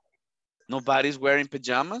 nobody? Nobody's wearing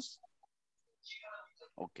pajamas?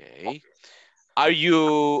 Okay. Are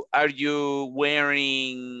you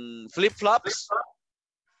wearing flip-flops?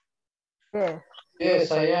 Yes.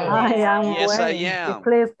 Yes, I am. I am Yes, I wearing am. the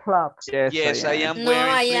flip-flops. Yes, I am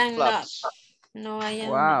wearing flip-flops. No, I am.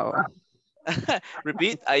 Wow.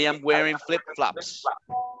 Repeat, I am wearing flip-flops.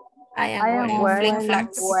 I am wearing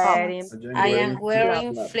flip-flops. I am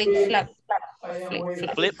wearing flip-flops.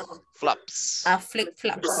 Flip-flops.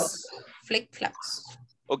 Flip-flops. Flip-flops.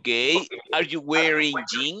 Okay, are you wearing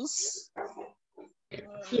jeans?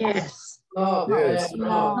 Yes. Yes.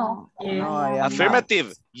 No. No, I am Affirmative.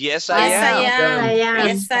 not. Yes, I am. Yes, I am.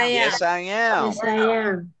 Yes, I am. Yes, I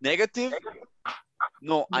am. Negative?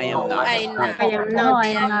 No, I am not. I am not. I am No, not. I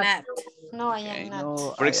am not. No, I Okay. am not.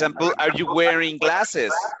 No, For example, are you wearing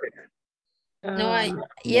glasses? No, I.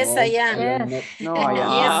 Yes, I am. Yes. No, I am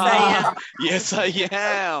Yes, not. I am. Yes, I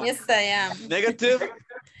am. Yes, I am. Negative?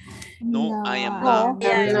 No, I am No, not. I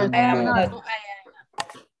am not. No, I am.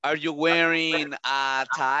 Are you wearing a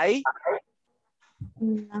tie?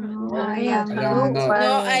 No, I I am am not. not. No,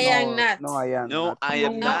 I am not. No, I am No, not. I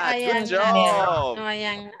am No, not. I am Good job. No, I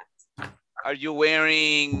am not. Are you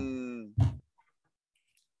wearing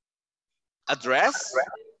a dress?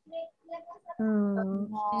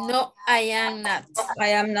 No, I am not. I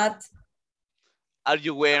am not. Are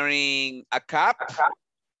you wearing a cap?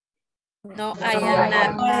 No, I am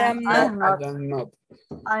not. I am I not. am not.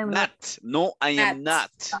 I am not. I'm not. Not. No, I am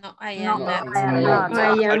not. No, I No, am not. I am not.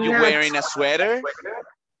 I am Are you not. wearing a sweater?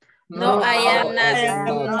 No, I am not. I am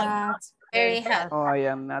not. Very hot. Oh, I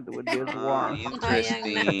am not with this one.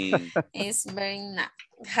 Interesting. It's very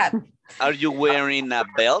hot. Are you wearing a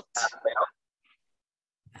belt?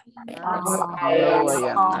 No, I am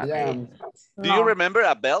not. I am. Do you remember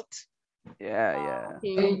a belt? Yeah.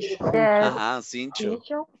 Yes. Cincho.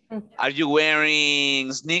 Are you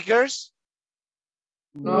wearing sneakers?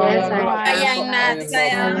 Yes, I am not. I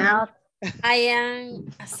am not. I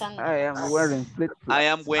am wearing flip-flops. I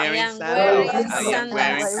am wearing I am sandals. wearing I am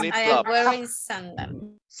wearing sandals. I am flip-flops. wearing sandals.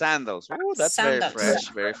 Sandals. Oh, that's Sandals. very fresh.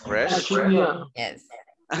 Very fresh. Yes.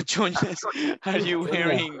 Achuñas,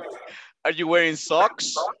 are you wearing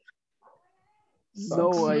socks?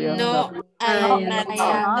 No, I am No, not. I am not. No,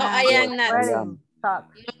 I am not. Wearing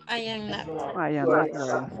socks. No, I am not. I am not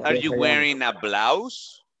wearing. Are you wearing a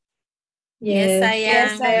blouse? Yes, I am.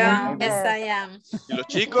 Yes, I am. Yes, I am. ¿Y los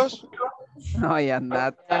chicos? No, I am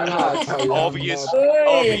not. Obvious.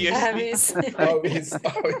 Uy, Obviously. Obvious.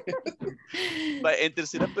 But en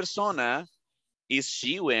tercera persona, is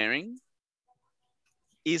she wearing?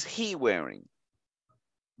 Is he wearing?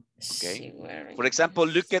 Okay. For example,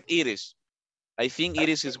 look at Iris. I think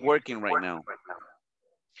Iris is working right now.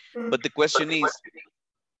 But the question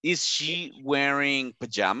is she wearing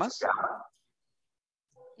pajamas?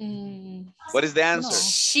 What is the answer?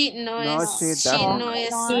 She No, knows. she She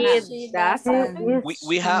knows. She doesn't.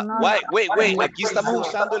 We have, wait. Aquí estamos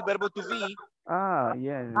usando el verbo to be. Ah,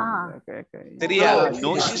 yes. Okay. Sería,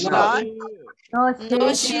 no, she's not. No,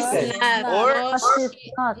 she's not. Or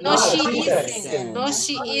No, she isn't. No,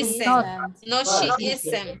 she isn't. No, she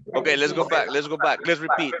isn't. okay, let's go back. Let's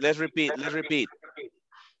repeat.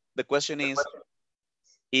 The question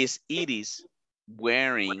is Iris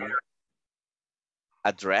wearing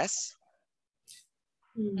a dress?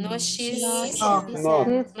 No, she's No.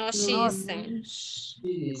 No, she isn't.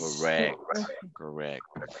 Correct.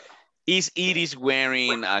 Is Iris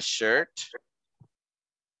wearing a shirt?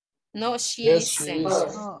 No, she Yes, isn't.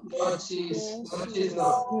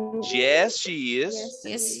 Yes, she is.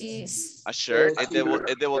 Yes, she is. A shirt, es de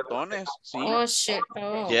botones, sí. Oh, shit.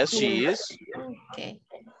 Oh. Yes, she is. Okay.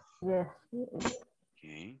 Yes.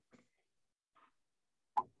 Okay.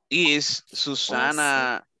 Is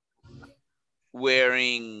Susana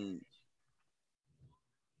wearing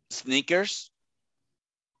sneakers?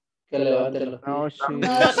 No, she. No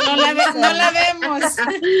la vemos.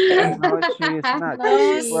 No, she is not.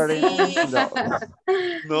 She's wearing sandals.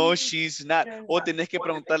 No, she's not. O tenés que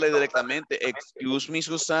preguntarle directamente. Excuse me,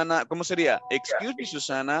 Susana. ¿Cómo sería? Excuse me,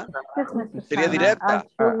 Susana. Sería directa.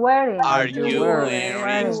 Are you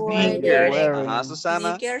wearing sneakers? Ajá,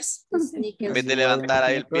 Susana. En vez de levantar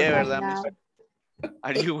ahí el pie, ¿verdad?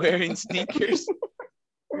 Are you wearing sneakers?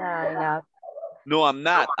 No. No, I'm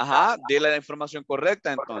not. Ajá, dile la información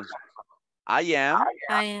correcta entonces. I am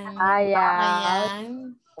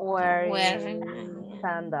wearing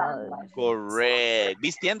sandals. correct.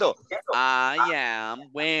 Vistiendo. I am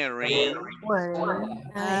wearing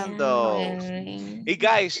sandals. Hey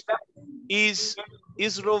guys, is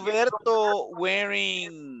Roberto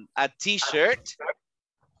wearing a t-shirt?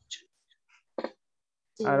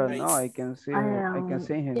 I don't know. I can see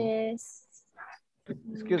him. Yes.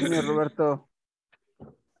 Excuse me, Roberto.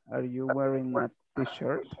 Are you wearing a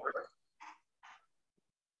t-shirt?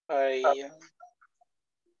 I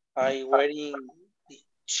wearing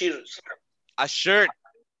shirts. A shirt.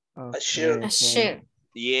 A shirt. A shirt.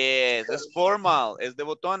 Yes, it's formal. Es de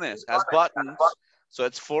botones. Has buttons. So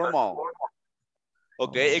it's formal.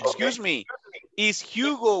 Okay, excuse me. Is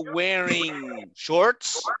Hugo wearing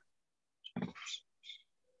shorts?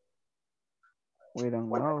 We don't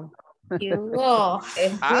know. Hugo.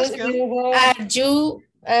 Ask him.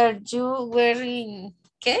 Are you wearing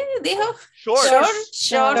 ¿qué dijo? Shorts.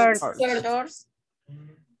 Shorts.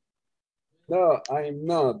 No, I'm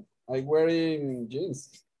not. I'm wearing jeans.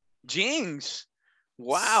 Jeans.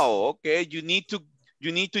 Wow. Okay, you need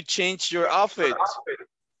to change your outfit.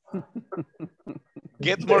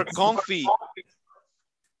 Get more comfy.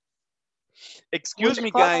 Excuse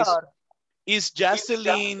me, guys. Is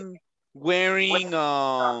Jocelyn wearing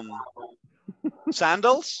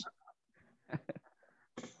sandals?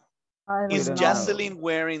 Is Jocelyn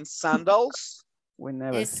wearing sandals? We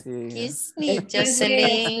never see. Excuse me,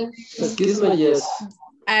 Jocelyn. Excuse me, yes.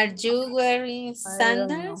 Are you wearing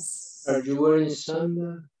sandals? Are you wearing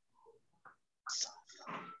sandals?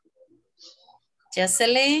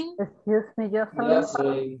 Jocelyn? Excuse me,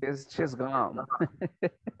 Jocelyn. She's gone.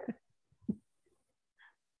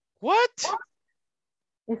 What?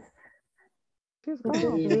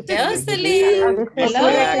 Jocelyn.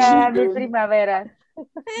 Primavera.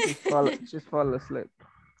 She's falling asleep.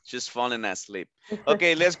 She's falling asleep.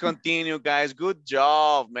 Okay, let's continue, guys. Good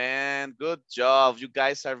job, man. Good job. You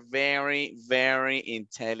guys are very, very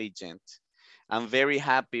intelligent. I'm very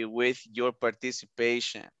happy with your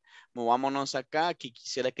participation. Movámonos acá, que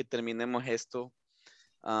quisiera que terminemos esto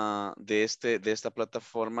de esta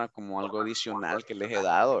plataforma como algo adicional que les he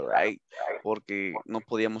dado, right? Porque no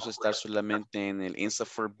podíamos estar solamente en el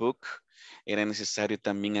INSAFORP book. Era necesario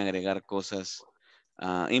también agregar cosas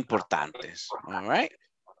importantes, all right?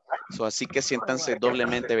 So, así que siéntanse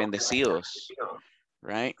doblemente bendecidos,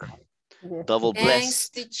 right? Double Thanks,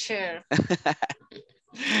 blessed. teacher.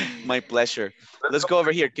 My pleasure. Let's go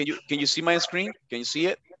over here. Can you see my screen? Can you see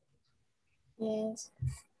it? Yes.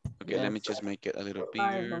 Okay, let me just make it a little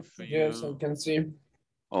bigger for you. Yes, I can see.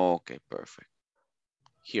 Okay, perfect.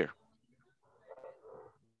 Here.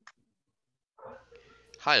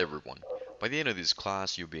 Hi everyone. By the end of this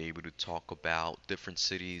class, you'll be able to talk about different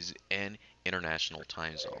cities and international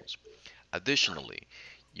time zones. Additionally,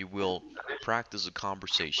 you will practice a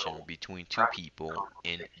conversation between two people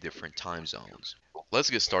in different time zones. Let's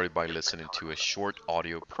get started by listening to a short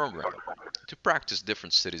audio program to practice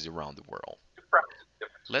different cities around the world.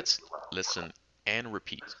 Let's listen and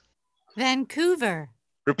repeat. Vancouver.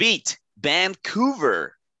 Repeat.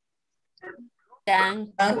 Vancouver.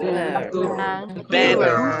 Vancouver.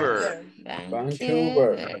 Vancouver.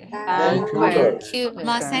 Vancouver.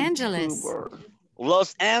 Los Angeles.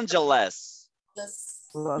 Los Angeles.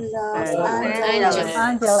 Los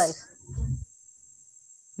Angeles.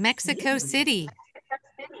 Mexico City.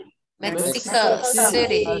 Mexico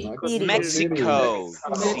City. Mexico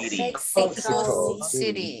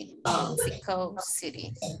City. Mexico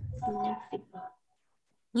City.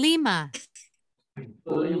 Lima.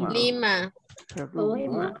 Lima.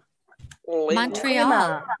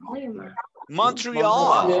 Montreal.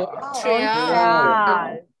 Montreal.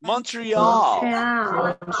 Montreal.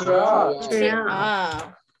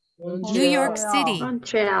 New York City.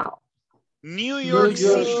 New York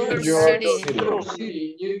City.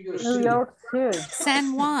 New York City.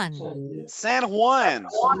 San Juan. San Juan.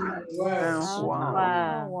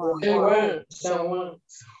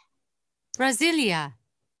 Brasilia.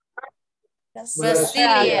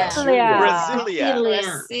 Brasilia.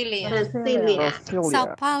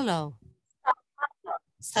 Sao Paulo.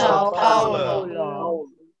 Sao Paulo.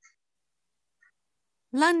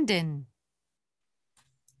 London.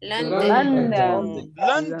 London.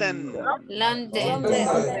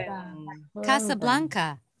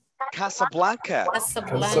 Casablanca. Casablanca.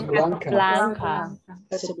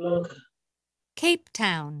 Cape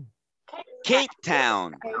Town. Cape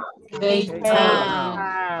Town.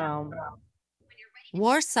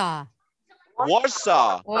 Warsaw.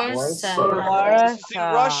 Warsaw.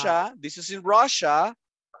 This is in Russia.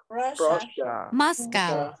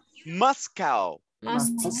 Moscow. Moscow.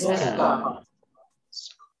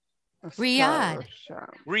 Riyadh.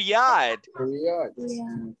 Riyadh.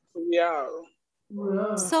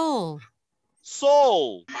 Seoul.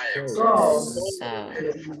 Seoul.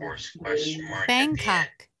 Bangkok.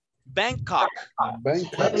 Bangkok.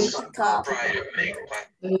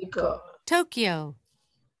 Tokyo.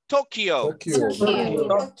 Tokyo.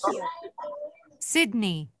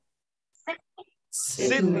 Sydney.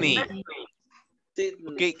 Sydney.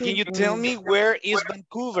 Okay, can you tell me where is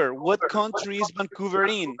Vancouver? What country is Vancouver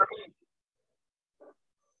in?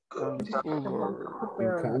 In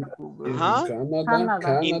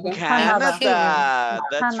Canada.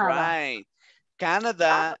 That's right.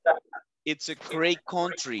 Canada, it's a great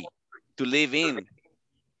country to live in.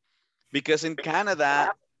 Because in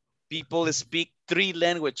Canada, people speak 3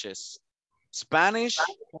 languages. Spanish,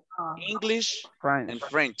 English, and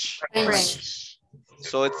French.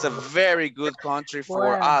 So it's a very good country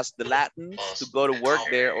for us, the Latins, to go to work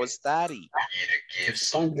there or study.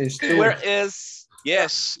 English too. Where is,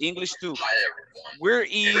 yes, English too. Where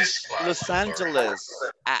is Los Angeles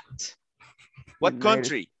at? What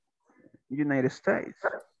country? United States.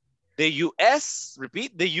 The U.S.,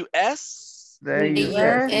 repeat, the U.S.? The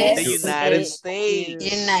US. The United States.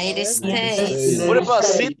 United States. What about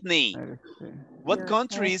Sydney? What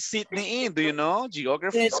country is Sydney in? Do you know?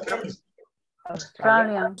 Geography skills?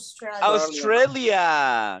 Australia.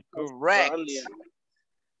 Australia. Correct.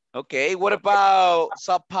 Okay, what about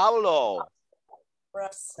Sao Paulo?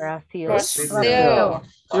 Brazil.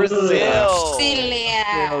 Brazilian.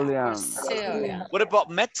 What about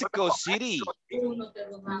Mexico City?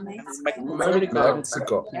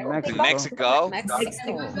 Mexico.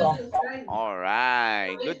 All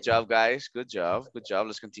right. Good job, guys. Good job. Good job.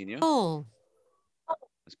 Let's continue.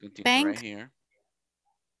 Let's continue Bank. right here.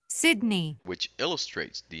 Sydney. Which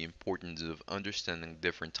illustrates the importance of understanding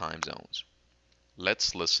different time zones.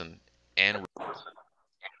 Let's listen and...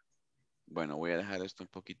 Bueno, voy a dejar esto un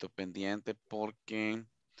poquito pendiente porque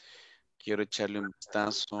quiero echarle un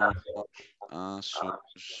vistazo a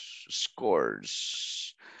sus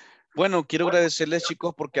scores. Bueno, quiero agradecerles,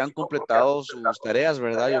 chicos, porque han completado sus tareas,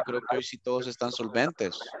 ¿verdad? Yo creo que hoy sí todos están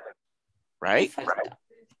solventes. Right?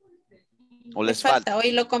 ¿O les falta?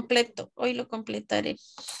 Hoy lo completo. Hoy lo completaré.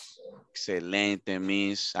 Excelente,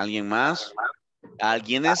 Miss. ¿Alguien más?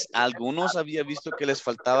 Algunos había visto que les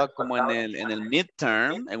faltaba como en el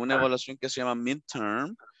midterm, en una evaluación que se llama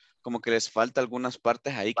midterm, como que les falta algunas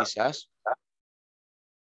partes ahí quizás.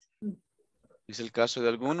 ¿Es el caso de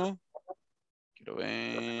alguno? Quiero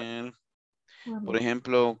ver. Por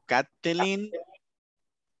ejemplo, Kathleen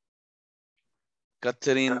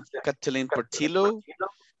Portillo,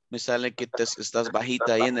 me sale que estás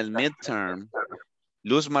bajita ahí en el midterm.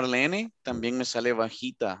 Luz Marlene también me sale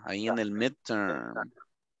bajita ahí en el midterm.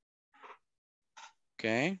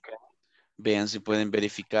 Ok. Vean si pueden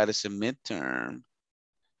verificar ese midterm.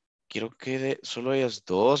 Quiero que solo ellas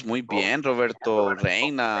dos. Muy bien, Roberto.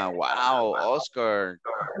 Reina. Wow. Oscar.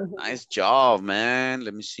 Nice job, man.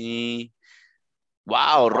 Let me see.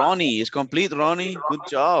 Wow, Ronnie. It's complete, Ronnie. Good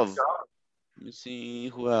job. Let me see.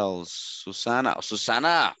 Who else? Susana.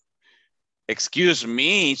 Susana. Excuse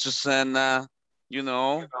me, Susana. You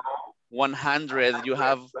know, 100, you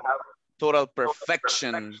have total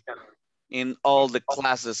perfection in all the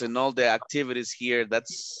classes and all the activities here.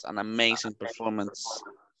 That's an amazing performance.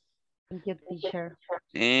 Thank you, teacher.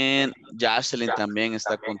 And Jocelyn también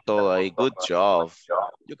está con todo ahí. Good job.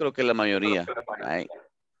 Yo creo que la mayoría. Right?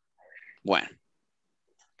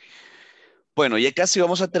 Bueno, ya casi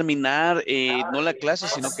vamos a terminar, no la clase,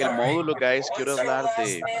 sino que el módulo, guys. Quiero hablar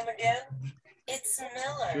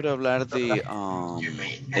de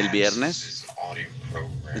el viernes.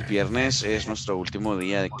 El viernes es nuestro último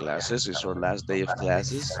día de clases. Es our last day of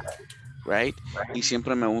classes, right? Y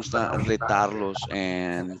siempre me gusta retarlos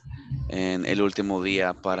en el último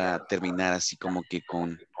día para terminar así como que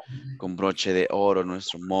con broche de oro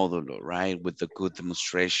nuestro módulo, right? With the good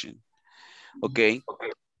demonstration. Ok.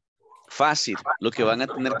 Fácil. Lo que van a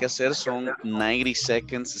tener que hacer son 90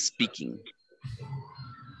 seconds speaking.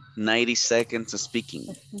 90 seconds speaking.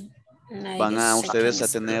 Van a ustedes a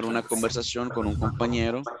tener una conversación con un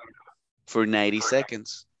compañero for 90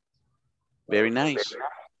 seconds. Very nice.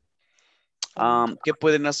 ¿Qué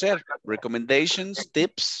pueden hacer? Recommendations,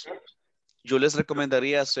 tips. Yo les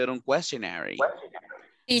recomendaría hacer un questionnaire.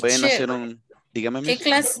 Pueden hacer un... Dígame,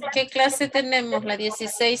 ¿Qué clase tenemos? La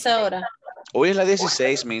 16 ahora. Hoy es la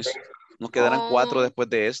 16, Miss. Nos quedarán 4 después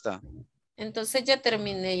de esta. Entonces ya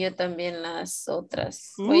terminé yo también las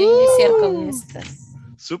otras. Voy a iniciar con estas.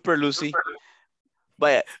 Super, Lucy.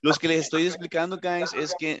 Vaya, los que les estoy explicando, guys,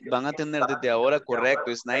 es que van a tener desde ahora, correcto,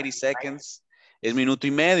 es 90 seconds, es minuto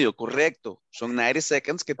y medio, correcto. Son 90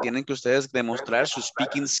 seconds que tienen que ustedes demostrar sus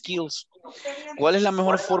speaking skills. ¿Cuál es la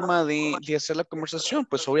mejor forma de hacer la conversación?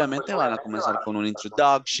 Pues obviamente van a comenzar con un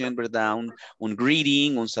introduction, ¿verdad? Un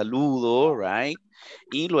greeting, un saludo, right?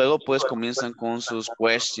 Y luego pues comienzan con sus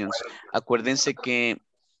questions. Acuérdense que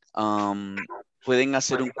pueden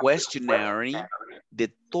hacer un questionnaire de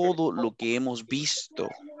todo lo que hemos visto,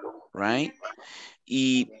 right?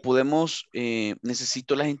 Y podemos,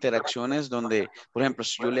 necesito las interacciones donde, por ejemplo,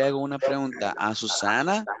 si yo le hago una pregunta a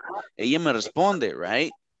Susana, ella me responde,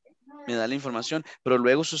 right? me da la información, pero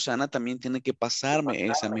luego Susana también tiene que pasarme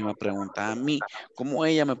esa misma pregunta a mí. ¿Cómo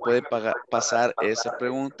ella me puede pasar esa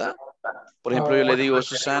pregunta? Por ejemplo, yo le digo,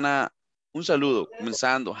 Susana, un saludo,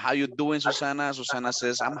 comenzando. How you doing, Susana? Susana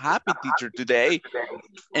says, I'm happy, teacher, today.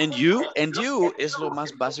 And you es lo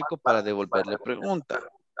más básico para devolverle pregunta.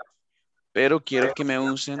 Pero quiero que me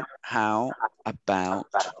usen how about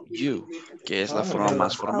you, que es la forma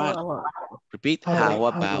más formal. Repeat, how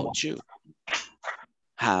about you.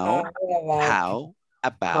 How about you. How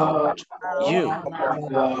about you?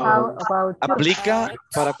 Aplica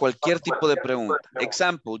para cualquier tipo de pregunta.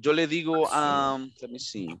 Example, yo le digo, let me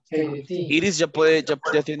see. Iris ya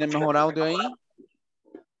tiene mejor audio ahí.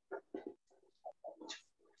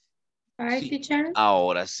 Hi, Sí. teacher.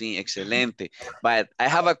 Ahora sí, excelente. But I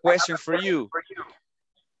have a question for you.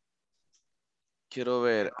 Quiero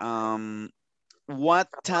ver. What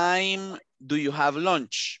time do you have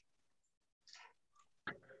lunch?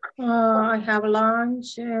 I have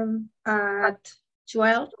lunch at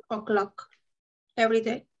 12 o'clock every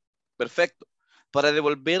day. Perfecto. Para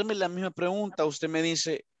devolverme la misma pregunta, usted me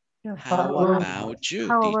dice, how about you,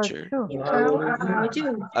 teacher? How about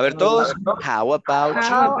you? A ver todos, how about you?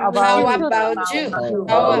 How about you?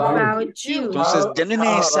 How about you? Entonces, ya no es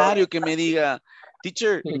necesario que me diga,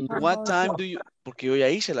 teacher, what time do you... Porque yo ya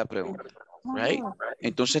hice la pregunta, right?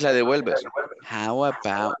 Entonces la devuelves. How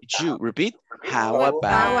about you? Repeat. How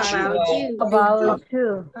about you? About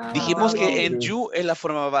you. Dijimos que en you es la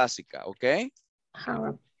forma básica, ¿ok?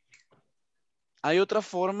 Hay otra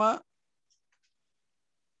forma.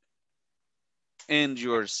 And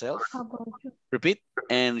yourself. Repeat.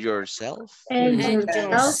 And yourself. And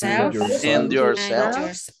yourself. And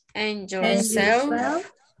yourself. And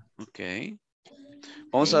yourself. Ok.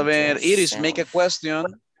 Vamos a ver, Iris, make a question.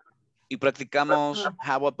 Y practicamos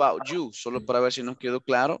how about you, solo para ver si nos quedó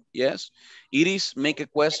claro. Yes. Iris, make a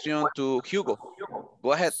question to Hugo.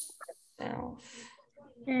 Go ahead.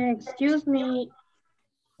 Excuse me,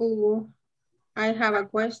 Hugo. I have a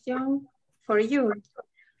question for you.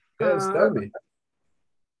 Yes, tell me.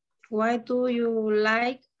 Why do you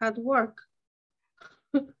like at work?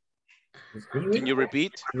 Excuse me? Can you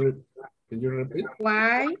repeat? Can you repeat?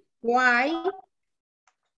 Why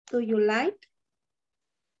do you like?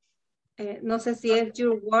 No sé si es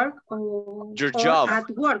your work o Your job. at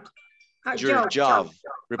work. Your job.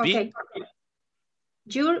 Repeat. Okay.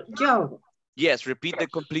 Your job. Yes, repeat the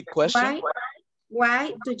complete question.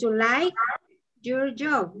 Why do you like your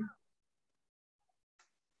job?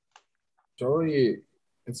 Sorry,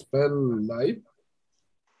 spell life.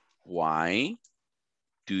 Why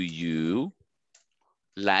do you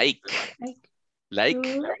like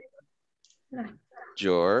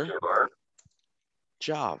your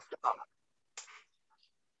job?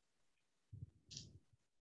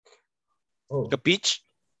 Oh. Capiche?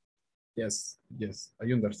 Yes,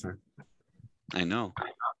 I understand. I know.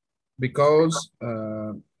 Because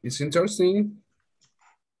it's interesting.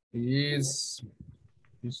 It's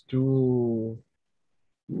too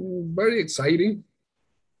very exciting.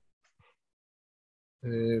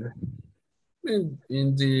 In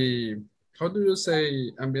the, how do you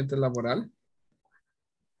say ambiente laboral?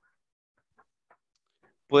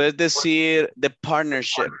 Puedes decir the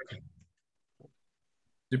partnership.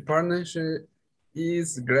 The partnership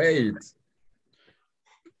is great.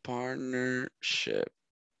 Partnership.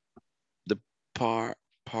 The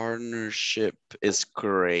partnership is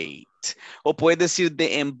great. O puedes decir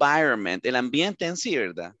the environment, el ambiente en sí,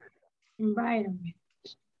 ¿verdad? Environment.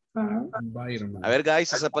 Environment. A ver,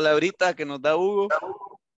 guys, esa palabrita que nos da Hugo.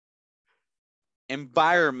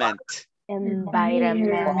 Environment.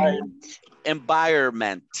 Environment.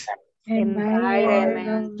 Environment.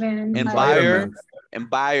 Environment.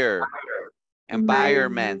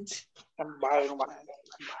 Environment.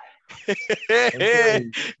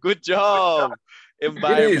 Good job.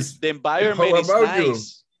 Environment. The environment is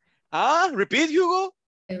nice. Repeat, Hugo.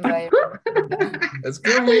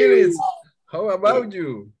 Excuse me, Iris. How about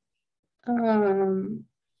you?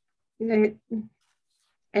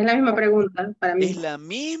 Es la misma pregunta para mí. Es la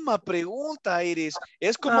misma pregunta, Iris.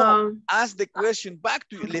 Es como ask the question back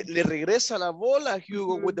to you. Le regresa la bola,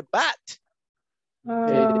 Hugo, with the bat.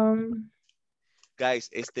 Guys,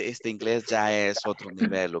 este inglés ya es otro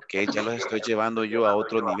nivel, ¿ok? Ya los estoy llevando yo a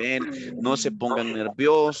otro nivel. No se pongan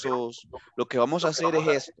nerviosos. Lo que vamos a hacer es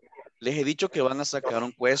esto. Les he dicho que van a sacar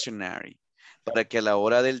un questionnaire para que a la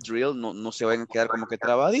hora del drill no se vayan a quedar como que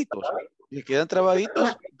trabaditos. Si quedan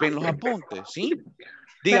trabaditos, ven los apuntes, ¿sí?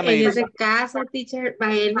 Dígame. En ese caso, teacher,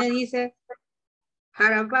 él me dice,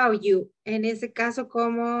 how about you? En ese caso,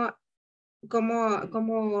 ¿cómo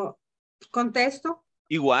contesto?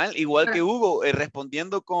 Igual que Hugo,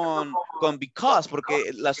 respondiendo con because,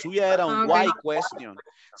 porque la suya era un why question.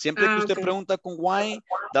 Siempre que usted pregunta con why,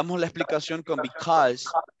 damos la explicación con because.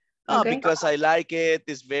 Because I like it,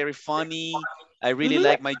 it's very funny, I really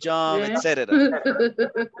like my job, etc.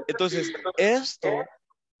 Entonces, esto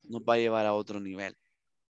nos va a llevar a otro nivel,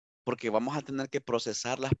 porque vamos a tener que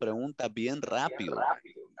procesar las preguntas bien rápido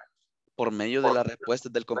por medio de las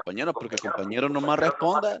respuestas del compañero, porque el compañero nomás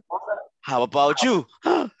responda, how about you?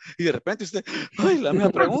 Y de repente usted, ay, la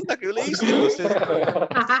misma pregunta que yo le hice. Entonces,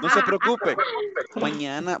 no se preocupe.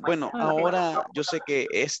 Mañana, bueno, ahora yo sé que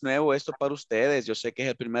es nuevo esto para ustedes. Yo sé que es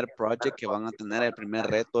el primer project que van a tener, el primer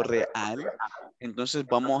reto real. Entonces,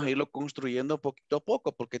 vamos a irlo construyendo poquito a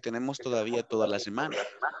poco porque tenemos todavía toda la semana.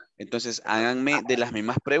 Entonces, háganme de las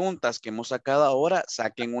mismas preguntas que hemos sacado ahora,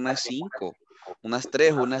 saquen unas 5, unas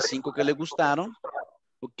 3, unas 5 que les gustaron.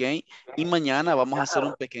 Ok, y mañana vamos a hacer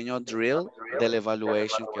un pequeño drill de la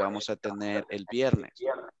evaluation que vamos a tener el viernes.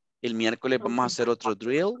 El miércoles vamos a hacer otro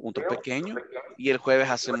drill, otro pequeño, y el jueves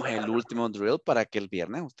hacemos el último drill para que el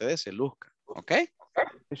viernes ustedes se luzcan. Ok?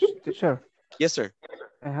 Teacher. Yes, sir.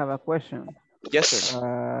 I have a question. Yes,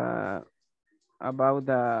 sir. About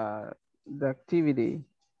the activity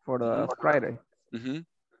for the Friday.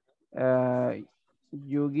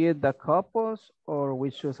 You get the couples or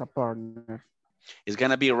we choose a partner? It's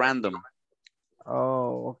gonna be random.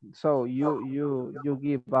 Oh, so you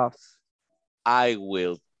give us. I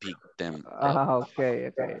will pick them.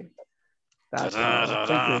 Okay.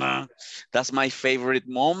 That's my favorite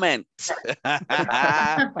moment.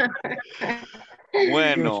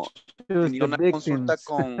 Bueno, tenía una consulta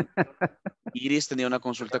con Iris, tenía una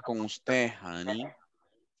consulta con usted, honey.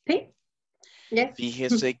 Sí. Yes.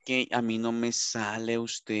 Fíjese que a mí no me sale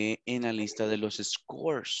usted en la lista de los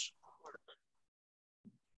scores.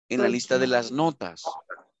 En la lista de las notas.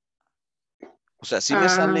 O sea, sí me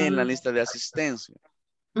sale en la lista de asistencia.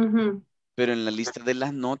 Pero en la lista de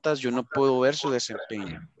las notas yo no puedo ver su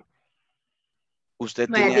desempeño. ¿Usted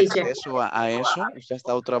tiene acceso a eso? ¿Usted ha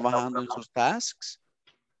estado trabajando en sus tasks?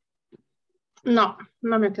 No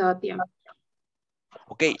me ha quedado tiempo.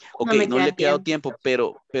 Ok, no le ha quedado tiempo,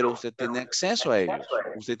 pero usted tiene acceso a ellos.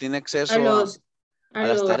 Usted tiene acceso a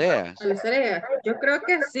las tareas. A las tareas. Yo creo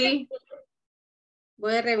que sí.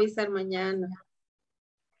 Voy a revisar mañana.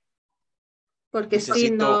 Porque sí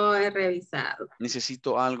no he revisado.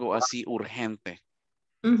 Necesito algo así urgente.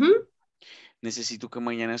 Necesito que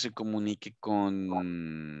mañana se comunique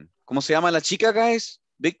con... ¿Cómo se llama la chica, guys?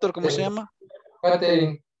 Víctor, ¿cómo se llama?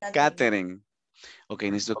 Catherine. Ok,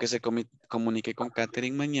 necesito que se comunique con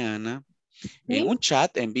Catherine mañana. En un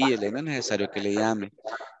chat, envíele, no es necesario que le llame.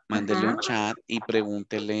 Mándele un chat y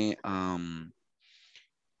pregúntele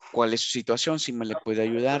cuál es su situación, si me le puede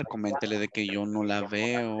ayudar. Coméntele de que yo no la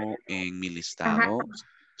veo en mi listado.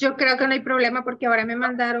 Yo creo que no hay problema porque ahora me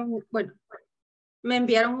mandaron, bueno, me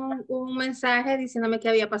enviaron un mensaje diciéndome que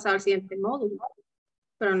había pasado al siguiente módulo.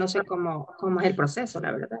 Pero no sé cómo es el proceso,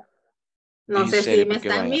 la verdad. No sé si me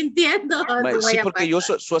están mintiendo. Sí, porque yo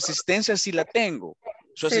su asistencia sí la tengo.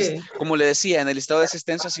 Como le decía, en el listado de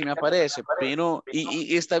asistencia sí me aparece, pero,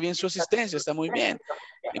 y está bien su asistencia, está muy bien,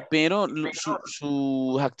 pero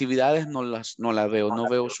sus actividades no las veo, no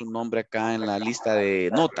veo su nombre acá en la lista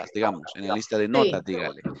de notas, digamos, en la lista de notas,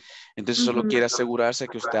 dígale. Entonces solo quiere asegurarse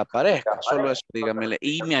que usted aparezca, solo eso, dígamele,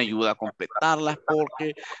 y me ayuda a completarlas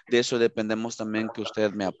porque de eso dependemos también que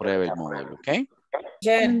usted me apruebe el módulo, ¿ok?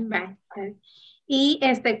 Y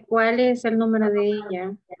 ¿cuál es el número de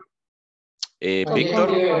ella?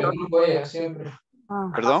 Víctor.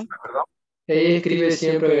 ¿Perdón? Ella escribe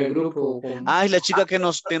siempre en el grupo. Es la chica que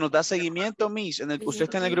nos da seguimiento, Miss. ¿Usted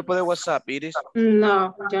está en el grupo de WhatsApp, Iris?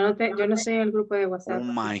 No, yo no estoy en el grupo de WhatsApp. Oh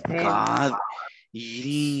my God.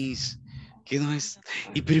 Iris. ¿Qué no es?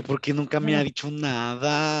 ¿Pero por qué nunca me ha dicho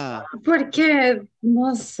nada? Porque,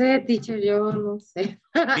 no sé, teacher, yo no sé.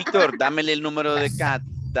 Víctor, dámele el número de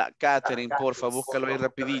Catherine, porfa, búscalo ahí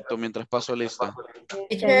rapidito mientras paso lista.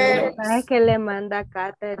 ¿Sabes que le manda a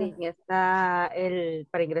Catherine? Está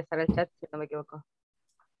para ingresar al chat, si no me equivoco.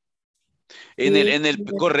 En el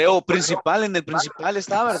correo principal,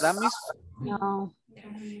 está, ¿verdad, Miss? No,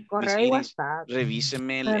 correo y WhatsApp.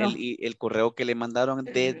 Revíseme el correo que le mandaron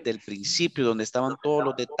desde el principio, donde estaban todos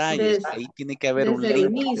los detalles. Ahí tiene que haber un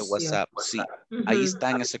link de WhatsApp. Sí, ahí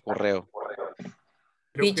está en ese correo.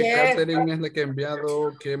 Creo que Catherine es la que ha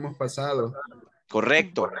enviado que hemos pasado.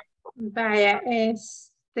 Correcto. Vaya,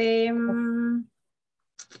 sí,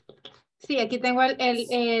 aquí tengo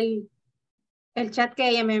el chat que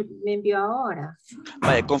ella me envió ahora.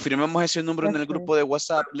 Vaya, confirmemos ese número en el grupo de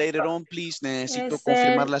WhatsApp. Later on, please. Necesito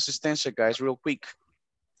confirmar la asistencia, guys, real quick.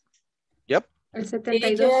 Yep. El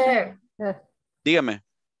 72. Teacher, Dígame.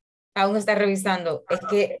 aún está revisando. Es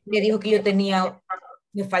que me dijo que yo tenía,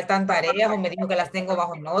 me faltan tareas o me dijo que las tengo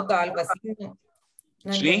bajo nota, algo así. No,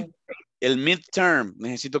 no Sí, entendí. el midterm.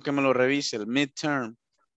 Necesito que me lo revise, el midterm.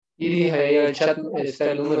 Y dije ahí en el chat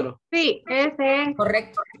está el número. Sí, ese es.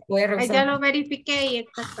 Correcto. Voy a revisar. Ya lo verifiqué y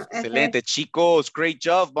exacto. ese Excelente, chicos. Great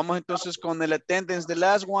job. Vamos entonces con el attendance, the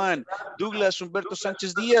last one. Douglas Humberto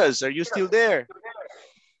Sánchez Díaz, are you still there?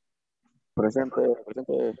 Presente.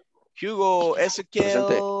 Hugo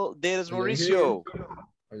Ezequiel Dedes I am Mauricio.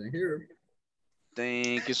 I am here.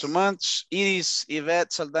 Thank you so much. Iris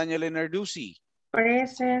Yvette Saldaña Lenarduzzi.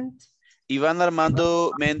 Present. Iván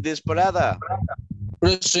Armando Méndez Parada.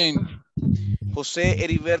 Present. José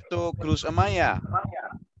Heriberto Cruz Amaya.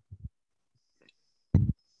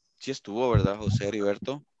 Sí estuvo, ¿verdad, José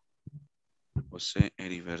Heriberto? José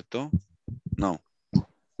Heriberto. No.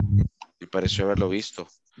 Me pareció haberlo visto.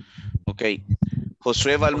 Ok.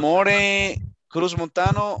 Josué Valmore Cruz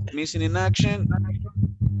Montano, Missing in Action.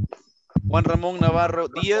 Juan Ramón Navarro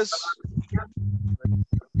Díaz.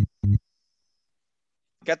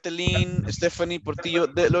 Kathleen Stephanie Portillo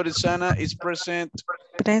de Lorenzana is present.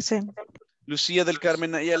 Present. Lucía del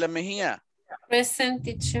Carmen Ayala Mejía. Present,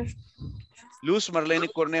 teacher. Luz Marlene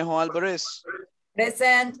Cornejo Álvarez.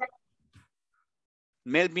 Present.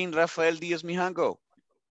 Melvin Rafael Díaz Mijango.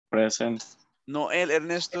 Present. Noel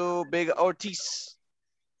Ernesto Vega Ortiz.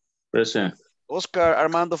 Present. Oscar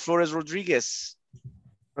Armando Flores Rodríguez.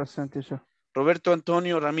 Present, teacher. Roberto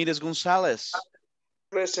Antonio Ramírez González.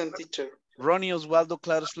 Present, teacher. Ronnie Osvaldo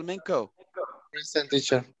Claros Flamenco. Present,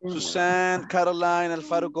 teacher. Susan Caroline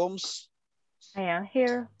Alfaro Gomes. I am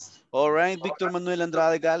here. All right. Víctor Manuel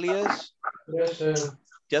Andrade Galias. Present.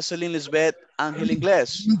 Jocelyn Lisbeth Ángel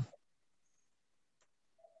Inglés.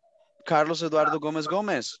 Carlos Eduardo Gómez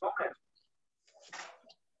Gómez.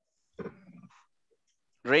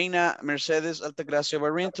 Reina Mercedes Altagracia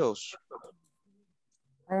Barrientos.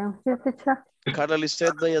 I am here, teacher. Carla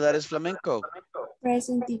Lisset Valladares Flamenco.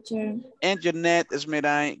 Present, teacher. And Jeanette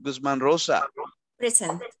Esmeray Guzmán Rosa.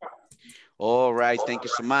 Present. All right, thank you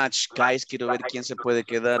so much. Guys, quiero ver quién se puede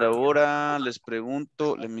quedar ahora. Les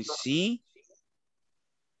pregunto, let me see.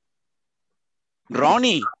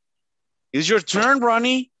 Ronnie, it's your turn,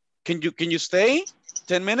 Ronnie. Can you stay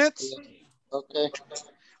 10 minutes? Okay.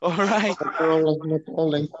 All right. No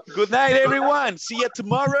problem. Good night, everyone. See you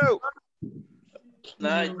tomorrow.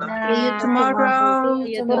 Night. See you tomorrow.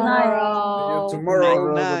 See you tomorrow. See you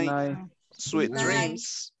tomorrow. Night, Good night. night. Sweet Good night.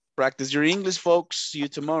 dreams. Practice your English, folks. See you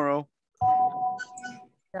tomorrow.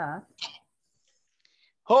 Yeah.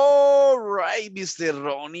 All right, Mr.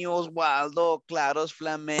 Ronnie Osvaldo Claros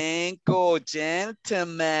Flamenco,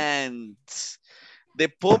 gentlemen. The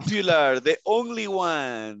popular, the only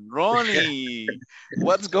one, Ronnie.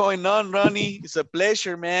 What's going on, Ronnie? It's a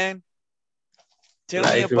pleasure, man. Tell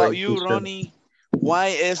me about you, Ronnie. Why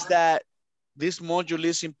is that this module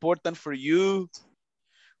is important for you?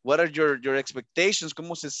 What are your expectations?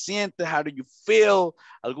 ¿Cómo se siente? How do you feel?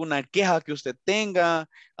 ¿Alguna queja que usted tenga?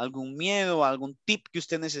 ¿Algún miedo? ¿Algún tip que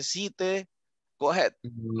usted necesite? Go ahead.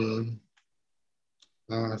 No,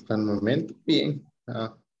 hasta el momento, bien.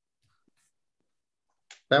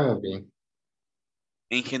 Estamos bien.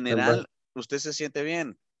 En general, ¿usted se siente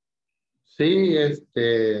bien? Sí,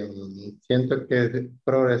 siento que he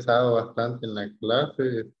progresado bastante en la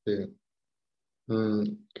clase.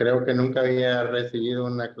 Creo que nunca había recibido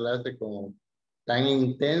una clase como tan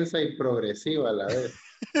intensa y progresiva a la vez.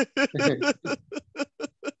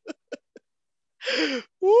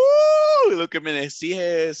 Lo que me decís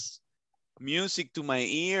es music to my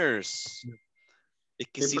ears. Es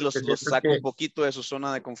que sí, los saco un poquito de su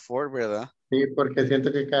zona de confort, ¿verdad? Sí, porque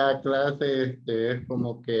siento que cada clase es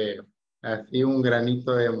como que así un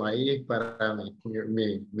granito de maíz para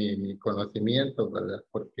mi conocimiento, ¿verdad?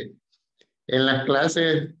 Porque en las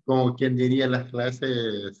clases, como quien diría, las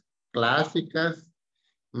clases clásicas,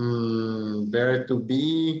 better to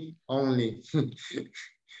be only.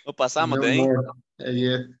 No pasamos No de ahí. more.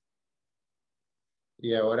 Yes.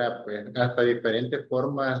 Y ahora, pues, hasta diferentes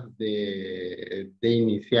formas de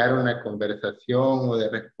iniciar una conversación o de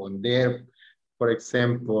responder. Por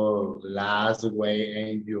ejemplo, last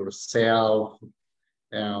way and yourself.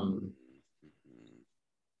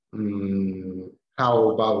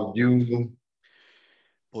 How about you?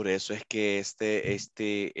 Por eso es que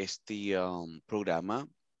este programa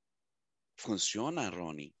funciona,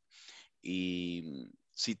 Ronnie. Y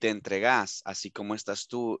si te entregas, así como estás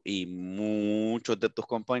tú y muchos de tus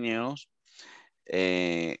compañeros,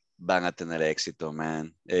 van a tener éxito,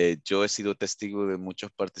 man. Yo he sido testigo de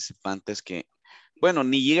muchos participantes que, bueno,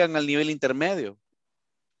 ni llegan al nivel intermedio.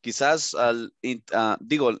 quizás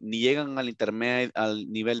ni llegan al intermedio,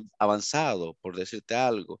 al nivel avanzado, por decirte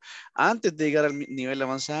algo. Antes de llegar al nivel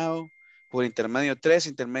avanzado, por intermedio 3,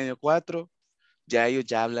 intermedio 4, ya ellos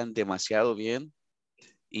ya hablan demasiado bien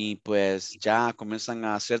y pues ya comienzan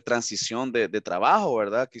a hacer transición de trabajo,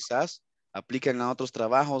 ¿verdad? Quizás aplican a otros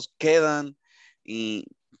trabajos, quedan y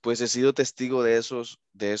pues he sido testigo de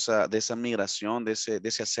esa migración, de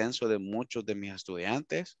ese ascenso de muchos de mis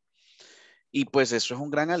estudiantes. Y pues eso es un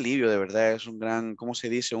gran alivio, de verdad, es un gran, ¿cómo se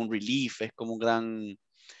dice? Un relief, es como un gran,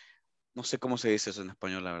 no sé cómo se dice eso en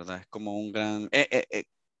español, la verdad, es como un gran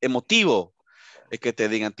emotivo, es que te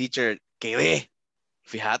digan, teacher, quedé,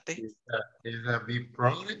 fíjate. Is a big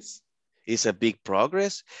progress. It's a big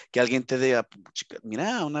progress. Que alguien te diga, "Chica,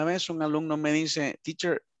 mira, una vez un alumno me dice,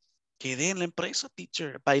 teacher, quedé en la empresa,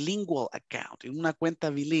 teacher, bilingual account, en una cuenta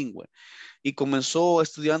bilingüe. Y comenzó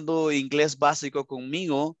estudiando inglés básico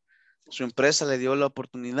conmigo. Su empresa le dio la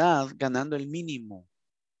oportunidad ganando el mínimo.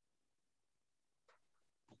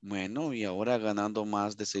 Bueno, y ahora ganando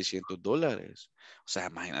más de $600. O sea,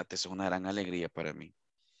 imagínate, es una gran alegría para mí.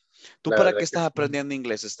 ¿Tú La para verdad qué que estás sí. aprendiendo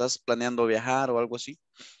inglés? ¿Estás planeando viajar o algo así?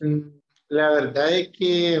 La verdad es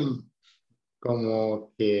que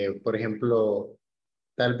como que, por ejemplo,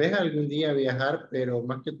 tal vez algún día viajar, pero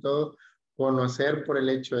más que todo conocer por el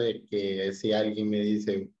hecho de que si alguien me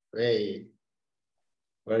dice, hey,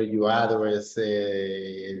 where you at, o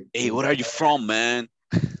Hey, where are you from, man?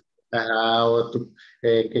 ajá, o tú,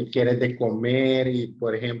 qué quieres de comer y,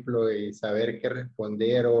 por ejemplo, y saber qué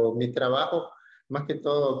responder, o mi trabajo, más que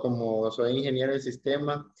todo, como soy ingeniero de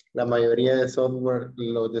sistema, la mayoría de software,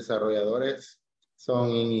 los desarrolladores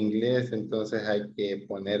son en inglés, entonces hay que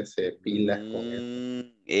ponerse pilas con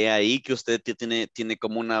eso. He ahí que usted tiene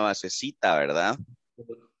como una basecita, ¿verdad?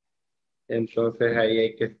 Entonces ahí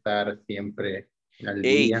hay que estar siempre al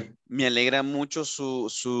Hey, día. me alegra mucho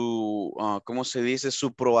 ¿cómo se dice?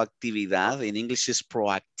 Su proactividad. En inglés es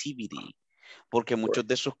proactivity. Porque muchos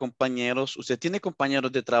de sus compañeros, usted tiene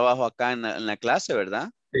compañeros de trabajo acá en la clase,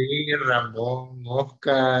 ¿verdad? Sí, Ramón,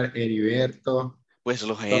 Oscar, Heriberto, Pues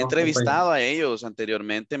los he todos compañeros. entrevistado a ellos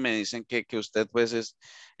anteriormente. Me dicen que usted pues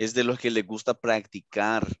es de los que les gusta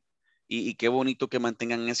practicar. Y qué bonito que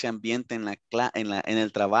mantengan ese ambiente en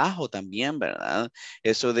el trabajo también, ¿verdad?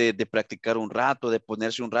 Eso de practicar un rato, de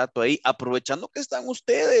ponerse un rato ahí, aprovechando que están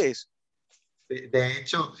ustedes. De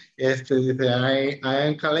hecho, dice, I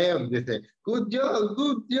am Caleb, dice, good job,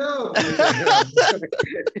 good job.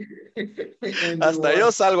 And you Hasta yo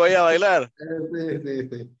are- salgo ahí a bailar. Sí, sí,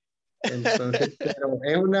 sí. Entonces, pero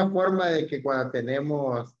es una forma de que cuando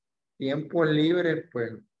tenemos tiempos libres,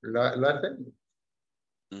 pues lo hacemos.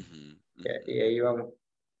 Y ahí vamos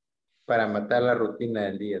para matar la rutina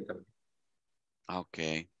del día también. Ok.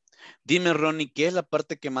 Dime, Ronnie, ¿qué es la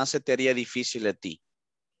parte que más se te haría difícil a ti?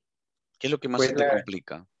 ¿Qué es lo que más se Pues te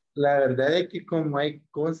complica? la verdad es que como hay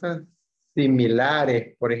cosas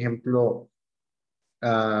similares, por ejemplo,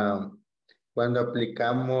 cuando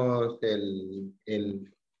aplicamos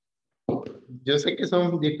yo sé que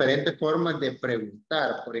son diferentes formas de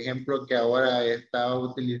preguntar. Por ejemplo, que ahora estaba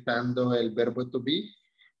utilizando el verbo to be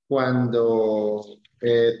cuando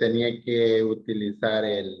tenía que utilizar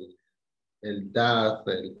el does,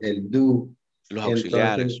 el do. Los Entonces,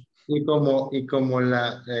 auxiliares.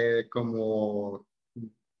 como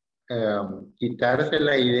quitarse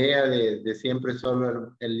la idea de siempre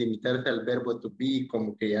solo el limitarse al verbo to be,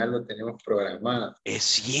 como que ya lo tenemos programado. Es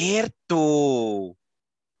cierto.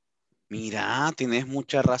 Mira, tienes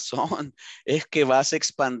mucha razón. Es que vas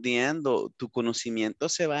expandiendo, tu conocimiento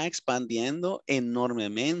se va expandiendo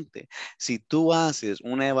enormemente. Si tú haces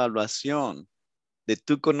una evaluación de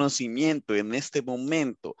tu conocimiento en este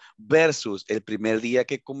momento versus el primer día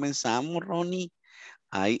que comenzamos, Ronnie,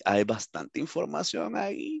 hay bastante información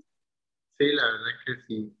ahí. Sí, la verdad que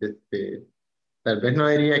sí. Tal vez no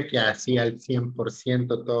diría que así al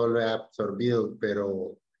 100% todo lo he absorbido,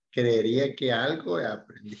 pero creería que algo he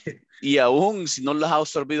aprendido. Y aún si no lo has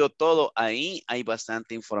absorbido todo, ahí hay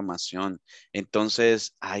bastante información.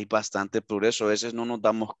 Entonces hay bastante progreso. A veces no nos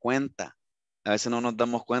damos cuenta. A veces no nos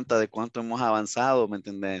damos cuenta de cuánto hemos avanzado, ¿me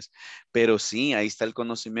entendés? Pero sí, ahí está el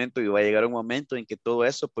conocimiento y va a llegar un momento en que todo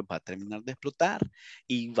eso pues va a terminar de explotar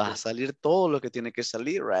y va a salir todo lo que tiene que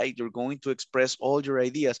salir, right? You're going to express all your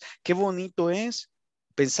ideas. Qué bonito es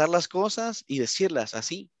pensar las cosas y decirlas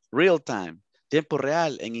así, real time, tiempo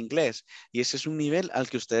real en inglés. Y ese es un nivel al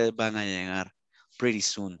que ustedes van a llegar pretty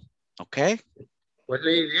soon, ¿ok? Pues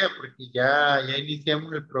la idea, porque ya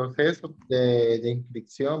iniciamos el proceso de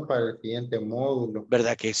inscripción para el siguiente módulo.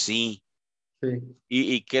 ¿Verdad que sí? Sí.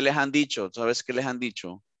 ¿Y qué les han dicho? ¿Sabes qué les han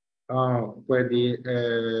dicho? Pues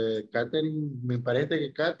Catherine, me parece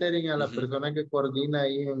que Catherine, a la persona que coordina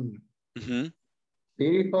ahí en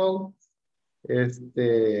City Hall,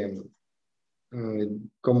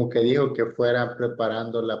 como que dijo que fuera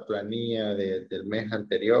preparando la planilla del mes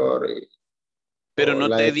anterior. Pero o no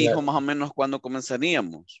la te de- dijo más o menos cuándo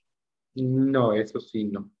comenzaríamos. No, eso sí,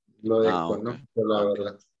 no. Lo Ok. desconozco, la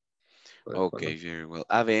verdad. Lo Ok, desconozco. very well.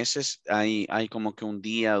 A veces hay como que un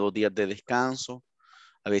día, 2 días de descanso,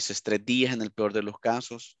 a veces 3 días en el peor de los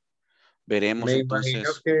casos. Veremos Me imagino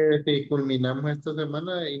entonces. que si culminamos esta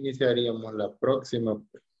semana, iniciaríamos la próxima.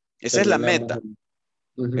 Esa es la Terminamos. meta.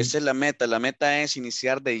 Esa es la meta. La meta es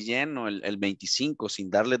iniciar de lleno el 25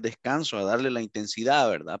 sin darle descanso, a darle la intensidad,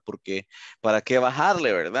 ¿verdad? Porque ¿para qué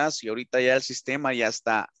bajarle, verdad? Si ahorita ya el sistema ya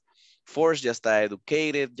está forced, ya está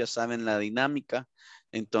educated, ya saben la dinámica.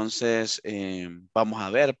 Entonces, vamos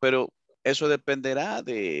a ver, pero eso dependerá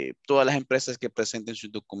de todas las empresas que presenten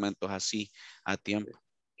sus documentos así a tiempo.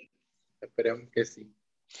 Esperemos que sí.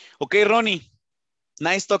 Ok, Ronnie.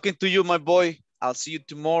 Nice talking to you, my boy. I'll see you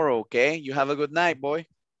tomorrow, okay? You have a good night, boy.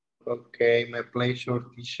 Okay, my pleasure,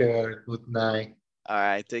 teacher. Good night. All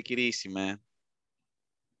right, take it easy, man.